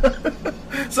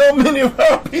 So many of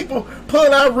our people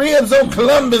pulling out ribs on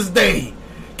Columbus Day.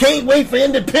 Can't wait for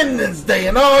Independence Day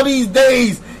and all these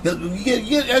days.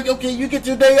 You get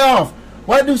your day off.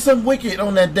 Why do something wicked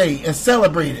on that day and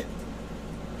celebrate it?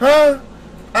 Huh?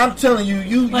 I'm telling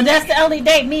you, Well, that's the only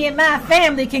day me and my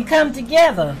family can come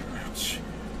together.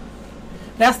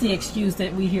 That's the excuse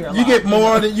that we hear a lot. You get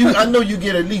more than you. I know you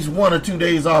get at least 1 or 2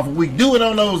 days off a week. Do it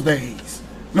on those days.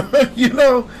 You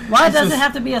know, why does it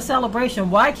have to be a celebration?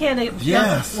 Why can't it?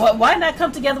 Yes. Why not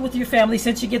come together with your family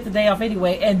since you get the day off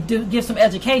anyway and give some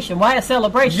education? Why a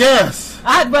celebration? Yes.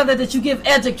 I'd rather that you give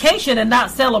education and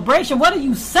not celebration. What are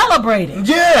you celebrating?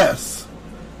 Yes.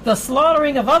 The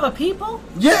slaughtering of other people?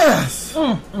 Yes.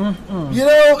 You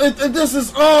know, this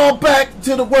is all back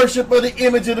to the worship of the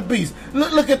image of the beast.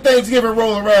 Look at Thanksgiving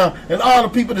roll around and all the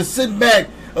people that's sitting back.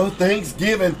 Oh,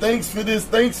 Thanksgiving, thanks for this,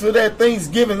 thanks for that.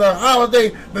 Thanksgiving, a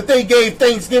holiday, but they gave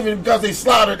Thanksgiving because they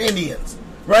slaughtered Indians,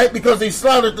 right? Because they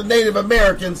slaughtered the Native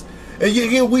Americans. And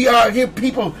here we are, here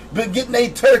people getting a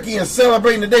turkey and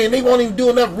celebrating the day, and they won't even do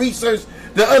enough research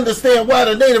to understand why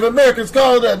the Native Americans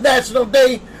call it a national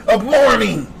day of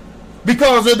mourning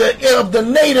because of the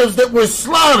natives that were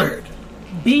slaughtered.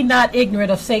 Be not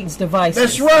ignorant of Satan's devices.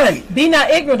 That's right. Be not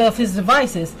ignorant of his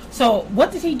devices. So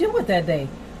what did he do with that day?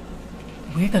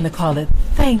 We're going to call it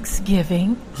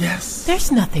Thanksgiving. Yes.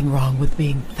 There's nothing wrong with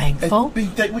being thankful. We're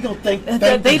going to thank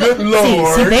the they good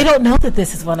Lord. See, they don't know that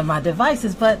this is one of my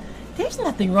devices, but there's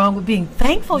nothing wrong with being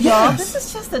thankful, y'all. Yes. This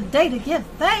is just a day to give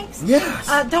thanks.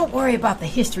 Yes. Don't worry about the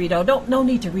history, though. No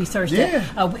need to research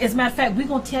that. As a matter of fact, we're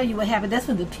going to tell you what happened. That's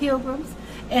when the Pilgrims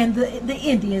and the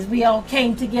Indians, we all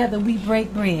came together, we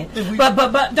break bread.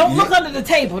 But don't look under the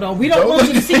table, though. We don't want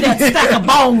you to see that stack of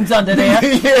bones under there.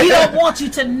 We don't want you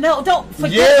to know. Don't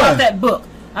forget about that book.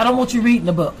 I don't want you reading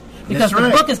the book. Because the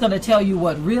book is going to tell you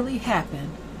what really happened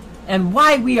and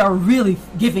why we are really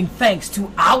giving thanks to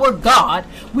our God.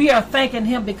 We are thanking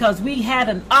him because we had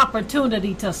an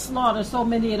opportunity to slaughter so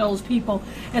many of those people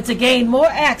and to gain more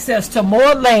access to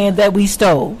more land that we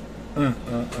stole.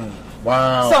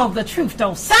 Wow. So the truth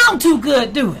don't sound too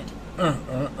good, do it?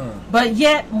 But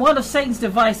yet, one of Satan's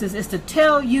devices is to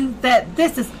tell you that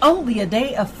this is only a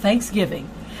day of Thanksgiving.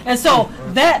 And so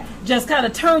that just kind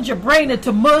of turns your brain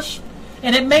into mush,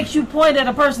 and it makes you point at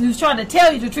a person who's trying to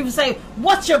tell you the truth and say,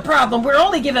 what's your problem? We're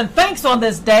only giving thanks on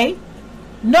this day.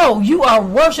 No, you are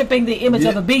worshiping the image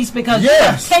of the beast because you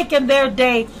have taken their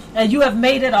day and you have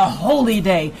made it a holy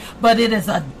day, but it is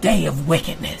a day of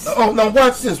wickedness. Oh, now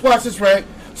watch this, right?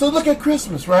 So look at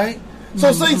Christmas, right?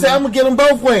 So Satan said, I'm going to get him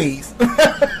both ways.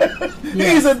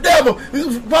 He's a devil.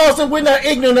 Paul said we're not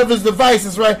ignorant of his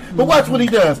devices, right? But watch what he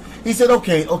does. He said,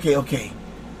 okay.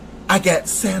 I got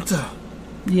Santa.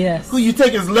 Yes. Who you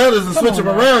take his letters and switch them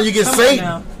around, you get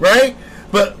Satan, right?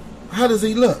 But how does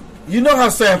he look? You know how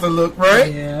Santa looked,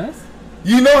 right? Yes.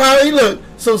 You know how he looked.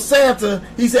 So Santa,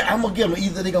 he said, I'm going to give them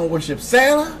either they're going to worship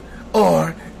Santa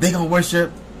or they're going to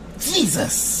worship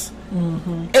Jesus.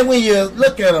 And when you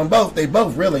look at them both, they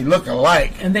both really look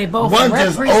alike. And they both one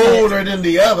just older than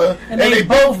the other. And they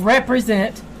both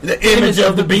represent the image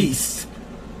of the beast.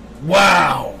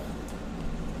 Wow.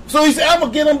 So he said, I'm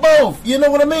going to get them both. You know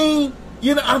what I mean?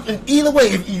 You know, either way,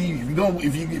 if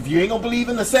you ain't gonna believe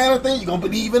in the Santa thing, you're gonna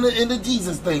believe in the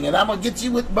Jesus thing, and I'm gonna get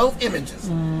you with both images.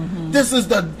 This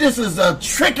is a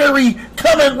trickery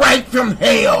coming right from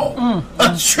hell.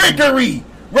 A trickery,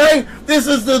 right? This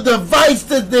is the device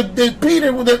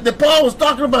that Paul was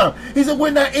talking about. He said we're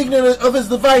not ignorant of his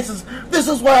devices. This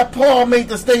is why Paul made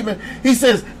the statement. He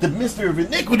says the mystery of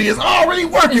iniquity is already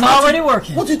working. It's already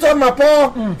working. What you talking about,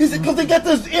 Paul? He said because they got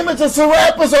this image of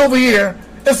Serapis over here.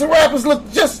 And Serapis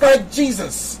looked just like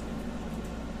Jesus.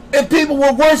 And people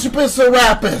were worshiping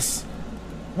Serapis.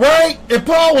 Right? And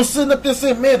Paul was sitting up there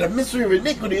saying, man, the mystery of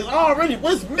iniquity is already,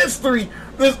 what's mystery?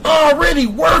 It's already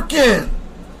working.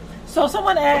 So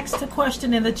someone asked a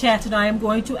question in the chat, and I am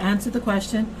going to answer the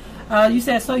question. You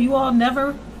said, so you all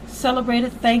never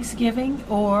celebrated Thanksgiving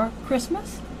or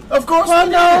Christmas? Of course well,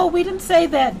 no, we didn't say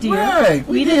that, dear. Right.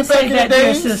 We didn't say that,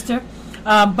 dear sister.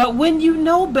 But when you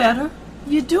know better,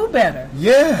 you do better.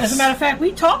 Yes. As a matter of fact,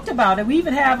 we talked about it. We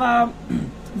even have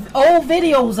old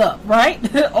videos up, right?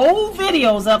 Old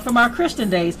videos up from our Christian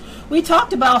days. We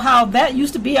talked about how that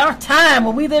used to be our time.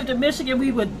 When we lived in Michigan,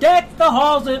 we would deck the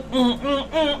halls and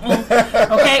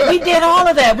okay, we did all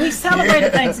of that. We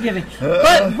celebrated Thanksgiving.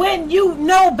 But when you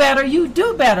know better, you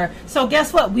do better. So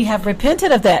guess what? We have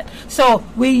repented of that. So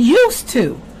we used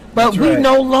to, but we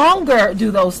no longer do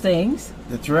those things.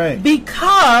 That's right.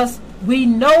 Because we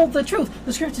know the truth.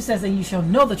 The scripture says that you shall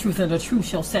know the truth and the truth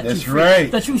shall set you free.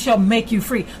 Right. The truth shall make you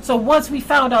free. So once we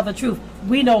found out the truth,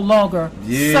 we no longer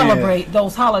celebrate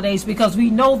those holidays because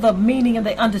we know the meaning and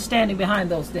the understanding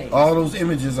behind those days. All those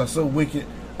images are so wicked.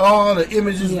 All the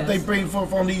images that they bring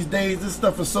forth on these days, this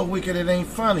stuff is so wicked it ain't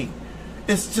funny.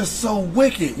 It's just so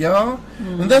wicked, y'all.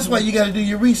 And that's why you got to do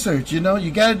your research, you know. You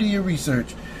got to do your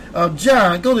research.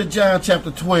 John, go to John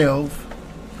chapter 12,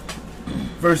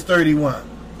 verse 31.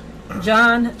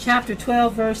 John chapter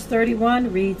 12 verse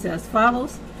 31 reads as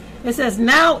follows. It says,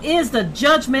 now is the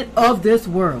judgment of this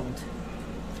world.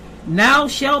 Now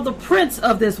shall the prince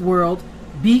of this world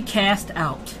be cast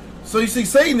out. So you see,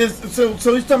 Satan is, so he's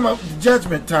talking about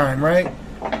judgment time, right?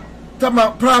 Talking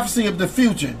about prophecy of the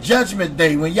future, judgment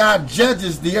day, when Yah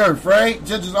judges the earth, right?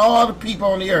 Judges all the people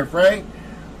on the earth, right?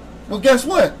 Well, guess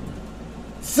what?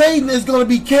 Satan is going to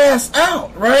be cast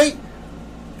out, right?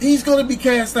 He's going to be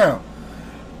cast out.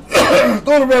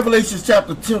 Go to Revelation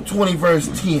chapter 20,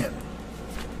 verse 10.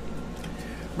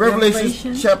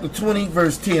 Revelation chapter 20,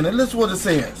 verse 10. And listen what it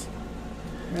says.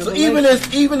 So even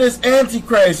this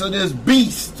Antichrist or this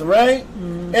beast, right?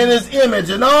 Mm-hmm. And his image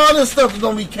and all this stuff is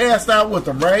going to be cast out with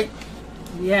him, right?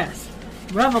 Yes.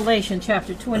 Revelation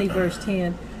chapter 20, verse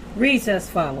 10 reads as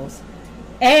follows.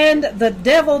 And the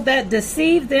devil that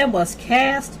deceived them was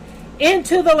cast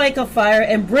into the lake of fire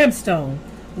and brimstone,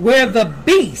 where the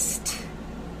beast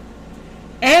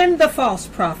and the false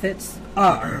prophets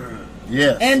are.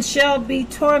 Yes. And shall be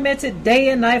tormented day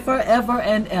and night forever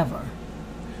and ever.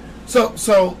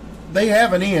 So they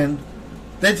have an end.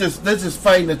 They're just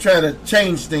fighting to try to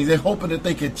change things. They're hoping that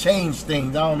they can change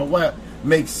things. I don't know what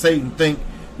makes Satan think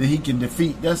that he can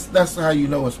defeat. That's how you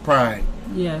know it's pride.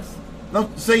 Yes. No,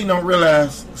 Satan don't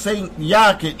realize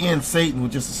Yah can end Satan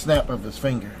with just a snap of his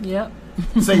finger. Yep.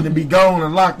 Satan to be gone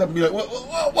and locked up and be like,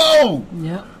 whoa.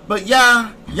 Yep. But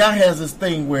Yah has this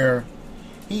thing where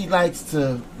he likes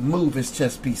to move his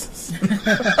chess pieces.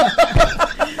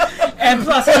 And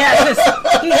plus he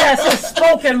has his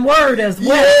spoken word as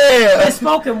well. Yeah. His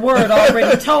spoken word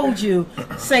already told you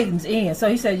Satan's end. So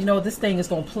he said, this thing is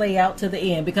going to play out to the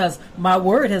end because my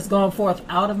word has gone forth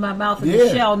out of my mouth and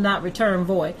it shall not return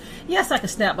void. Yes, I can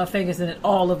snap my fingers and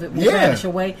all of it will vanish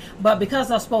away. But because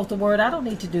I spoke the word, I don't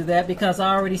need to do that because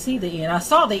I already see the end. I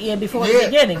saw the end before the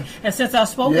beginning. And since I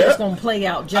spoke it, it's going to play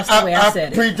out just the way I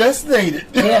said it. Predestinated.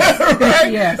 Yes.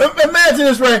 Right? Yes. Imagine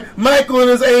this, right? Michael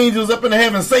and his angels up in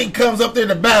heaven. Satan comes up there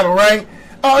to battle, right?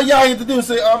 All y'all have to do is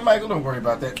say, "Oh, Michael, don't worry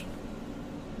about that."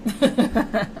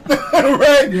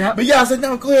 Right? Yep. But y'all said,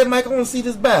 "No, go ahead, Michael. I want to see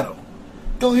this battle.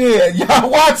 Go ahead." Y'all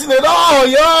watching it all,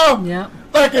 y'all. Yeah.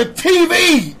 Like a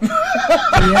TV.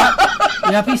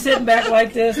 Yep. He's sitting back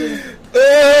like this.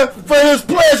 For his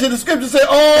pleasure. The scripture said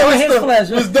all For this his stuff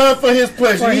pleasure. was done for his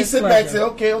pleasure. For He his sit back and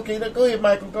pleasure. say, okay, now go ahead,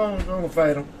 Michael. Go on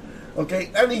fight him.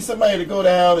 Okay, I need somebody to go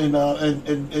down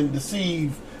and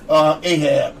deceive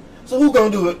Ahab. So who gonna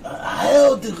do it?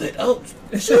 I'll do it. Oh,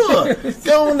 sure.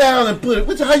 Go on down and put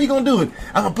it. How you gonna do it?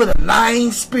 I'm gonna put a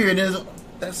lying spirit in it.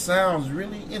 That sounds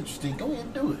really interesting. Go ahead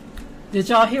and do it. Did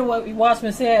y'all hear what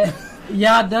Watchman said?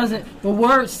 Yah does it. The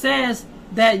word says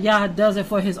that Yah does it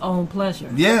for his own pleasure.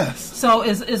 Yes. So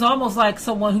it's almost like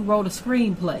someone who wrote a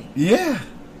screenplay. Yeah.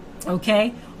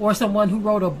 Okay? Or someone who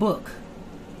wrote a book.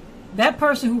 That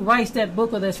person who writes that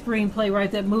book or that screenplay,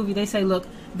 write that movie, they say, look,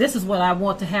 this is what I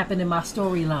want to happen in my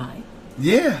storyline.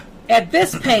 Yeah. At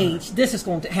this page, this is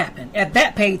going to happen. At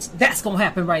that page, that's going to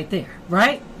happen right there.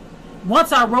 Right?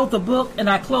 Once I wrote the book and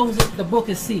I close it, the book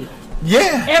is sealed.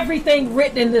 Yeah. Everything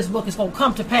written in this book is going to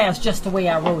come to pass just the way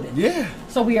I wrote it. Yeah.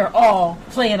 So we are all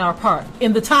playing our part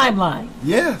in the timeline.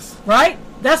 Yes. Right?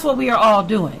 That's what we are all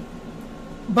doing.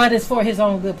 But it's for his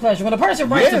own good pleasure. When a person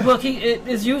writes a book, it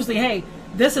is usually, hey,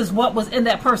 this is what was in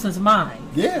that person's mind.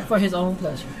 Yeah. For his own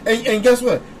pleasure. And guess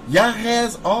what? Yah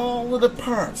has all of the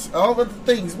parts, all of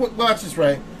the things. Watch this,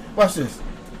 right? Watch this.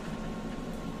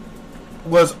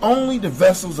 Was only the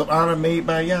vessels of honor made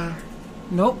by Yah?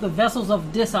 Nope, the vessels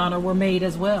of dishonor were made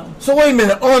as well. So wait a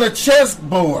minute, on a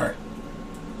chessboard,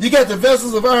 you got the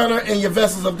vessels of honor and your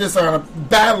vessels of dishonor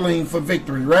battling for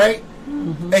victory, right?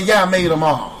 Mm-hmm. And Yah made them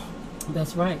all.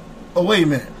 That's right. Oh, wait a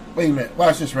minute.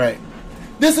 Watch this, right?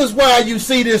 This is why you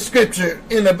see this scripture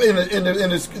in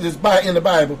the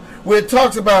Bible where it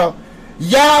talks about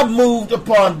Yah moved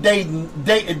upon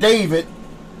David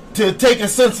to take a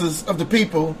census of the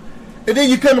people. And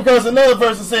then you come across another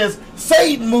verse that says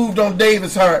Satan moved on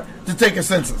David's heart to take a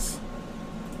census.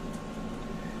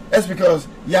 That's because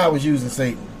Yah was using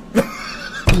Satan.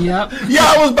 Yep.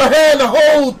 Yah was behind the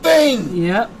whole thing.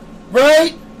 Yep.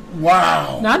 Right?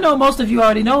 Wow. Now, I know most of you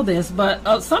already know this,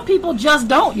 but some people just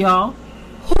don't, y'all.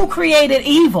 Who created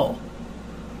evil?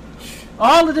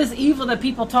 All of this evil that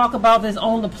people talk about that's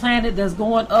on the planet that's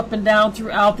going up and down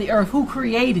throughout the earth, who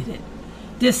created it?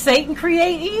 Did Satan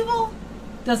create evil?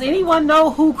 Does anyone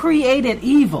know who created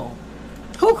evil?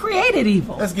 Who created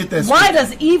evil? Let's get that Why straight.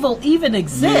 does evil even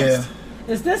exist?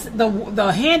 Yeah. Is this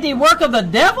the handiwork of the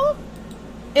devil?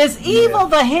 Is evil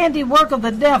the handiwork of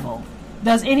the devil?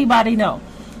 Does anybody know?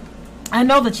 I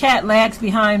know the chat lags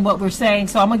behind what we're saying,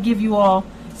 so I'm going to give you all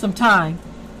some time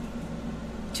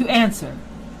to answer.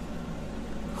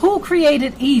 Who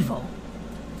created evil?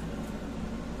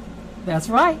 That's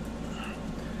right.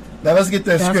 Now let's get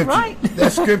that That's scripture. right.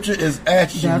 That scripture is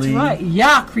actually. That's right.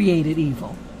 Yah created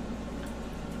evil.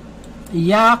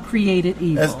 Yah created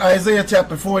evil. That's Isaiah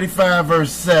chapter 45,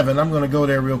 verse 7. I'm going to go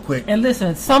there real quick. And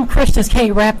listen, some Christians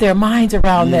can't wrap their minds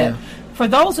around Yeah. that. For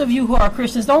those of you who are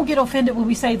Christians, don't get offended when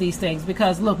we say these things,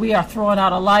 because look, we are throwing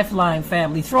out a lifeline,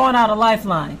 family, throwing out a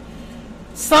lifeline.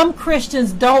 Some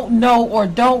Christians don't know or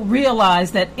don't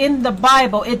realize that in the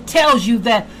Bible it tells you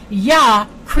that Yah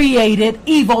created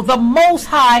evil. The Most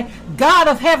High, God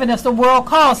of heaven, as the world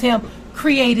calls him,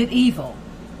 created evil.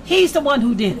 He's the one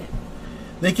who did it.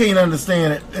 They can't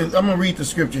understand it. I'm going to read the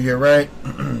scripture here, right?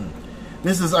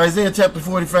 This is Isaiah chapter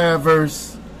 45,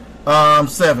 verse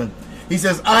 7. He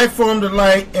says, I form the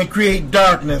light and create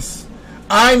darkness.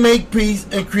 I make peace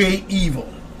and create evil.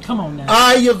 Come on now.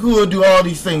 I, Yahuwah, do all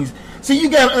these things. See, you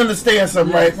got to understand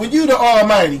something, Yes. right? When you the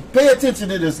Almighty, pay attention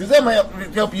to this, because that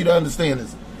might help you to understand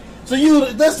this. So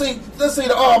let's say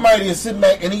the Almighty is sitting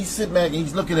back, and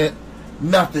he's looking at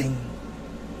nothing.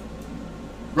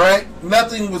 Right?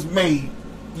 Nothing was made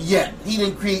yet. He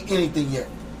didn't create anything yet.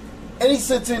 And he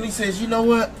sits in and he says, you know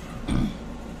what?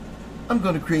 I'm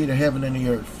going to create a heaven and the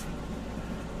earth.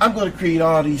 I'm going to create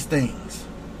all these things.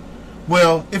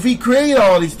 Well, if he created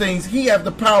all these things, he has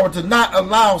the power to not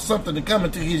allow something to come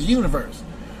into his universe.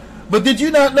 But did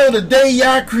you not know the day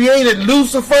Yah created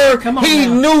Lucifer, Come on he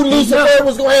now. knew Lucifer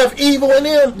was going to have evil in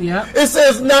him? Yeah. It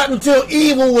says not until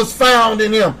evil was found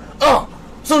in him. Oh,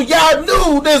 so Yah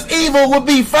knew this evil would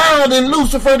be found in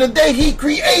Lucifer the day he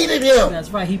created him.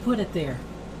 That's right. He put it there.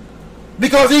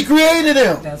 Because he created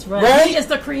him. That's right. Right? He is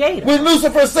the creator. When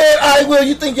Lucifer said, I will,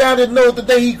 you think y'all didn't know the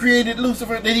day he created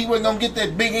Lucifer that he wasn't going to get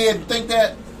that big head and think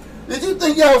that? Did you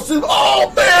think y'all said,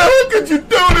 oh man, how could you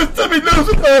do this to me,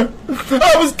 Lucifer?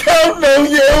 I was counting on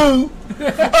you.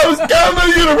 I was counting on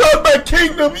you to run my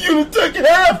kingdom. You took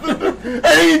half of the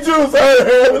angels I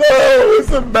had. Oh,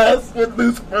 it's a mess what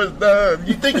Lucifer's done.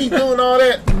 You think he's doing all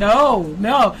that? No.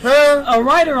 Huh? A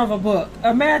writer of a book.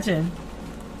 Imagine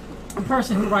a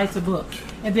person who writes a book,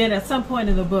 and then at some point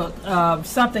in the book,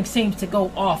 something seems to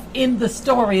go off in the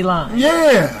storyline.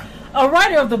 Yeah. A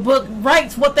writer of the book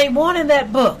writes what they want in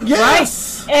that book,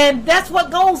 Yes. right? And that's what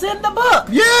goes in the book.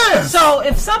 Yes. So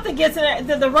if something gets in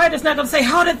there, the writer's not going to say,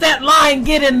 how did that line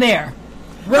get in there?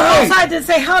 Right. The didn't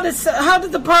say, how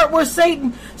did the part where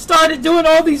Satan started doing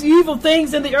all these evil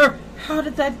things in the earth, how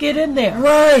did that get in there?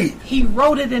 Right. He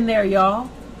wrote it in there, y'all.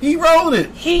 He wrote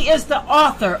it. He is the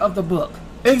author of the book.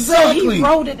 Exactly. So he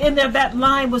wrote it in there. That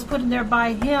line was put in there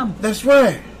by him. That's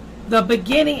right. The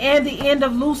beginning and the end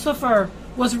of Lucifer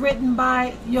was written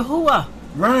by Yahuwah.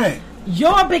 Right.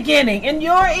 Your beginning and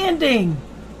your ending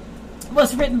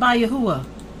was written by Yahuwah.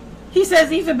 He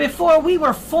says even before we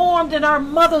were formed in our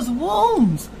mother's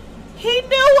wombs, he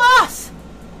knew us.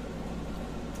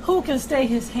 Who can stay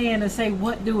his hand and say,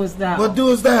 what doest thou? What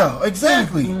doest thou?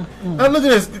 Exactly. Now look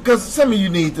at this, because some of you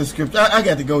need the scripture. I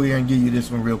got to go here and give you this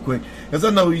one real quick, because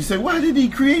I know you say, why did he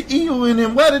create evil in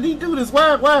him? Why did he do this?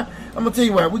 Why? I'm going to tell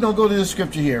you why. We're going to go to this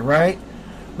scripture here, right?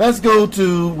 Let's go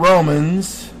to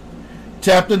Romans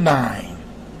chapter 9.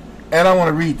 And I want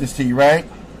to read this to you, right?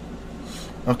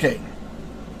 Okay.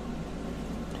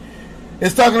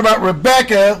 It's talking about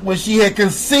Rebecca when she had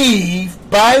conceived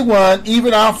by one,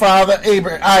 even our father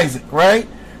Abraham, Isaac, right?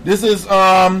 This is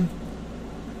Romans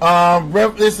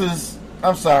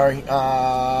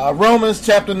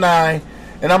chapter 9,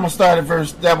 and I'm gonna start at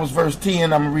verse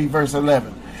 10. I'm gonna read verse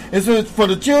 11. It says, for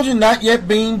the children not yet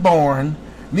being born,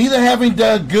 neither having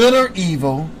done good or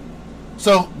evil,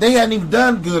 so they hadn't even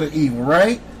done good or evil,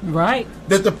 right? Right.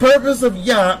 That the purpose of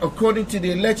Yah according to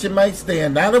the election might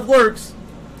stand, not of works,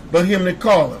 but him that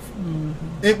calleth.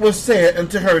 It was said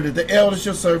unto her that the elder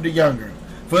shall serve the younger.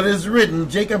 For it is written,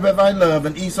 Jacob have I loved,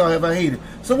 and Esau have I hated.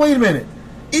 So wait a minute.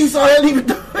 Esau hadn't even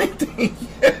done anything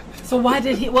yet. So why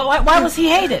did he? Well, why was he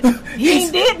hated? He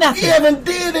ain't did nothing. He haven't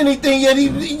did anything yet.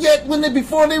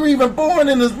 Before they were even born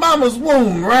in his mama's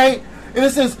womb, right? And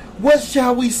it says, what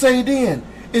shall we say then?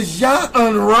 Is Yah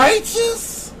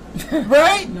unrighteous?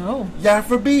 Right? No. Yah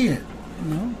forbid.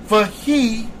 No. For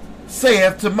he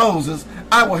saith to Moses,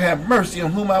 I will have mercy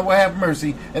on whom I will have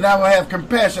mercy, and I will have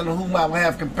compassion on whom I will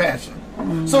have compassion.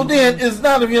 So then it's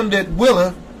not of him that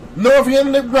willeth, nor of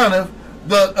him that runneth,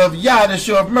 of Yah that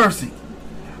showeth mercy.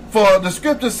 For the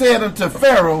scripture said unto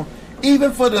Pharaoh,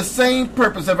 even for the same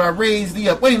purpose have I raised thee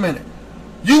up. Wait a minute.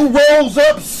 You rose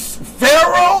up,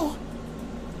 Pharaoh,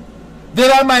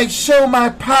 that I might show my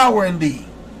power in thee,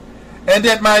 and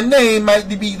that my name might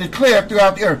be declared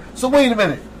throughout the earth. So wait a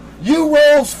minute. You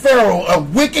rose Pharaoh, a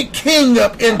wicked king,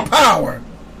 up in power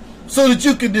so that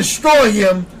you can destroy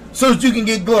him, so that you can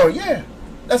get glory. Yeah,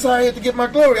 That's how I had to get my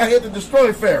glory. I had to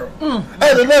destroy Pharaoh. I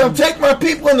had to let him take my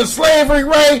people into slavery,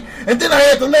 right? And then I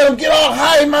had to let him get all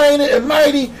high-minded and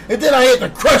mighty, and then I had to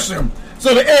crush him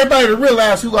so that everybody would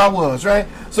realize who I was, right?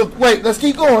 So, wait, let's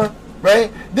keep going, right?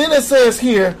 Then it says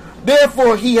here,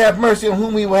 therefore he have mercy on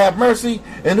whom he will have mercy,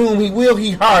 and whom he will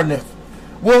he hardeneth.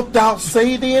 Wilt thou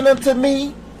say then unto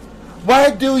me, why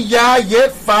do Yah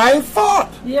yet find fault?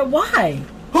 Yeah, why?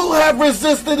 Who have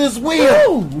resisted his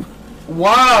will? Ooh.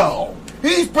 Wow.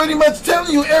 He's pretty much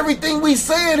telling you everything we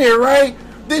said here, right?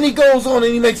 Then he goes on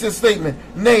and he makes this statement.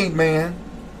 Nay, man,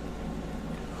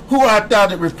 who art thou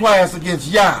that repliest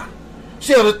against Yah?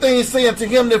 Shall the thing say unto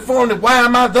him that formed it, why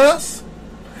am I thus?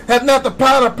 Hath not the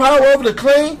power over the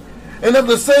clay? And of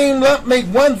the same lump make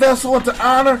one vessel unto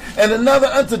honor and another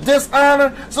unto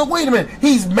dishonor? So wait a minute.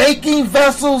 He's making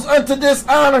vessels unto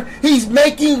dishonor. He's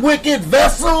making wicked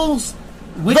vessels.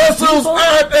 Vessels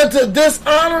aren't unto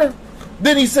dishonor.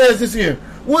 Then he says this here.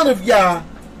 What if Yah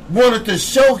wanted to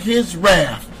show his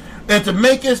wrath and to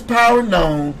make his power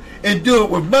known and do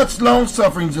it with much long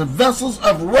sufferings of vessels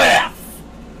of wrath?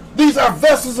 These are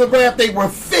vessels of wrath. They were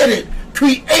fitted,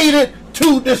 created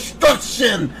to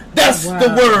destruction. That's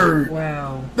the word.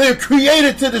 Wow. They're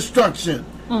created to destruction.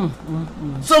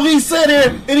 So he said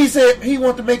here, and he said he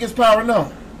wanted to make his power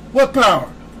known. What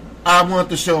power? I want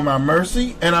to show my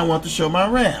mercy, and I want to show my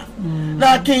wrath.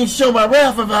 Now, I can't show my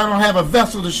wrath if I don't have a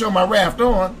vessel to show my wrath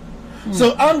on.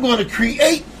 So I'm going to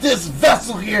create this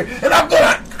vessel here, and I'm going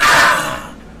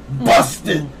to bust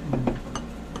it.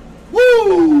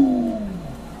 Woo!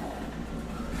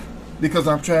 Because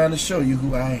I'm trying to show you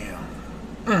who I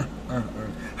am.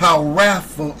 How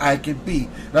wrathful I can be.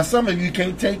 Now, some of you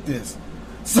can't take this.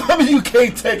 Some of you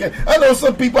can't take it. I know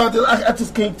some people out there, I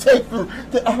just can't take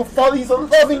it. Oh, Father, he's a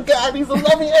loving God. He's a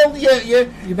loving elder. Yeah.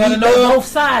 You better know both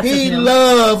sides of him. He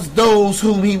loves those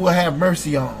whom he will have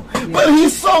mercy on. Yeah. But he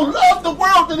so loved the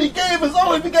world that he gave his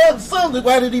only begotten son.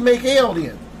 Why did he make hell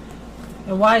then?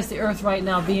 And why is the earth right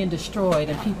now being destroyed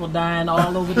and people dying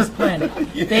all over this planet?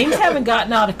 Yeah. Things haven't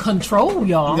gotten out of control,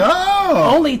 y'all. No.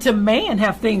 Only to man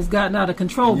have things gotten out of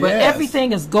control. But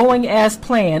everything is going as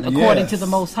planned according to the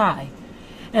Most High.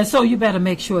 And so you better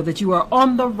make sure that you are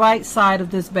on the right side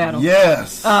of this battle.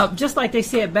 Yes. Just like they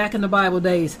said back in the Bible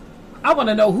days, I want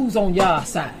to know who's on Yah's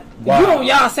side. Wow. If you're on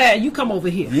Yah's side, you come over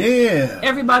here. Yeah.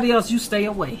 Everybody else, you stay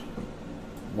away.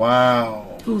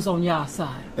 Wow. Who's on Yah's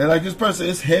side? And like this person,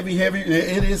 it's heavy.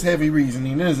 It is heavy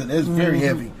reasoning, isn't it? It's very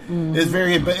heavy. It's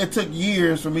very heavy. But it took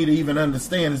years for me to even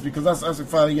understand this because I said,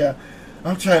 Father, yeah,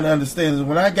 I'm trying to understand this.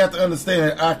 When I got to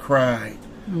understand it, I cried.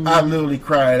 I literally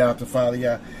cried out to Father,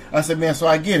 yeah. I said, man, so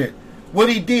I get it. What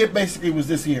he did basically was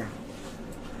this here.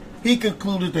 He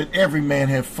concluded that every man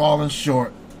had fallen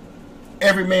short.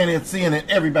 Every man had sinned and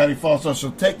everybody falls short.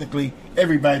 So technically,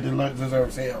 everybody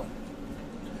deserves hell.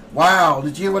 Wow,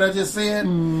 did you hear what I just said?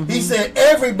 He said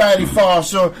everybody falls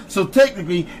short. So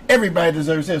technically, everybody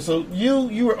deserves hell. So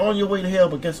you were on your way to hell,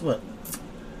 but guess what?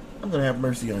 I'm going to have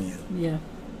mercy on you. Yeah.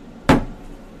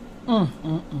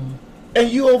 And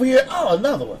you over here, oh,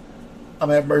 another one. I'm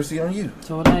going to have mercy on you.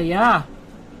 So that, yeah.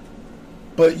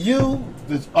 But you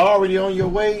that's already on your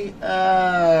way,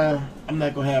 I'm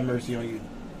not going to have mercy on you.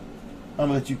 I'm going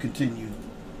to let you continue.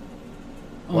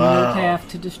 On your path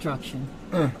to destruction.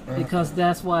 Because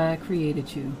that's why I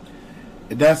created you.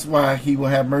 That's why he will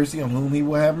have mercy on whom he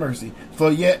will have mercy.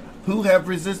 For yet, who have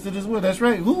resisted his will? That's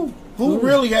right. Who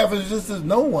really have resisted?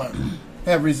 No one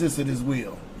have resisted his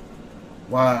will.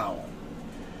 Wow.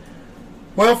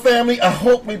 Well, family, I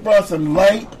hope we brought some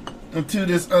light into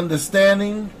this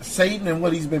understanding Satan and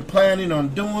what he's been planning on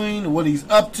doing, what he's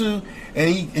up to,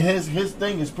 and his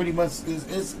thing is pretty much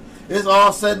it's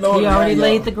all set and He already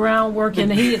laid the groundwork,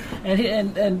 and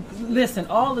and listen,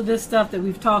 all of this stuff that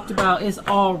we've talked about is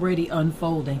already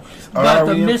unfolding. But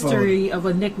the mystery of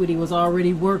iniquity was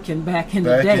already working back in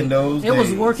the day. It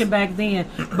was working back then,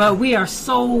 but we are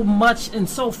so much and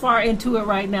so far into it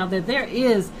right now that there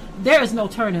is no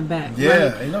turning back.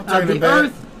 Yeah, ain't no turning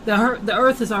back. The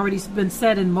earth has already been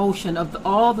set in motion of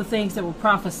all the things that were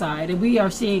prophesied, and we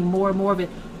are seeing more and more of it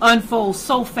unfold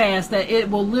so fast that it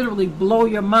will literally blow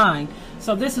your mind.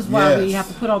 So this is why we have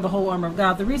to put on the whole armor of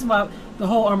God. The reason why the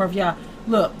whole armor of Yah,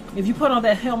 look, if you put on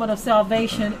that helmet of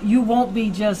salvation, you won't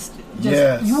be just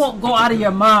you won't go out of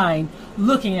your mind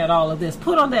looking at all of this.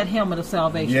 Put on that helmet of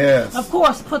salvation. Yes. Of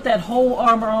course, put that whole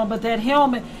armor on, but that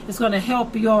helmet is going to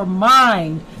help your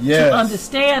mind to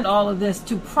understand all of this,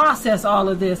 to process all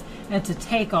of this, and to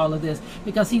take all of this,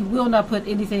 because he will not put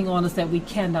anything on us that we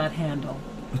cannot handle.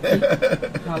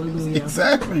 Hallelujah.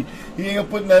 Exactly. He ain't gonna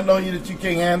put nothing on you that you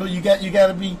can't handle. You got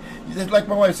to be, just like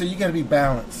my wife said, you got to be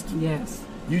balanced. Yes.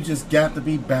 You just got to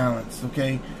be balanced,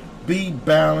 okay? Be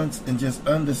balanced and just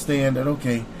understand that,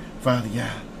 okay, Father,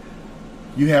 yeah,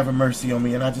 you have a mercy on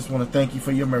me, and I just want to thank you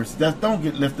for your mercy. Don't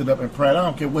get lifted up in pride. I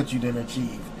don't care what you didn't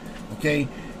achieve, okay?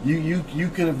 You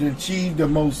could have achieved the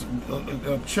most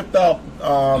tripped out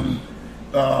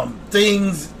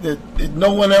things that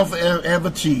no one else ever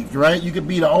achieved, right? You could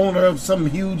be the owner of some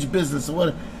huge business or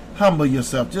whatever. Humble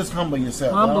yourself. Just humble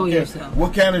yourself. Humble yourself.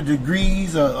 What kind of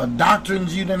degrees or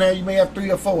doctrines you done have? You may have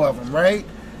 3 or 4 of them, right?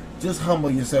 Just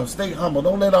humble yourself. Stay humble.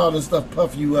 Don't let all this stuff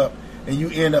puff you up and you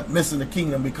end up missing the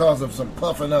kingdom because of some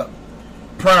puffing up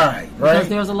pride, right? Because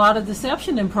there's a lot of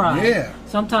deception in pride. Yeah.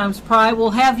 Sometimes pride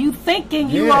will have you thinking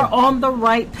you are on the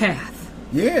right path.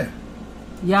 Yeah.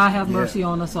 Yah have mercy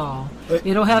on us all.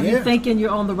 It'll have you thinking you're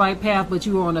on the right path, but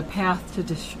you are on a path to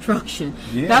destruction.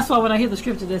 Yeah. That's why when I hear the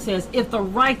scripture that says, if the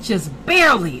righteous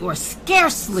barely or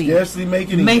scarcely make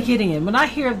it in. When I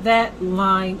hear that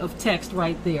line of text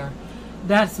right there,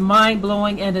 that's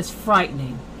mind-blowing and it's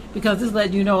frightening. Because this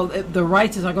lets you know the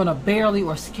righteous are going to barely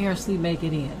or scarcely make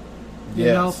it in. You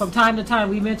know, from time to time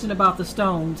we mentioned about the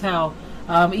stones, how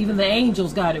even the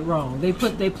angels got it wrong.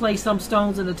 They placed some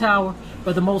stones in the tower,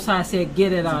 but the Most High said,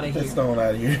 "Get it out of here." Stone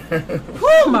out of here.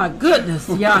 Oh my goodness,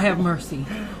 y'all have mercy.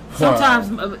 Sometimes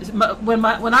when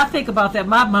I think about that,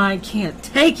 my mind can't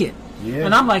take it,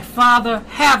 and I'm like, Father,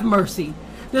 have mercy.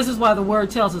 This is why the Word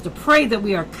tells us to pray that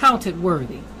we are counted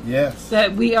worthy. Yes.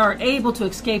 That we are able to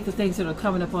escape the things that are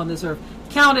coming upon this earth.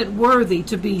 Counted worthy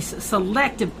to be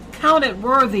selective. Counted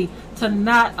worthy to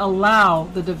not allow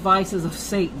the devices of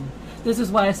Satan. This is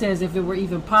why it says, if it were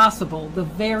even possible, the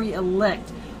very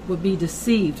elect would be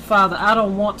deceived. Father, I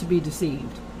don't want to be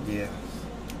deceived. Yeah.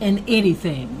 In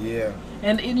anything. Yeah.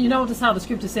 And you notice how the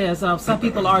scripture says some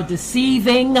people are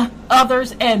deceiving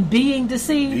others and being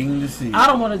deceived. Being deceived. I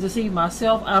don't want to deceive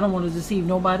myself. I don't want to deceive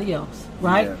nobody else.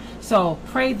 Right? Yeah. So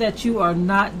pray that you are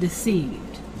not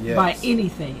deceived by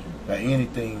anything. By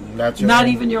anything. Not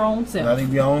even your own self. Not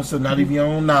even your own self. Not even your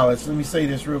own knowledge. Let me say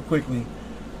this real quickly.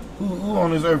 Who on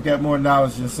this earth got more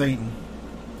knowledge than Satan?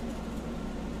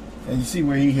 And you see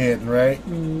where he heading, right?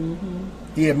 Mm-hmm.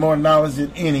 He had more knowledge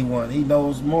than anyone. He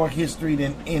knows more history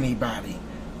than anybody,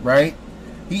 right?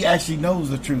 He actually knows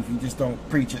the truth. He just don't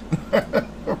preach it,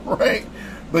 right?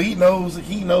 But he knows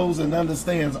and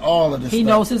understands all of this. He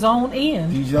knows his own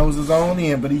end. He knows his own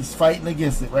end, but he's fighting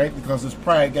against it, right? Because his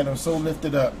pride got him so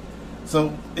lifted up.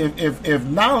 So if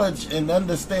knowledge and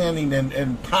understanding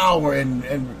and power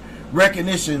and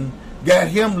recognition got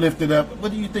him lifted up,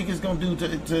 what do you think it's going to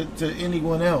do to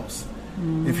anyone else?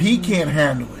 Mm-hmm. If he can't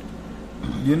handle it,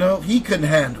 you know, he couldn't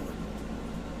handle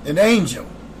it. An angel.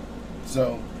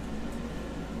 So,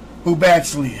 who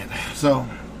backslid. So,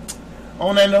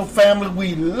 on that note, family,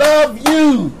 we love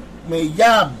you. May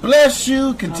Yah bless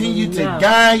you, continue to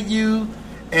guide you,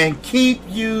 and keep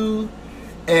you.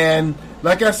 And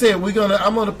like I said,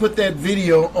 I'm gonna put that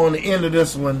video on the end of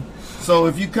this one. So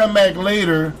if you come back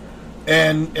later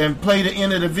and play the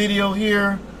end of the video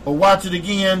here or watch it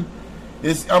again,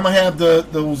 I'm gonna have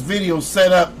those videos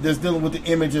set up that's dealing with the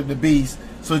image of the beast,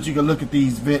 so that you can look at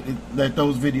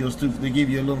those videos too. They give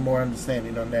you a little more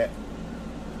understanding on that.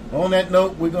 On that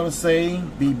note, we're gonna say,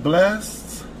 be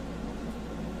blessed.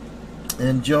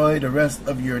 Enjoy the rest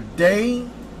of your day.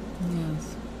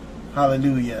 Yes.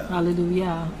 Hallelujah.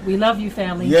 Hallelujah. We love you,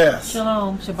 family. Yes.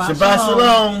 Shalom. Shabbat Shabbat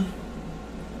shalom.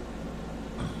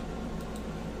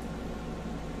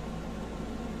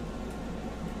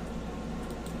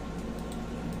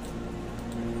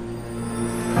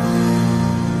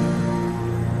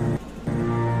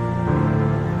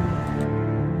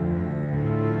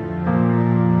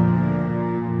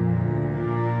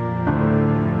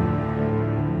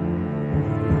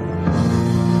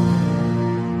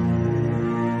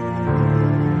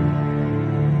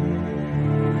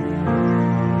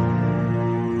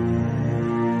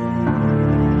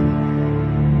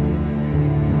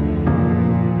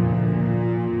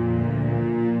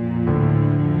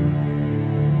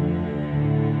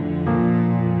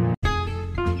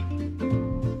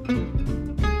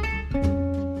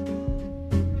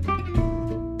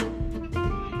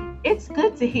 It's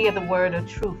good to hear the word of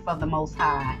truth of the Most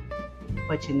High.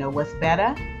 But you know what's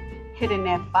better? Hitting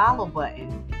that follow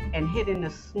button and hitting the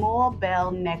small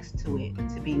bell next to it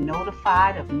to be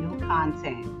notified of new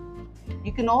content.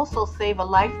 You can also save a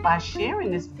life by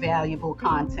sharing this valuable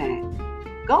content.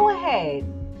 Go ahead,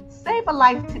 save a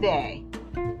life today.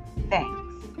 Thanks.